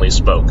finally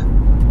spoke.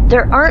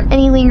 There aren't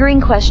any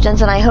lingering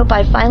questions, and I hope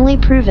I've finally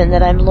proven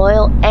that I'm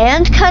loyal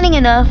and cunning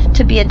enough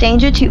to be a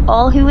danger to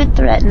all who would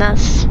threaten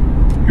us.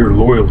 Your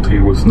loyalty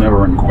was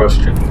never in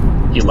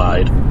question. He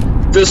lied.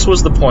 This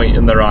was the point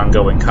in their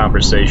ongoing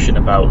conversation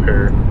about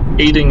her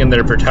aiding in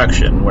their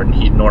protection when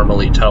he'd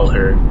normally tell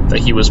her that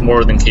he was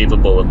more than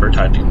capable of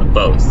protecting them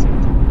both.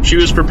 She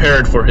was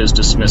prepared for his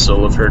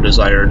dismissal of her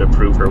desire to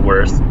prove her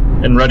worth,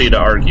 and ready to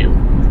argue.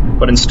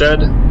 But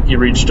instead, he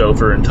reached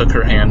over and took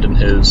her hand in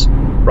his,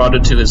 brought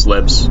it to his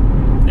lips,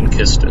 and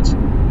kissed it.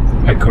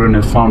 I couldn't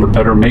have found a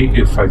better mate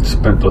if I'd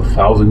spent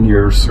 1,000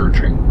 years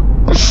searching.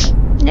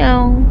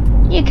 No,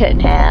 you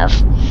couldn't have.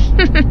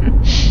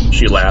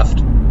 She laughed.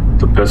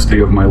 The best day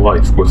of my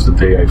life was the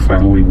day I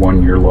finally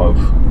won your love.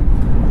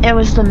 It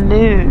was the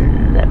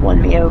moon that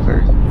won me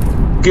over.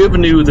 Gibb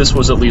knew this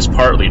was at least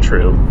partly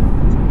true,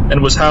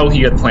 and was how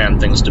he had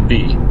planned things to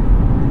be.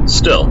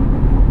 Still,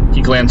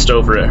 he glanced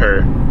over at her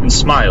and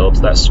smiled,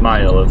 that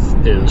smile of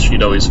his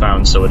she'd always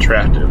found so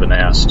attractive, and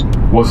asked,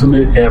 Wasn't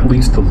it at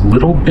least a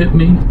little bit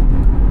me?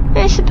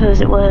 I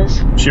suppose it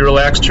was. She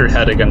relaxed her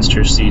head against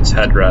her seat's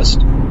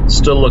headrest,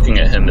 still looking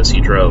at him as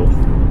he drove.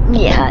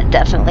 Yeah, it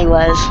definitely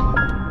was.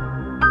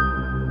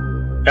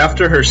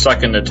 After her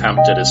second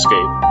attempt at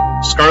escape,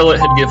 Scarlet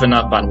had given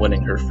up on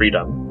winning her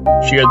freedom.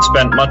 She had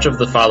spent much of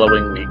the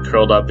following week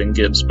curled up in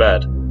Gibb's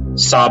bed,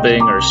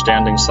 sobbing or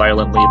standing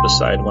silently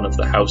beside one of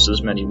the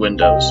house's many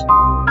windows,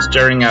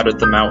 staring out at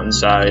the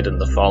mountainside and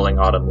the falling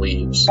autumn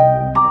leaves.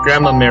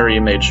 Grandma Mary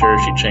made sure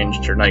she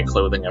changed her night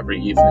clothing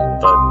every evening,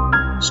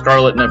 but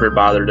Scarlet never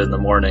bothered in the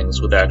mornings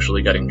with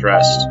actually getting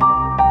dressed.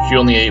 She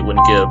only ate when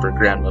Gib or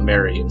Grandma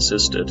Mary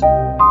insisted.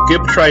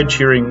 Gib tried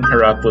cheering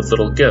her up with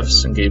little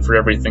gifts and gave her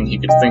everything he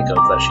could think of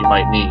that she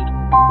might need.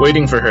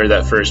 Waiting for her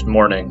that first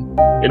morning,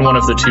 in one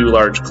of the 2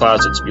 large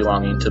closets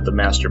belonging to the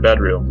master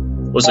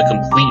bedroom, was a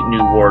complete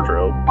new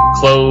wardrobe.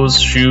 Clothes,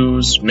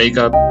 shoes,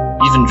 makeup,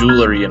 even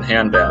jewelry and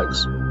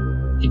handbags.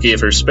 He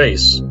gave her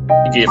space.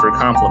 He gave her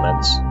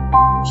compliments.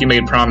 He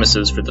made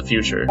promises for the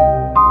future.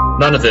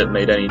 None of it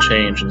made any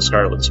change in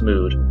Scarlet's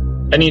mood.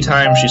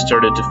 Anytime she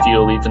started to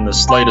feel even the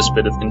slightest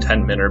bit of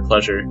contentment or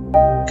pleasure,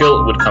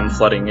 guilt would come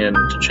flooding in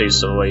to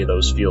chase away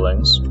those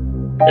feelings.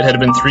 It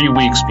had been 3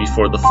 weeks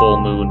before the full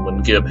moon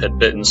when Gib had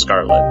bitten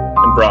Scarlet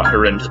and brought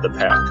her into the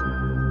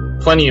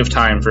pack. Plenty of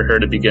time for her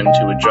to begin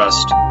to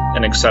adjust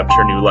and accept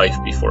her new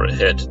life before it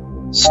hit.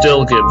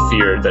 Still, Gib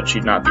feared that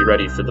she'd not be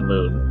ready for the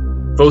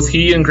moon. Both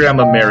he and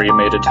Grandma Mary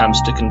made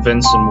attempts to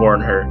convince and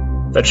warn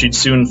her that she'd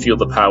soon feel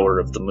the power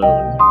of the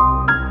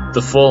moon.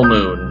 The full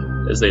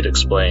moon, as they'd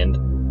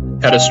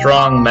explained, had a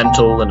strong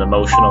mental and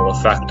emotional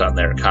effect on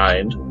their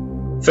kind.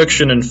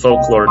 Fiction and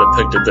folklore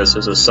depicted this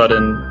as a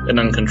sudden and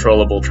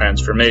uncontrollable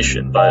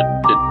transformation, but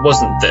it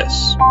wasn't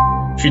this.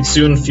 She'd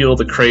soon feel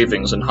the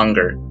cravings and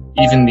hunger,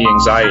 even the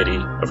anxiety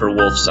of her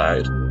wolf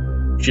side.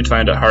 She'd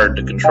find it hard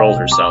to control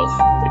herself,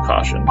 they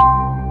cautioned.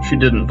 She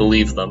didn't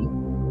believe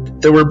them.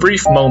 There were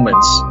brief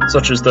moments,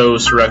 such as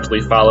those directly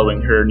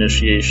following her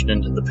initiation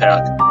into the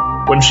pack,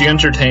 when she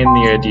entertained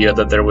the idea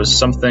that there was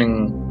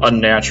something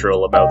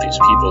unnatural about these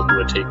people who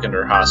had taken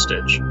her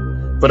hostage.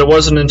 But it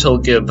wasn't until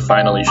Gib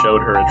finally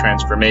showed her a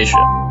transformation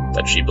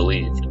that she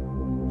believed.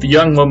 The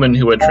young woman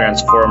who had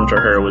transformed to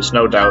her was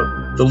no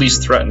doubt the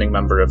least threatening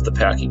member of the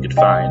pack he could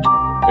find.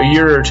 A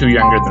year or 2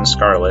 younger than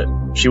Scarlet,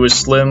 she was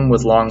slim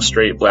with long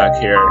straight black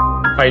hair,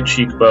 high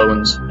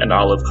cheekbones, and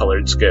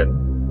olive-colored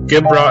skin.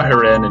 Gib brought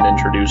her in and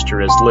introduced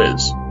her as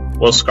Liz,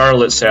 while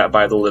Scarlet sat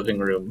by the living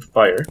room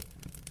fire.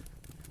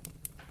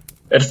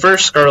 At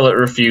first, Scarlet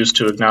refused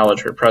to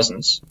acknowledge her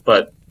presence,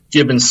 but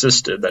Gib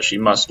insisted that she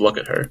must look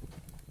at her.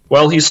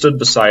 While he stood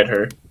beside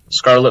her,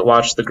 Scarlet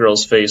watched the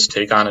girl's face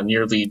take on a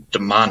nearly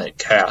demonic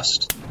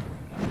cast.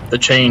 The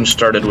change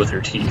started with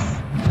her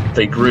teeth.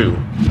 They grew.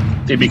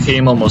 They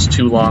became almost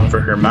too long for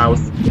her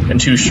mouth and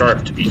too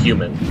sharp to be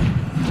human.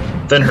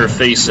 Then her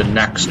face and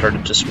neck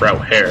started to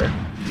sprout hair.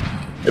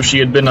 If she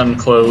had been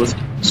unclothed,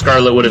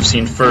 Scarlet would have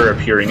seen fur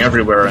appearing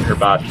everywhere on her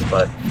body,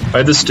 but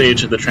by this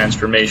stage of the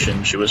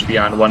transformation, she was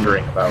beyond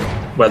wondering about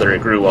whether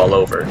it grew all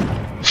over.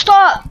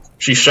 Stop!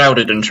 She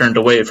shouted and turned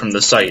away from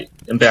the sight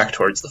and back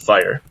towards the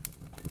fire.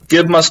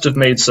 Gib must have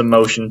made some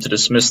motion to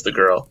dismiss the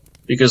girl,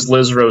 because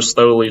Liz rose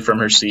slowly from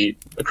her seat,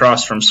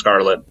 across from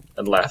Scarlet,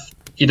 and left.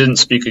 He didn't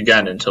speak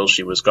again until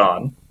she was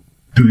gone.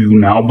 Do you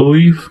now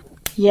believe?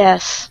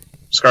 Yes,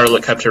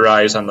 Scarlet kept her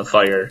eyes on the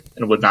fire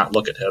and would not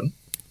look at him.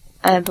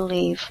 I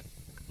believe.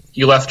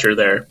 He left her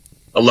there,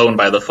 alone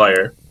by the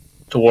fire,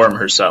 to warm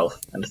herself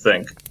and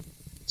think.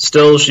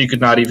 Still, she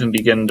could not even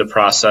begin to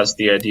process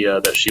the idea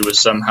that she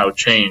was somehow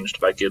changed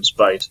by Gib's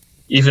bite.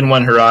 Even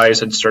when her eyes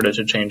had started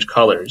to change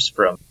colors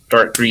from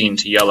dark green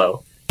to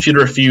yellow, she'd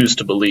refused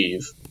to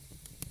believe.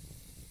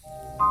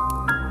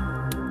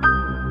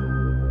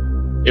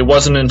 It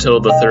wasn't until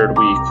the 3rd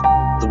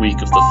week, the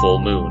week of the full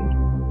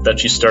moon, that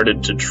she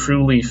started to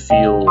truly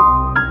feel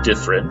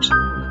different.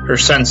 Her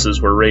senses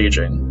were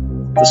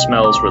raging. The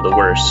smells were the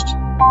worst,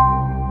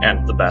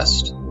 and the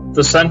best.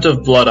 The scent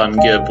of blood on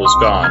Gib was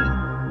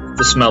gone.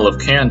 The smell of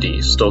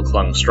candy still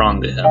clung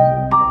strong to him.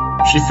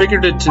 She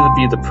figured it to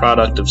be the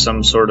product of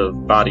some sort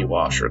of body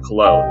wash or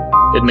cologne.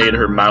 It made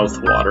her mouth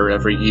water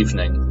every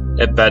evening,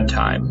 at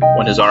bedtime,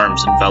 when his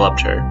arms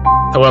enveloped her.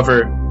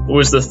 However, it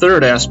was the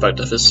 3rd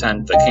aspect of his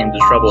scent that came to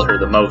trouble her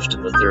the most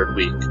in the 3rd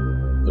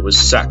week. It was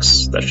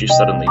sex that she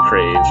suddenly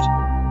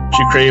craved.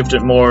 She craved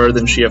it more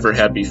than she ever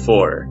had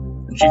before,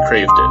 and she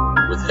craved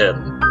it with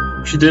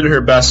him. She did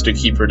her best to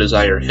keep her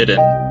desire hidden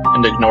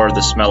and ignore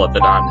the smell of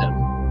it on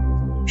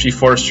him. She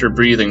forced her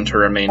breathing to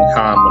remain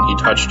calm when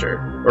he touched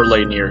her, or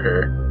lay near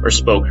her, or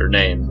spoke her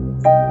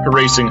name. Her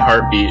racing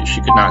heartbeat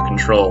she could not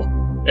control,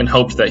 and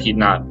hoped that he'd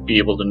not be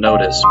able to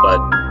notice,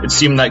 but it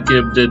seemed that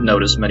Gib did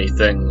notice many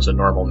things a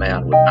normal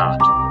man would not.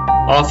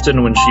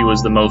 Often when she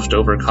was the most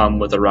overcome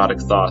with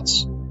erotic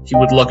thoughts, he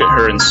would look at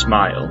her and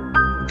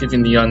smile,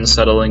 giving the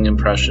unsettling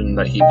impression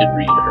that he could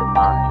read her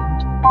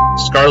mind.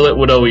 Scarlet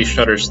would always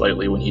shudder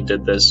slightly when he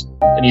did this,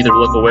 and either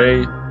look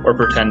away or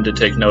pretend to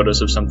take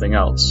notice of something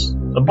else.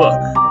 A book,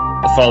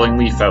 a falling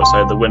leaf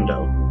outside the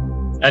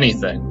window.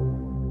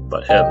 Anything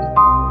but him.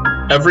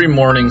 Every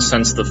morning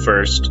since the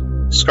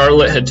 1st,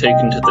 Scarlet had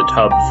taken to the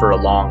tub for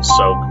a long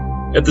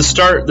soak. At the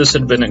start, this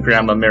had been at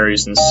Grandma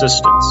Mary's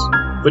insistence,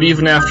 But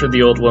even after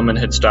the old woman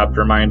had stopped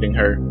reminding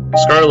her,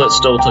 Scarlet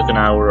still took an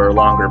hour or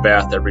longer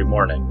bath every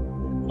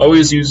morning,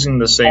 always using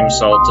the same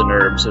salt and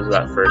herbs as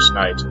that first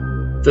night.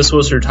 This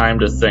was her time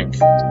to think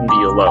and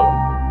be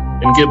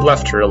alone, and Gib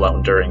left her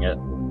alone during it.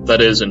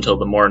 That is, until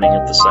the morning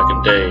of the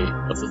second day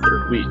of the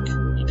third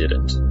week, he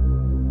didn't.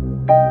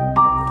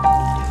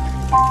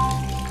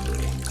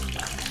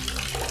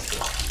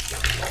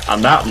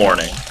 On that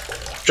morning,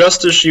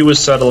 just as she was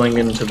settling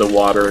into the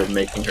water and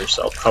making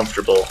herself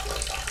comfortable,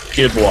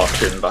 Gib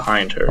walked in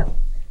behind her.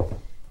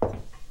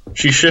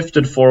 She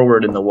shifted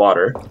forward in the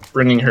water,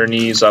 bringing her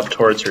knees up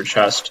towards her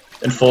chest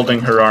and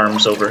folding her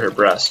arms over her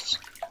breasts,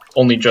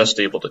 only just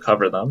able to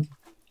cover them.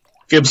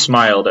 Gib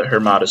smiled at her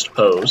modest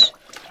pose.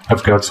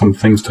 I've got some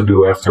things to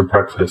do after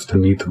breakfast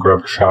and need to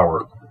grab a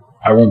shower.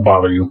 I won't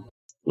bother you.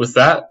 With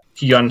that,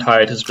 he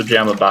untied his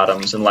pajama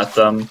bottoms and let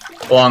them,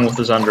 along with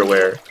his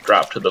underwear,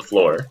 drop to the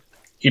floor.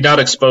 He'd not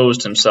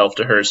exposed himself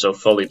to her so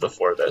fully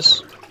before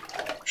this.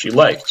 She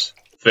liked,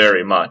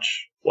 very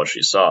much, what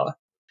she saw.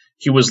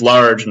 He was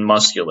large and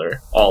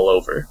muscular, all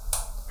over.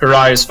 Her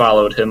eyes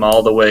followed him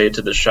all the way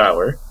to the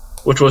shower,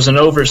 which was an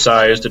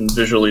oversized and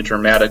visually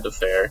dramatic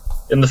affair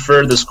in the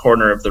furthest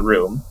corner of the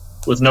room,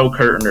 with no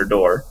curtain or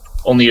door,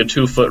 only a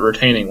 2-foot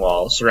retaining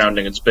wall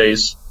surrounding its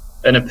base,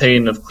 and a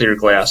pane of clear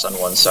glass on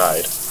one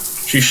side.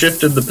 She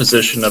shifted the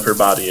position of her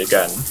body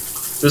again,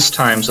 this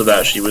time so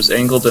that she was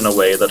angled in a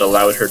way that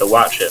allowed her to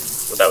watch him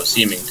without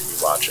seeming to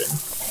be watching.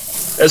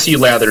 As he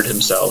lathered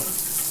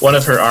himself, one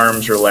of her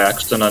arms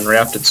relaxed and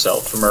unwrapped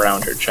itself from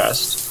around her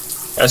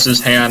chest. As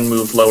his hand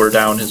moved lower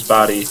down his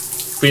body,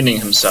 cleaning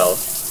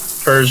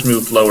himself, hers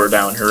moved lower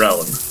down her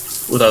own,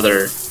 with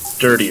other,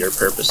 dirtier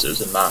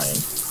purposes in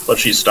mind. But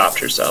she stopped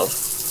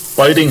herself.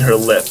 Biting her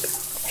lip,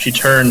 she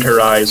turned her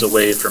eyes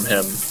away from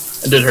him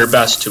and did her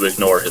best to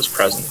ignore his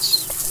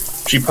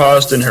presence. She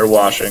paused in her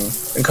washing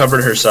and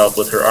covered herself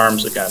with her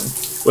arms again,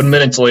 when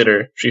minutes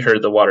later she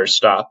heard the water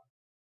stop,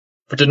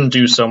 but didn't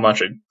do so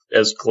much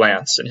as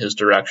glance in his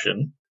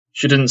direction.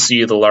 She didn't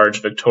see the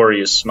large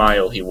victorious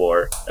smile he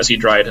wore as he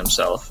dried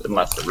himself and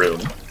left the room.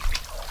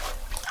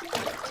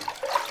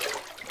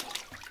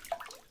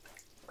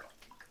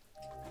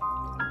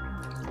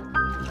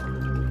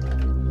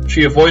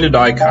 She avoided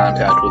eye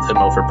contact with him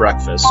over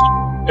breakfast,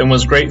 and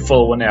was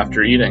grateful when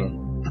after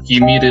eating, he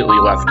immediately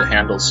left to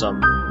handle some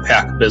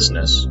pack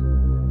business.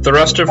 The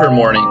rest of her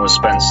morning was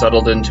spent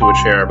settled into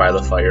a chair by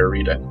the fire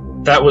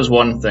reading. That was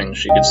one thing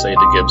she could say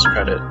to Gib's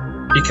credit.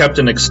 He kept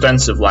an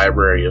extensive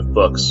library of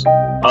books,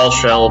 all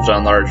shelved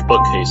on large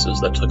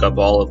bookcases that took up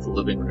all of the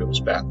living room's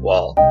back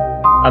wall.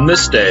 On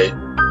this day,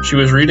 she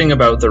was reading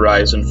about the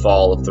rise and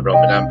fall of the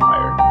Roman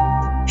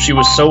Empire. She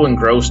was so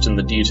engrossed in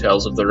the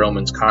details of the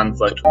Romans'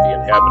 conflict with the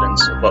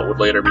inhabitants of what would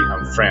later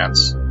become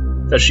France,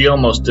 that she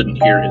almost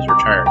didn't hear his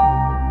return.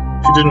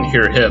 She didn't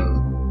hear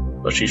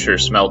him, but she sure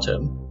smelled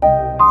him.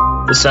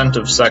 The scent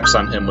of sex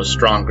on him was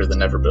stronger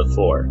than ever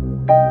before.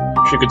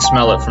 She could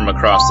smell it from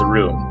across the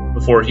room,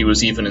 before he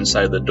was even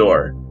inside the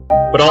door.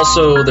 But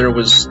also there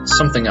was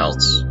something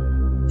else.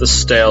 The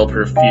stale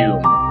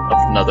perfume of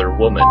another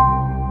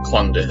woman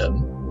clung to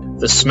him.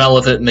 The smell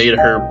of it made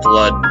her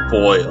blood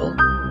boil.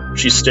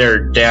 She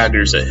stared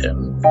daggers at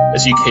him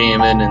as he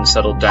came in and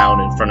settled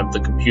down in front of the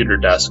computer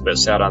desk that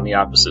sat on the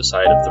opposite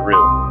side of the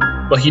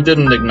room. But he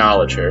didn't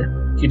acknowledge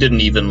her. He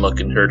didn't even look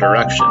in her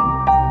direction.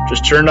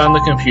 Just turned on the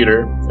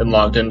computer and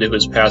logged into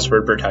his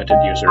password-protected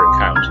user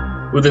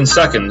account. Within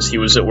seconds, he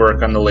was at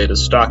work on the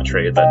latest stock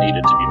trade that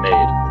needed to be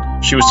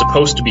made. She was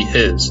supposed to be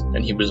his,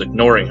 and he was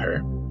ignoring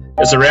her.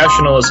 As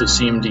irrational as it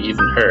seemed to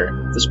even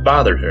her, this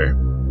bothered her.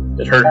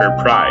 It hurt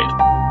her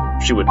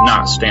pride. She would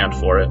not stand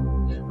for it.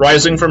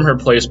 Rising from her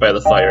place by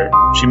the fire,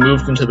 she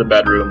moved into the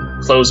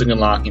bedroom, closing and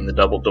locking the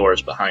double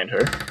doors behind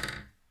her.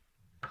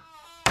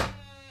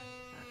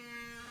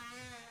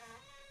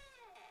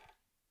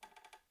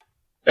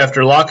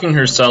 After locking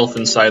herself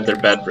inside their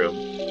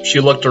bedroom,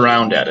 she looked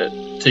around at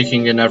it,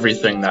 taking in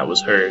everything that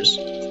was hers.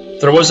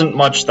 There wasn't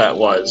much that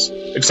was,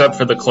 except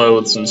for the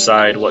clothes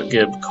inside what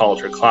Gib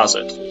called her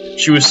closet.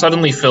 She was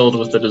suddenly filled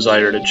with the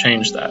desire to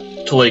change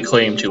that, to lay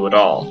claim to it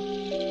all.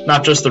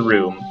 Not just the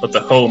room, but the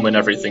home and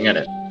everything in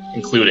it,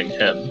 including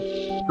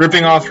him.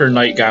 Ripping off her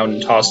nightgown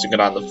and tossing it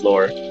on the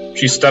floor,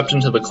 she stepped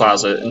into the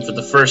closet and for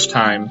the first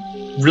time,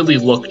 really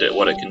looked at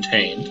what it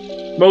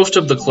contained. Most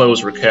of the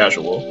clothes were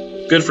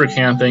casual, good for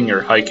camping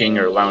or hiking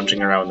or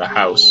lounging around the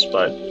house,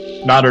 but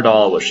not at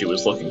all what she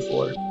was looking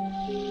for.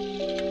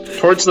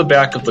 Towards the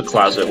back of the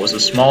closet was a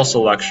small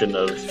selection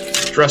of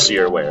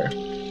dressier wear.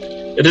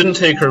 It didn't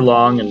take her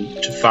long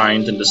to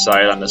find and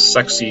decide on a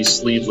sexy,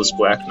 sleeveless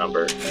black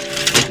number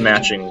with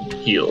matching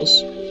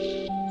heels.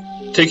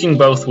 Taking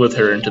both with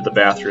her into the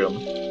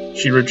bathroom,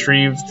 she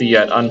retrieved the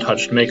yet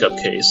untouched makeup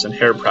case and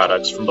hair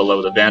products from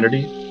below the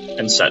vanity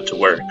and set to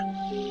work.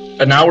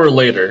 An hour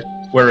later,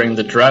 wearing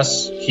the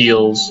dress,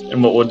 heels,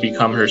 and what would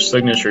become her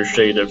signature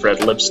shade of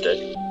red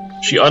lipstick,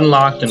 she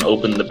unlocked and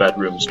opened the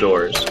bedroom's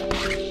doors.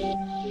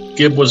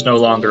 Gib was no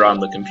longer on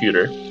the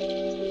computer.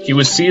 He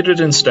was seated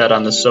instead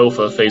on the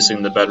sofa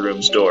facing the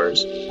bedroom's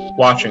doors,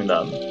 watching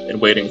them and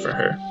waiting for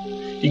her.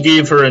 He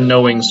gave her a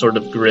knowing sort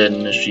of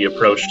grin as she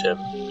approached him,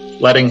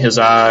 letting his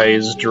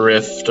eyes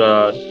drift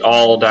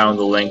all down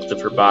the length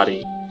of her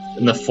body.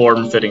 In the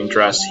form-fitting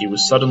dress, he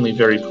was suddenly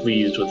very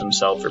pleased with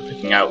himself for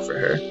picking out for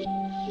her.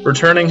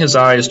 Returning his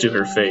eyes to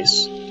her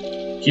face,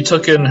 he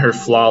took in her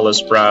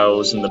flawless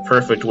brows and the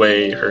perfect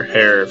way her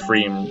hair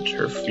framed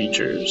her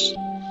features.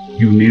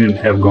 You needn't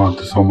have gone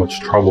to so much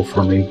trouble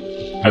for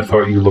me. I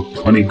thought you looked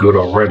plenty good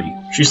already.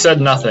 She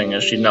said nothing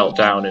as she knelt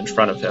down in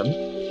front of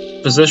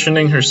him.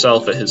 Positioning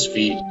herself at his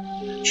feet,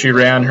 she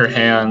ran her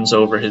hands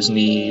over his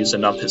knees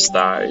and up his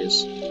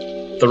thighs.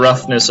 The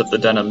roughness of the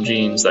denim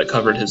jeans that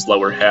covered his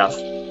lower half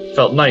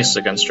felt nice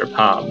against her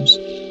palms,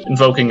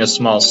 invoking a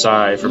small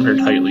sigh from her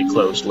tightly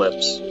closed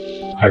lips.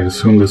 I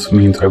assume this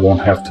means I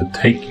won't have to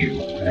take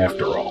you,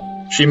 after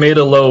all. She made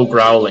a low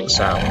growling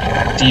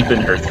sound, deep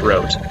in her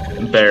throat,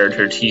 and bared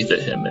her teeth at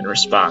him in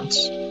response.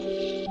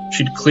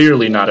 She'd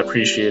clearly not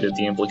appreciated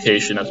the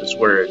implication of his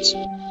words,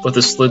 but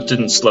the slit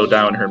didn't slow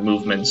down her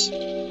movements,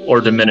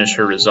 or diminish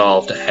her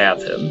resolve to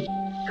have him.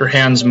 Her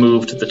hands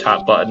moved to the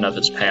top button of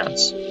his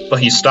pants, but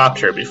he stopped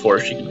her before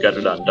she could get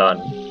it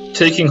undone.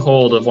 Taking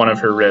hold of one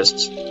of her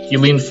wrists, he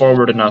leaned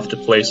forward enough to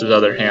place his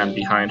other hand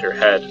behind her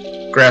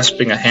head,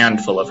 grasping a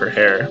handful of her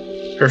hair.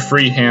 Her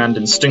free hand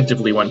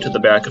instinctively went to the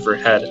back of her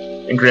head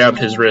and grabbed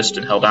his wrist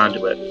and held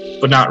onto it,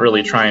 but not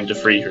really trying to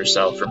free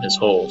herself from his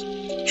hold.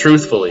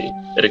 Truthfully,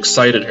 it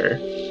excited her,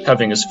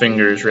 having his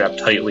fingers wrapped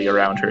tightly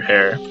around her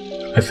hair.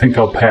 I think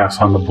I'll pass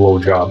on the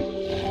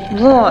blowjob.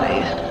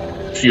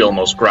 Why? She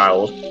almost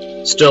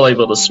growled, still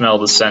able to smell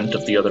the scent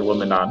of the other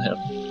woman on him.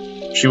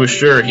 She was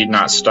sure he'd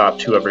not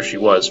stopped whoever she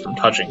was from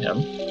touching him.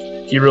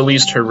 He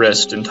released her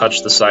wrist and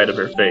touched the side of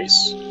her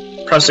face.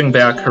 Pressing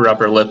back her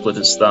upper lip with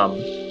his thumb,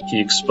 he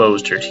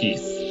exposed her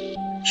teeth.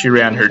 She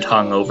ran her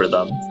tongue over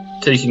them,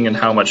 taking in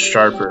how much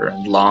sharper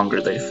and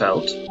longer they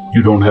felt.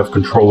 You don't have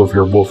control of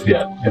your wolf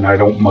yet, and I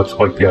don't much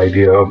like the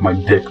idea of my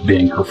dick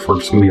being her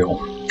first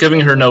meal.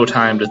 Giving her no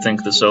time to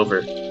think this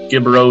over,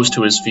 Gib rose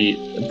to his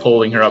feet and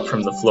pulling her up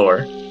from the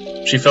floor.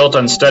 She felt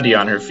unsteady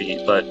on her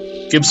feet, but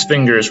Gib's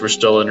fingers were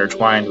still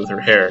intertwined with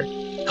her hair,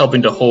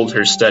 helping to hold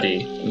her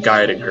steady and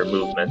guiding her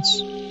movements.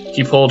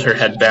 He pulled her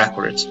head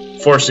backwards,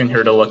 forcing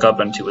her to look up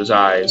into his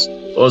eyes,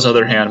 while his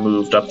other hand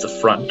moved up the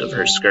front of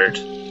her skirt.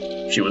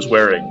 She was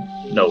wearing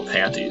no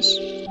panties.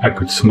 I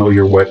could smell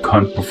your wet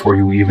cunt before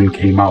you even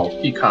came out,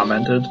 he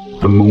commented.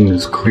 The moon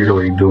is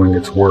clearly doing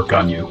its work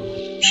on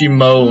you. She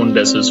moaned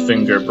as his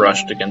finger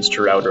brushed against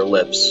her outer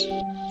lips,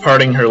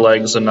 parting her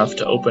legs enough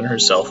to open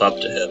herself up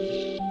to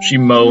him. She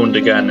moaned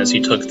again as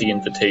he took the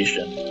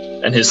invitation,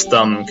 and his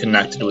thumb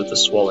connected with the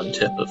swollen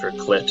tip of her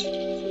clit.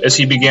 As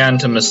he began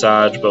to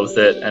massage both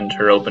it and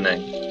her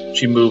opening,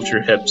 she moved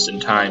her hips in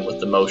time with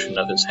the motion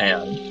of his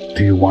hand.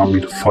 Do you want me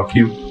to fuck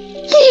you?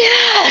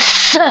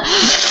 Yes!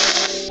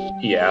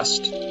 He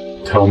asked.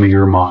 Tell me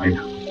your mind.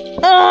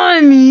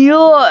 I'm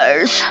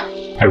yours.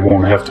 I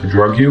won't have to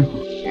drug you?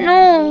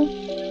 No.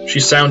 She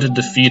sounded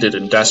defeated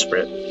and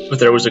desperate, but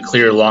there was a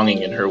clear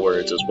longing in her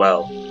words as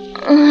well.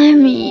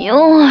 I'm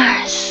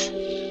yours.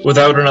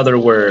 Without another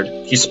word,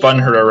 he spun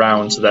her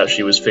around so that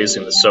she was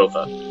facing the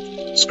sofa.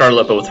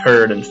 Scarlet both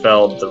heard and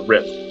felt the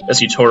rip as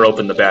he tore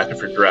open the back of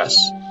her dress.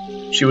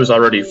 She was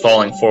already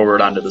falling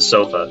forward onto the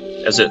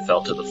sofa as it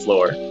fell to the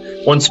floor.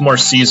 Once more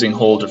seizing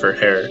hold of her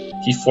hair,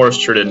 he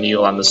forced her to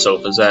kneel on the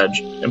sofa's edge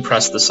and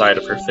pressed the side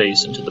of her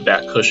face into the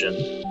back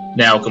cushion.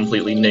 Now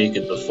completely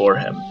naked before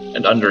him,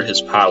 and under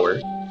his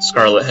power,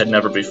 Scarlet had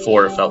never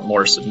before felt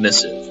more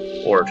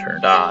submissive or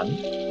turned on.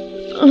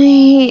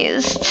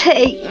 Please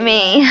take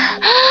me.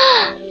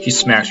 He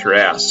smacked her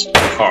ass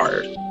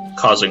hard,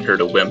 causing her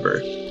to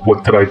whimper.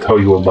 What did I tell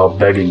you about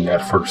begging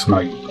that first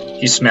night?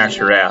 He smacked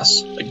her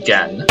ass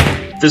again.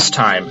 This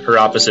time, her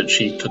opposite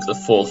cheek took the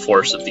full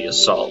force of the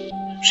assault.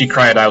 She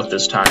cried out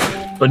this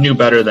time, but knew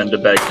better than to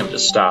beg him to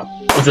stop.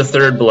 With the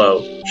third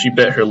blow, she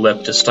bit her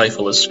lip to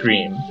stifle a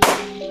scream.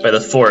 By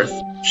the fourth,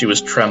 she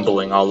was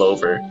trembling all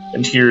over,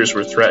 and tears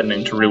were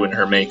threatening to ruin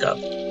her makeup.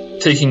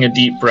 Taking a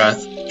deep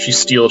breath, she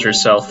steeled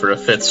herself for a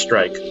fifth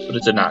strike, but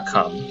it did not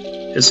come.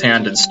 His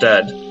hand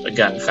instead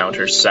again found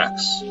her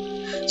sex.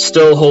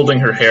 Still holding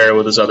her hair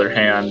with his other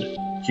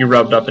hand, he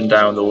rubbed up and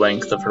down the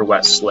length of her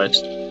wet slit,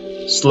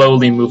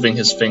 slowly moving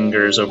his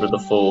fingers over the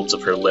folds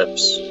of her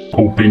lips.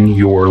 Open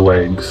your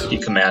legs, he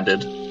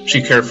commanded.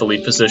 She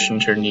carefully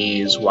positioned her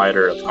knees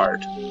wider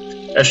apart.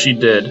 As she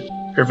did,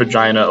 her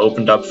vagina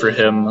opened up for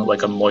him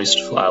like a moist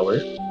flower.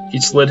 He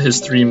slid his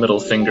 3 middle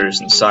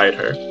fingers inside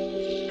her.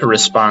 Her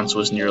response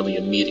was nearly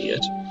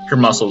immediate. Her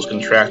muscles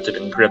contracted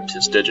and gripped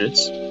his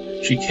digits.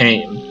 She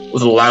came,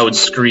 with a loud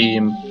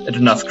scream and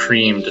enough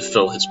cream to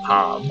fill his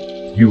palm.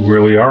 You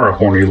really are a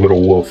horny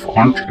little wolf,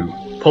 aren't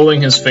you?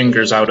 Pulling his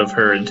fingers out of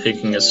her and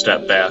taking a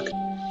step back,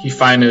 he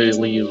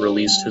finally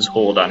released his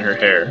hold on her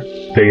hair.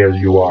 Stay as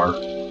you are.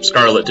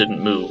 Scarlet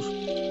didn't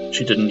move.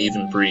 She didn't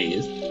even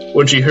breathe.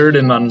 When she heard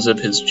him unzip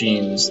his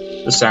jeans,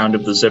 the sound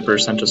of the zipper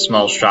sent a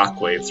small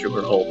shockwave through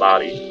her whole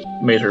body,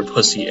 made her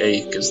pussy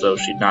ache as though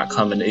she'd not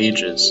come in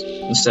ages,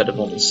 instead of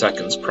only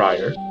seconds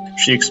prior.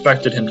 She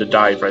expected him to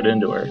dive right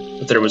into her,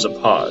 but there was a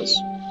pause.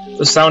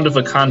 The sound of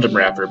a condom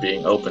wrapper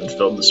being opened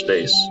filled the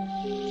space.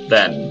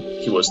 Then,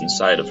 he was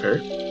inside of her.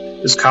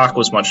 His cock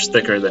was much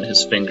thicker than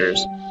his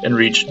fingers, and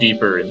reached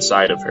deeper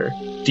inside of her,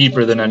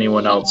 deeper than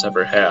anyone else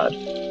ever had.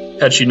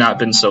 Had she not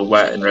been so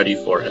wet and ready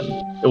for him,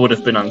 it would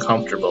have been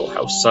uncomfortable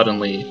how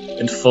suddenly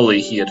and fully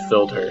he had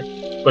filled her.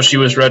 But she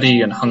was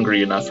ready and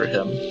hungry enough for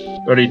him,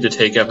 ready to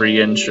take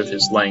every inch of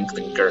his length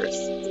and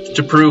girth.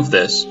 To prove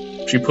this,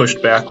 she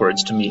pushed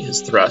backwards to meet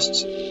his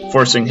thrusts,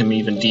 forcing him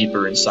even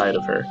deeper inside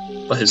of her,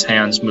 but his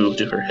hands moved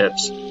to her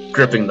hips,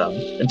 gripping them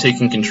and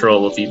taking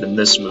control of even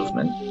this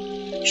movement.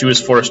 She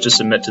was forced to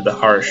submit to the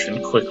harsh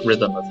and quick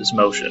rhythm of his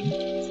motion.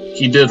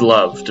 He did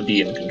love to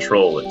be in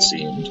control, it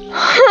seemed.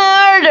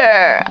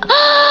 Harder!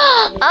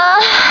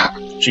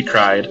 She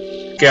cried,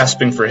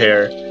 gasping for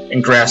air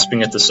and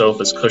grasping at the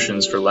sofa's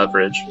cushions for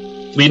leverage.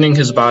 Leaning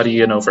his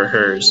body in over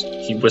hers,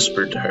 he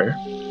whispered to her.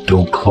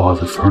 Don't claw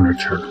the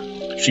furniture.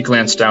 She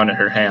glanced down at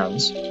her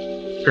hands.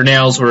 Her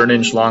nails were an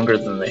inch longer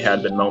than they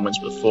had been moments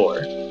before,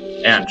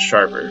 and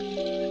sharper.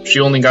 She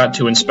only got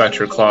to inspect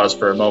her claws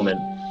for a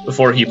moment,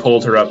 before he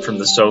pulled her up from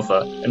the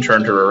sofa and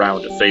turned her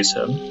around to face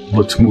him.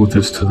 Let's move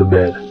this to the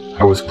bed.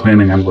 I was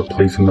planning on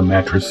replacing the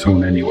mattress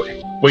soon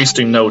anyway.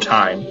 Wasting no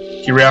time,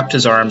 he wrapped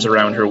his arms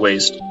around her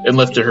waist and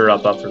lifted her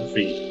up her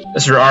feet.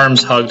 As her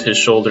arms hugged his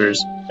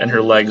shoulders and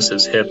her legs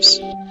his hips,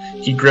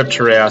 he gripped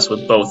her ass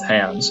with both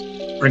hands,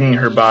 bringing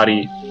her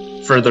body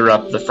further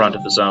up the front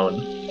of his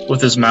own.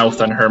 With his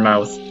mouth on her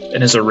mouth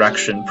and his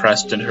erection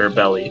pressed into her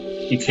belly,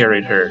 he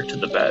carried her to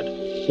the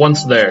bed.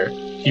 Once there,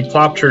 he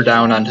plopped her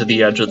down onto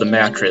the edge of the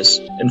mattress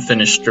and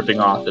finished stripping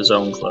off his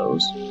own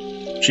clothes.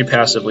 She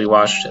passively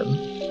watched him.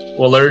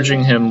 While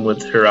urging him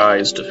with her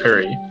eyes to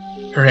hurry,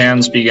 her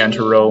hands began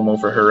to roam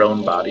over her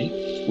own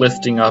body,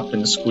 lifting up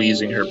and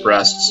squeezing her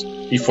breasts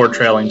before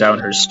trailing down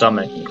her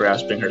stomach and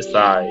grasping her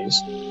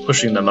thighs,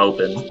 pushing them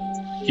open.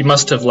 He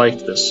must have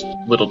liked this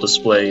little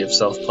display of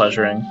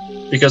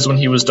self-pleasuring, because when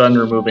he was done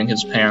removing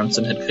his pants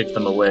and had kicked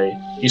them away,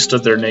 he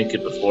stood there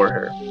naked before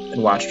her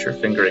and watched her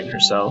fingering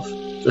herself.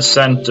 The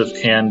scent of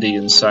candy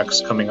and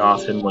sex coming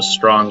off him was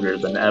stronger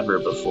than ever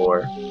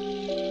before.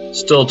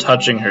 Still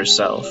touching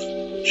herself,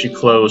 she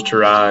closed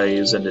her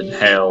eyes and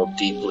inhaled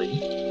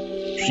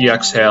deeply. She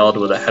exhaled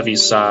with a heavy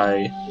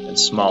sigh and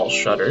small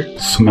shudder.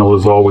 Smell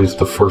is always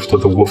the first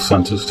of the wolf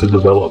senses to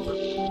develop.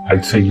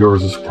 I'd say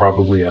yours is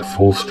probably at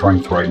full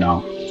strength right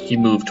now. He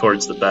moved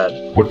towards the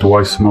bed. What do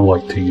I smell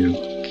like to you?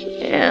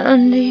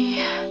 Candy.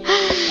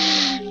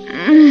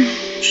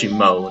 She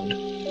moaned.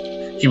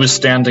 He was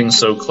standing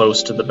so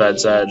close to the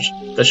bed's edge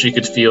that she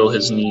could feel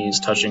his knees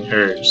touching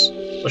hers,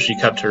 but she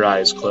kept her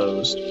eyes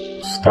closed.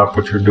 Stop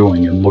what you're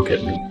doing and look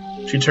at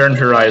me. She turned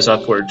her eyes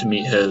upward to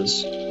meet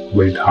his.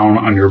 Lay down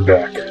on your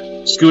back.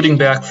 Scooting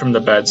back from the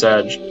bed's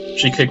edge,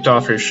 she kicked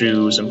off her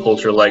shoes and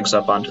pulled her legs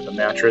up onto the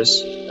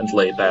mattress and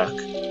lay back.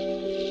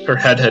 Her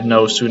head had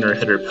no sooner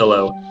hit her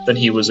pillow than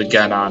he was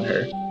again on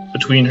her,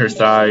 between her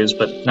thighs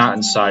but not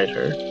inside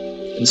her.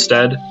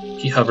 Instead,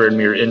 he hovered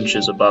mere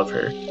inches above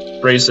her,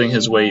 bracing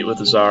his weight with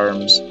his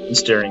arms and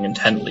staring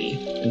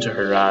intently into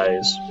her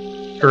eyes.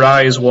 Her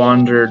eyes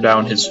wandered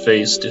down his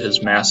face to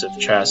his massive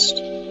chest,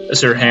 as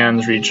her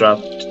hands reached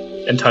up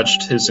and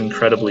touched his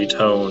incredibly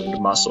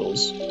toned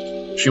muscles.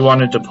 She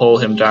wanted to pull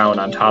him down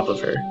on top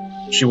of her.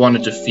 She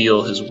wanted to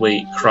feel his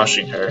weight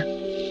crushing her.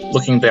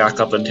 Looking back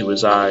up into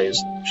his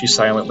eyes, she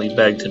silently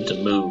begged him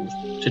to move,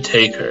 to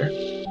take her.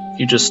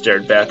 He just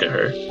stared back at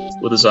her,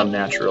 with his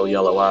unnatural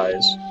yellow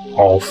eyes.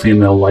 All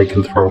female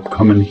lycanthrope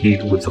come in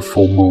heat with the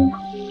full moon.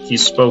 He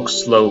spoke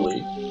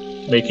slowly,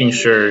 making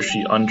sure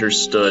she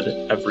understood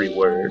every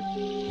word.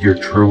 You're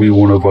truly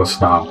one of us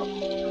now.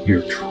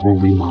 You're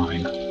truly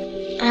mine.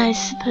 I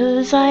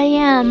suppose I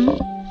am.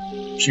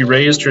 She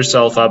raised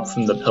herself up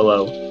from the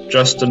pillow,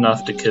 just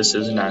enough to kiss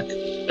his neck,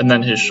 and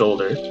then his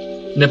shoulder,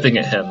 nipping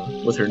at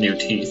him with her new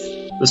teeth.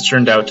 This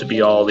turned out to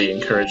be all the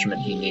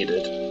encouragement he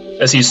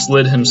needed. As he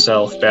slid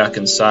himself back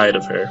inside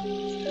of her,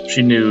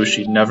 she knew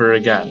she'd never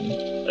again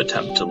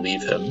attempt to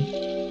leave him.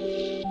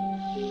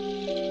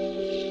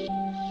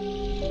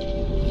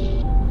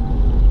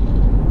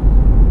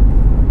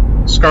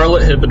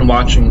 Scarlett had been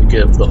watching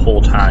Gibb the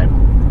whole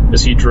time,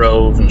 as he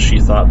drove and she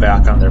thought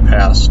back on their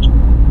past.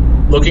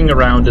 Looking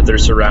around at their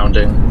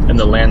surrounding and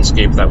the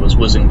landscape that was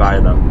whizzing by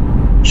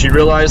them, she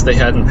realized they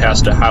hadn't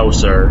passed a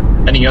house or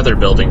any other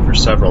building for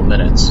several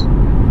minutes.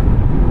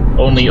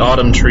 Only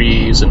autumn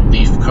trees and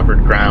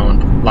leaf-covered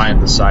ground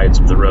lined the sides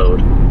of the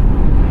road.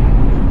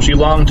 She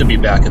longed to be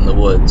back in the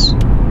woods.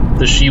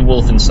 The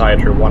she-wolf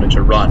inside her wanted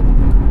to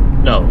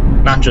run. No,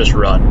 not just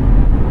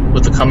run.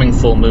 With the coming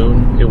full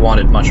moon, it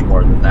wanted much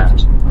more than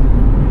that.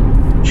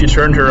 She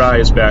turned her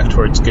eyes back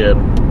towards Gibb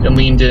and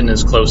leaned in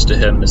as close to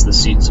him as the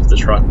seats of the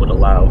truck would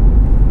allow.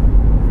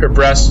 Her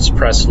breasts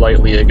pressed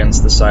lightly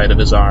against the side of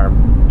his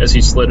arm as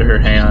he slid her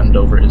hand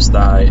over his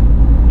thigh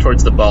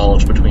towards the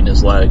bulge between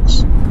his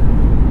legs.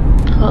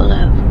 Pull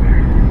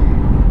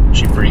over.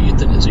 She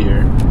breathed in his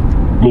ear.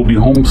 We'll be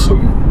home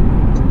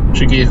soon.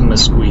 She gave him a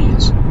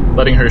squeeze,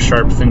 letting her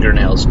sharp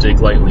fingernails dig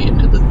lightly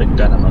into the thick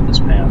denim of his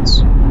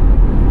pants.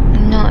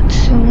 Not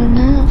soon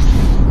enough.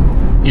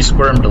 He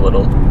squirmed a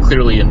little,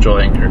 clearly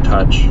enjoying her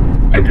touch.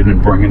 I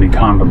didn't bring any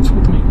condoms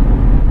with me.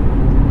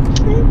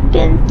 I've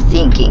been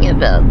thinking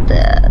about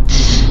that.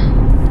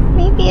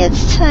 Maybe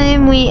it's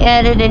time we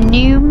added a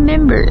new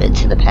member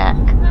to the pack.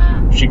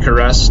 She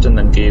caressed and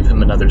then gave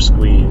him another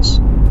squeeze.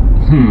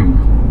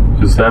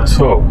 Is that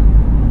so?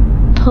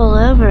 Pull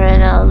over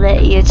and I'll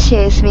let you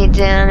chase me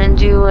down and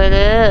do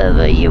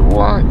whatever you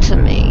want to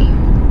me.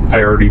 I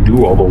already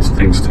do all those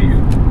things to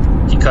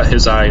you. He cut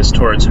his eyes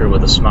towards her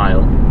with a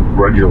smile.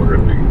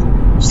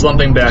 Regularly.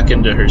 Slumping back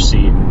into her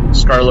seat,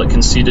 Scarlet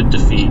conceded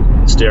defeat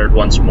and stared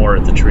once more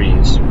at the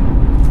trees.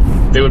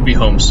 They would be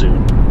home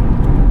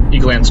soon. He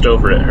glanced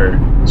over at her,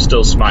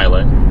 still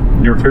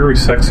smiling. You're very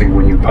sexy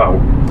when you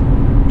pout.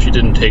 She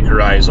didn't take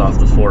her eyes off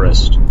the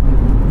forest.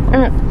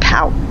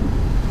 Pout.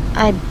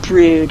 I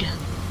brood.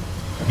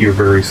 You're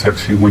very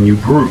sexy when you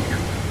brood.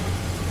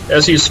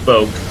 As he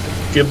spoke,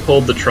 Gib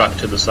pulled the truck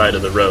to the side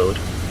of the road.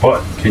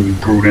 But can you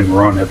brood and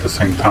run at the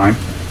same time?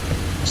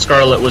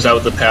 Scarlet was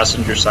out the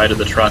passenger side of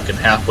the truck and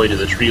halfway to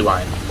the tree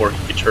line before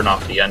he could turn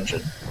off the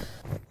engine.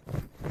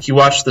 He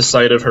watched the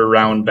sight of her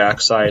round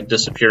backside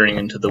disappearing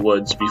into the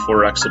woods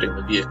before exiting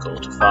the vehicle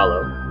to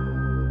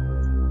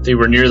follow. They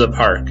were near the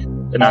park,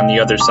 and on the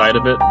other side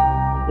of it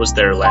was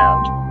their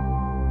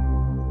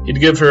land. He'd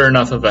give her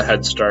enough of a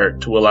head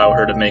start to allow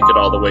her to make it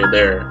all the way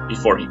there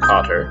before he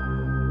caught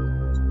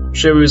her.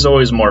 She was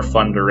always more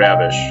fun to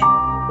ravish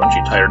when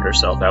she tired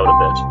herself out a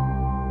bit.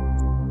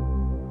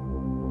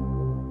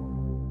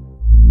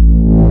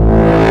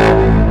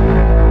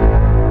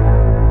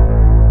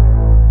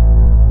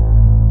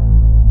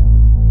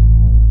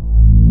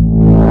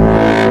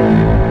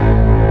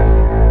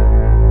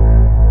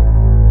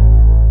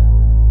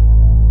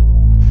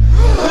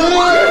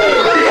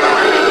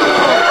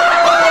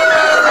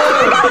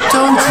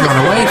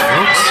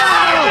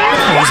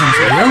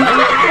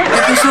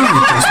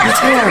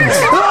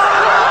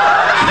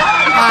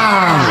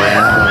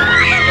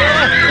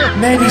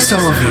 Maybe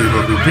some of you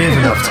will be brave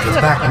enough to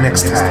get back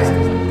next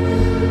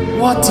time.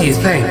 What do you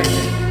think?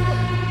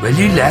 Will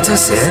you let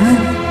us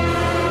in?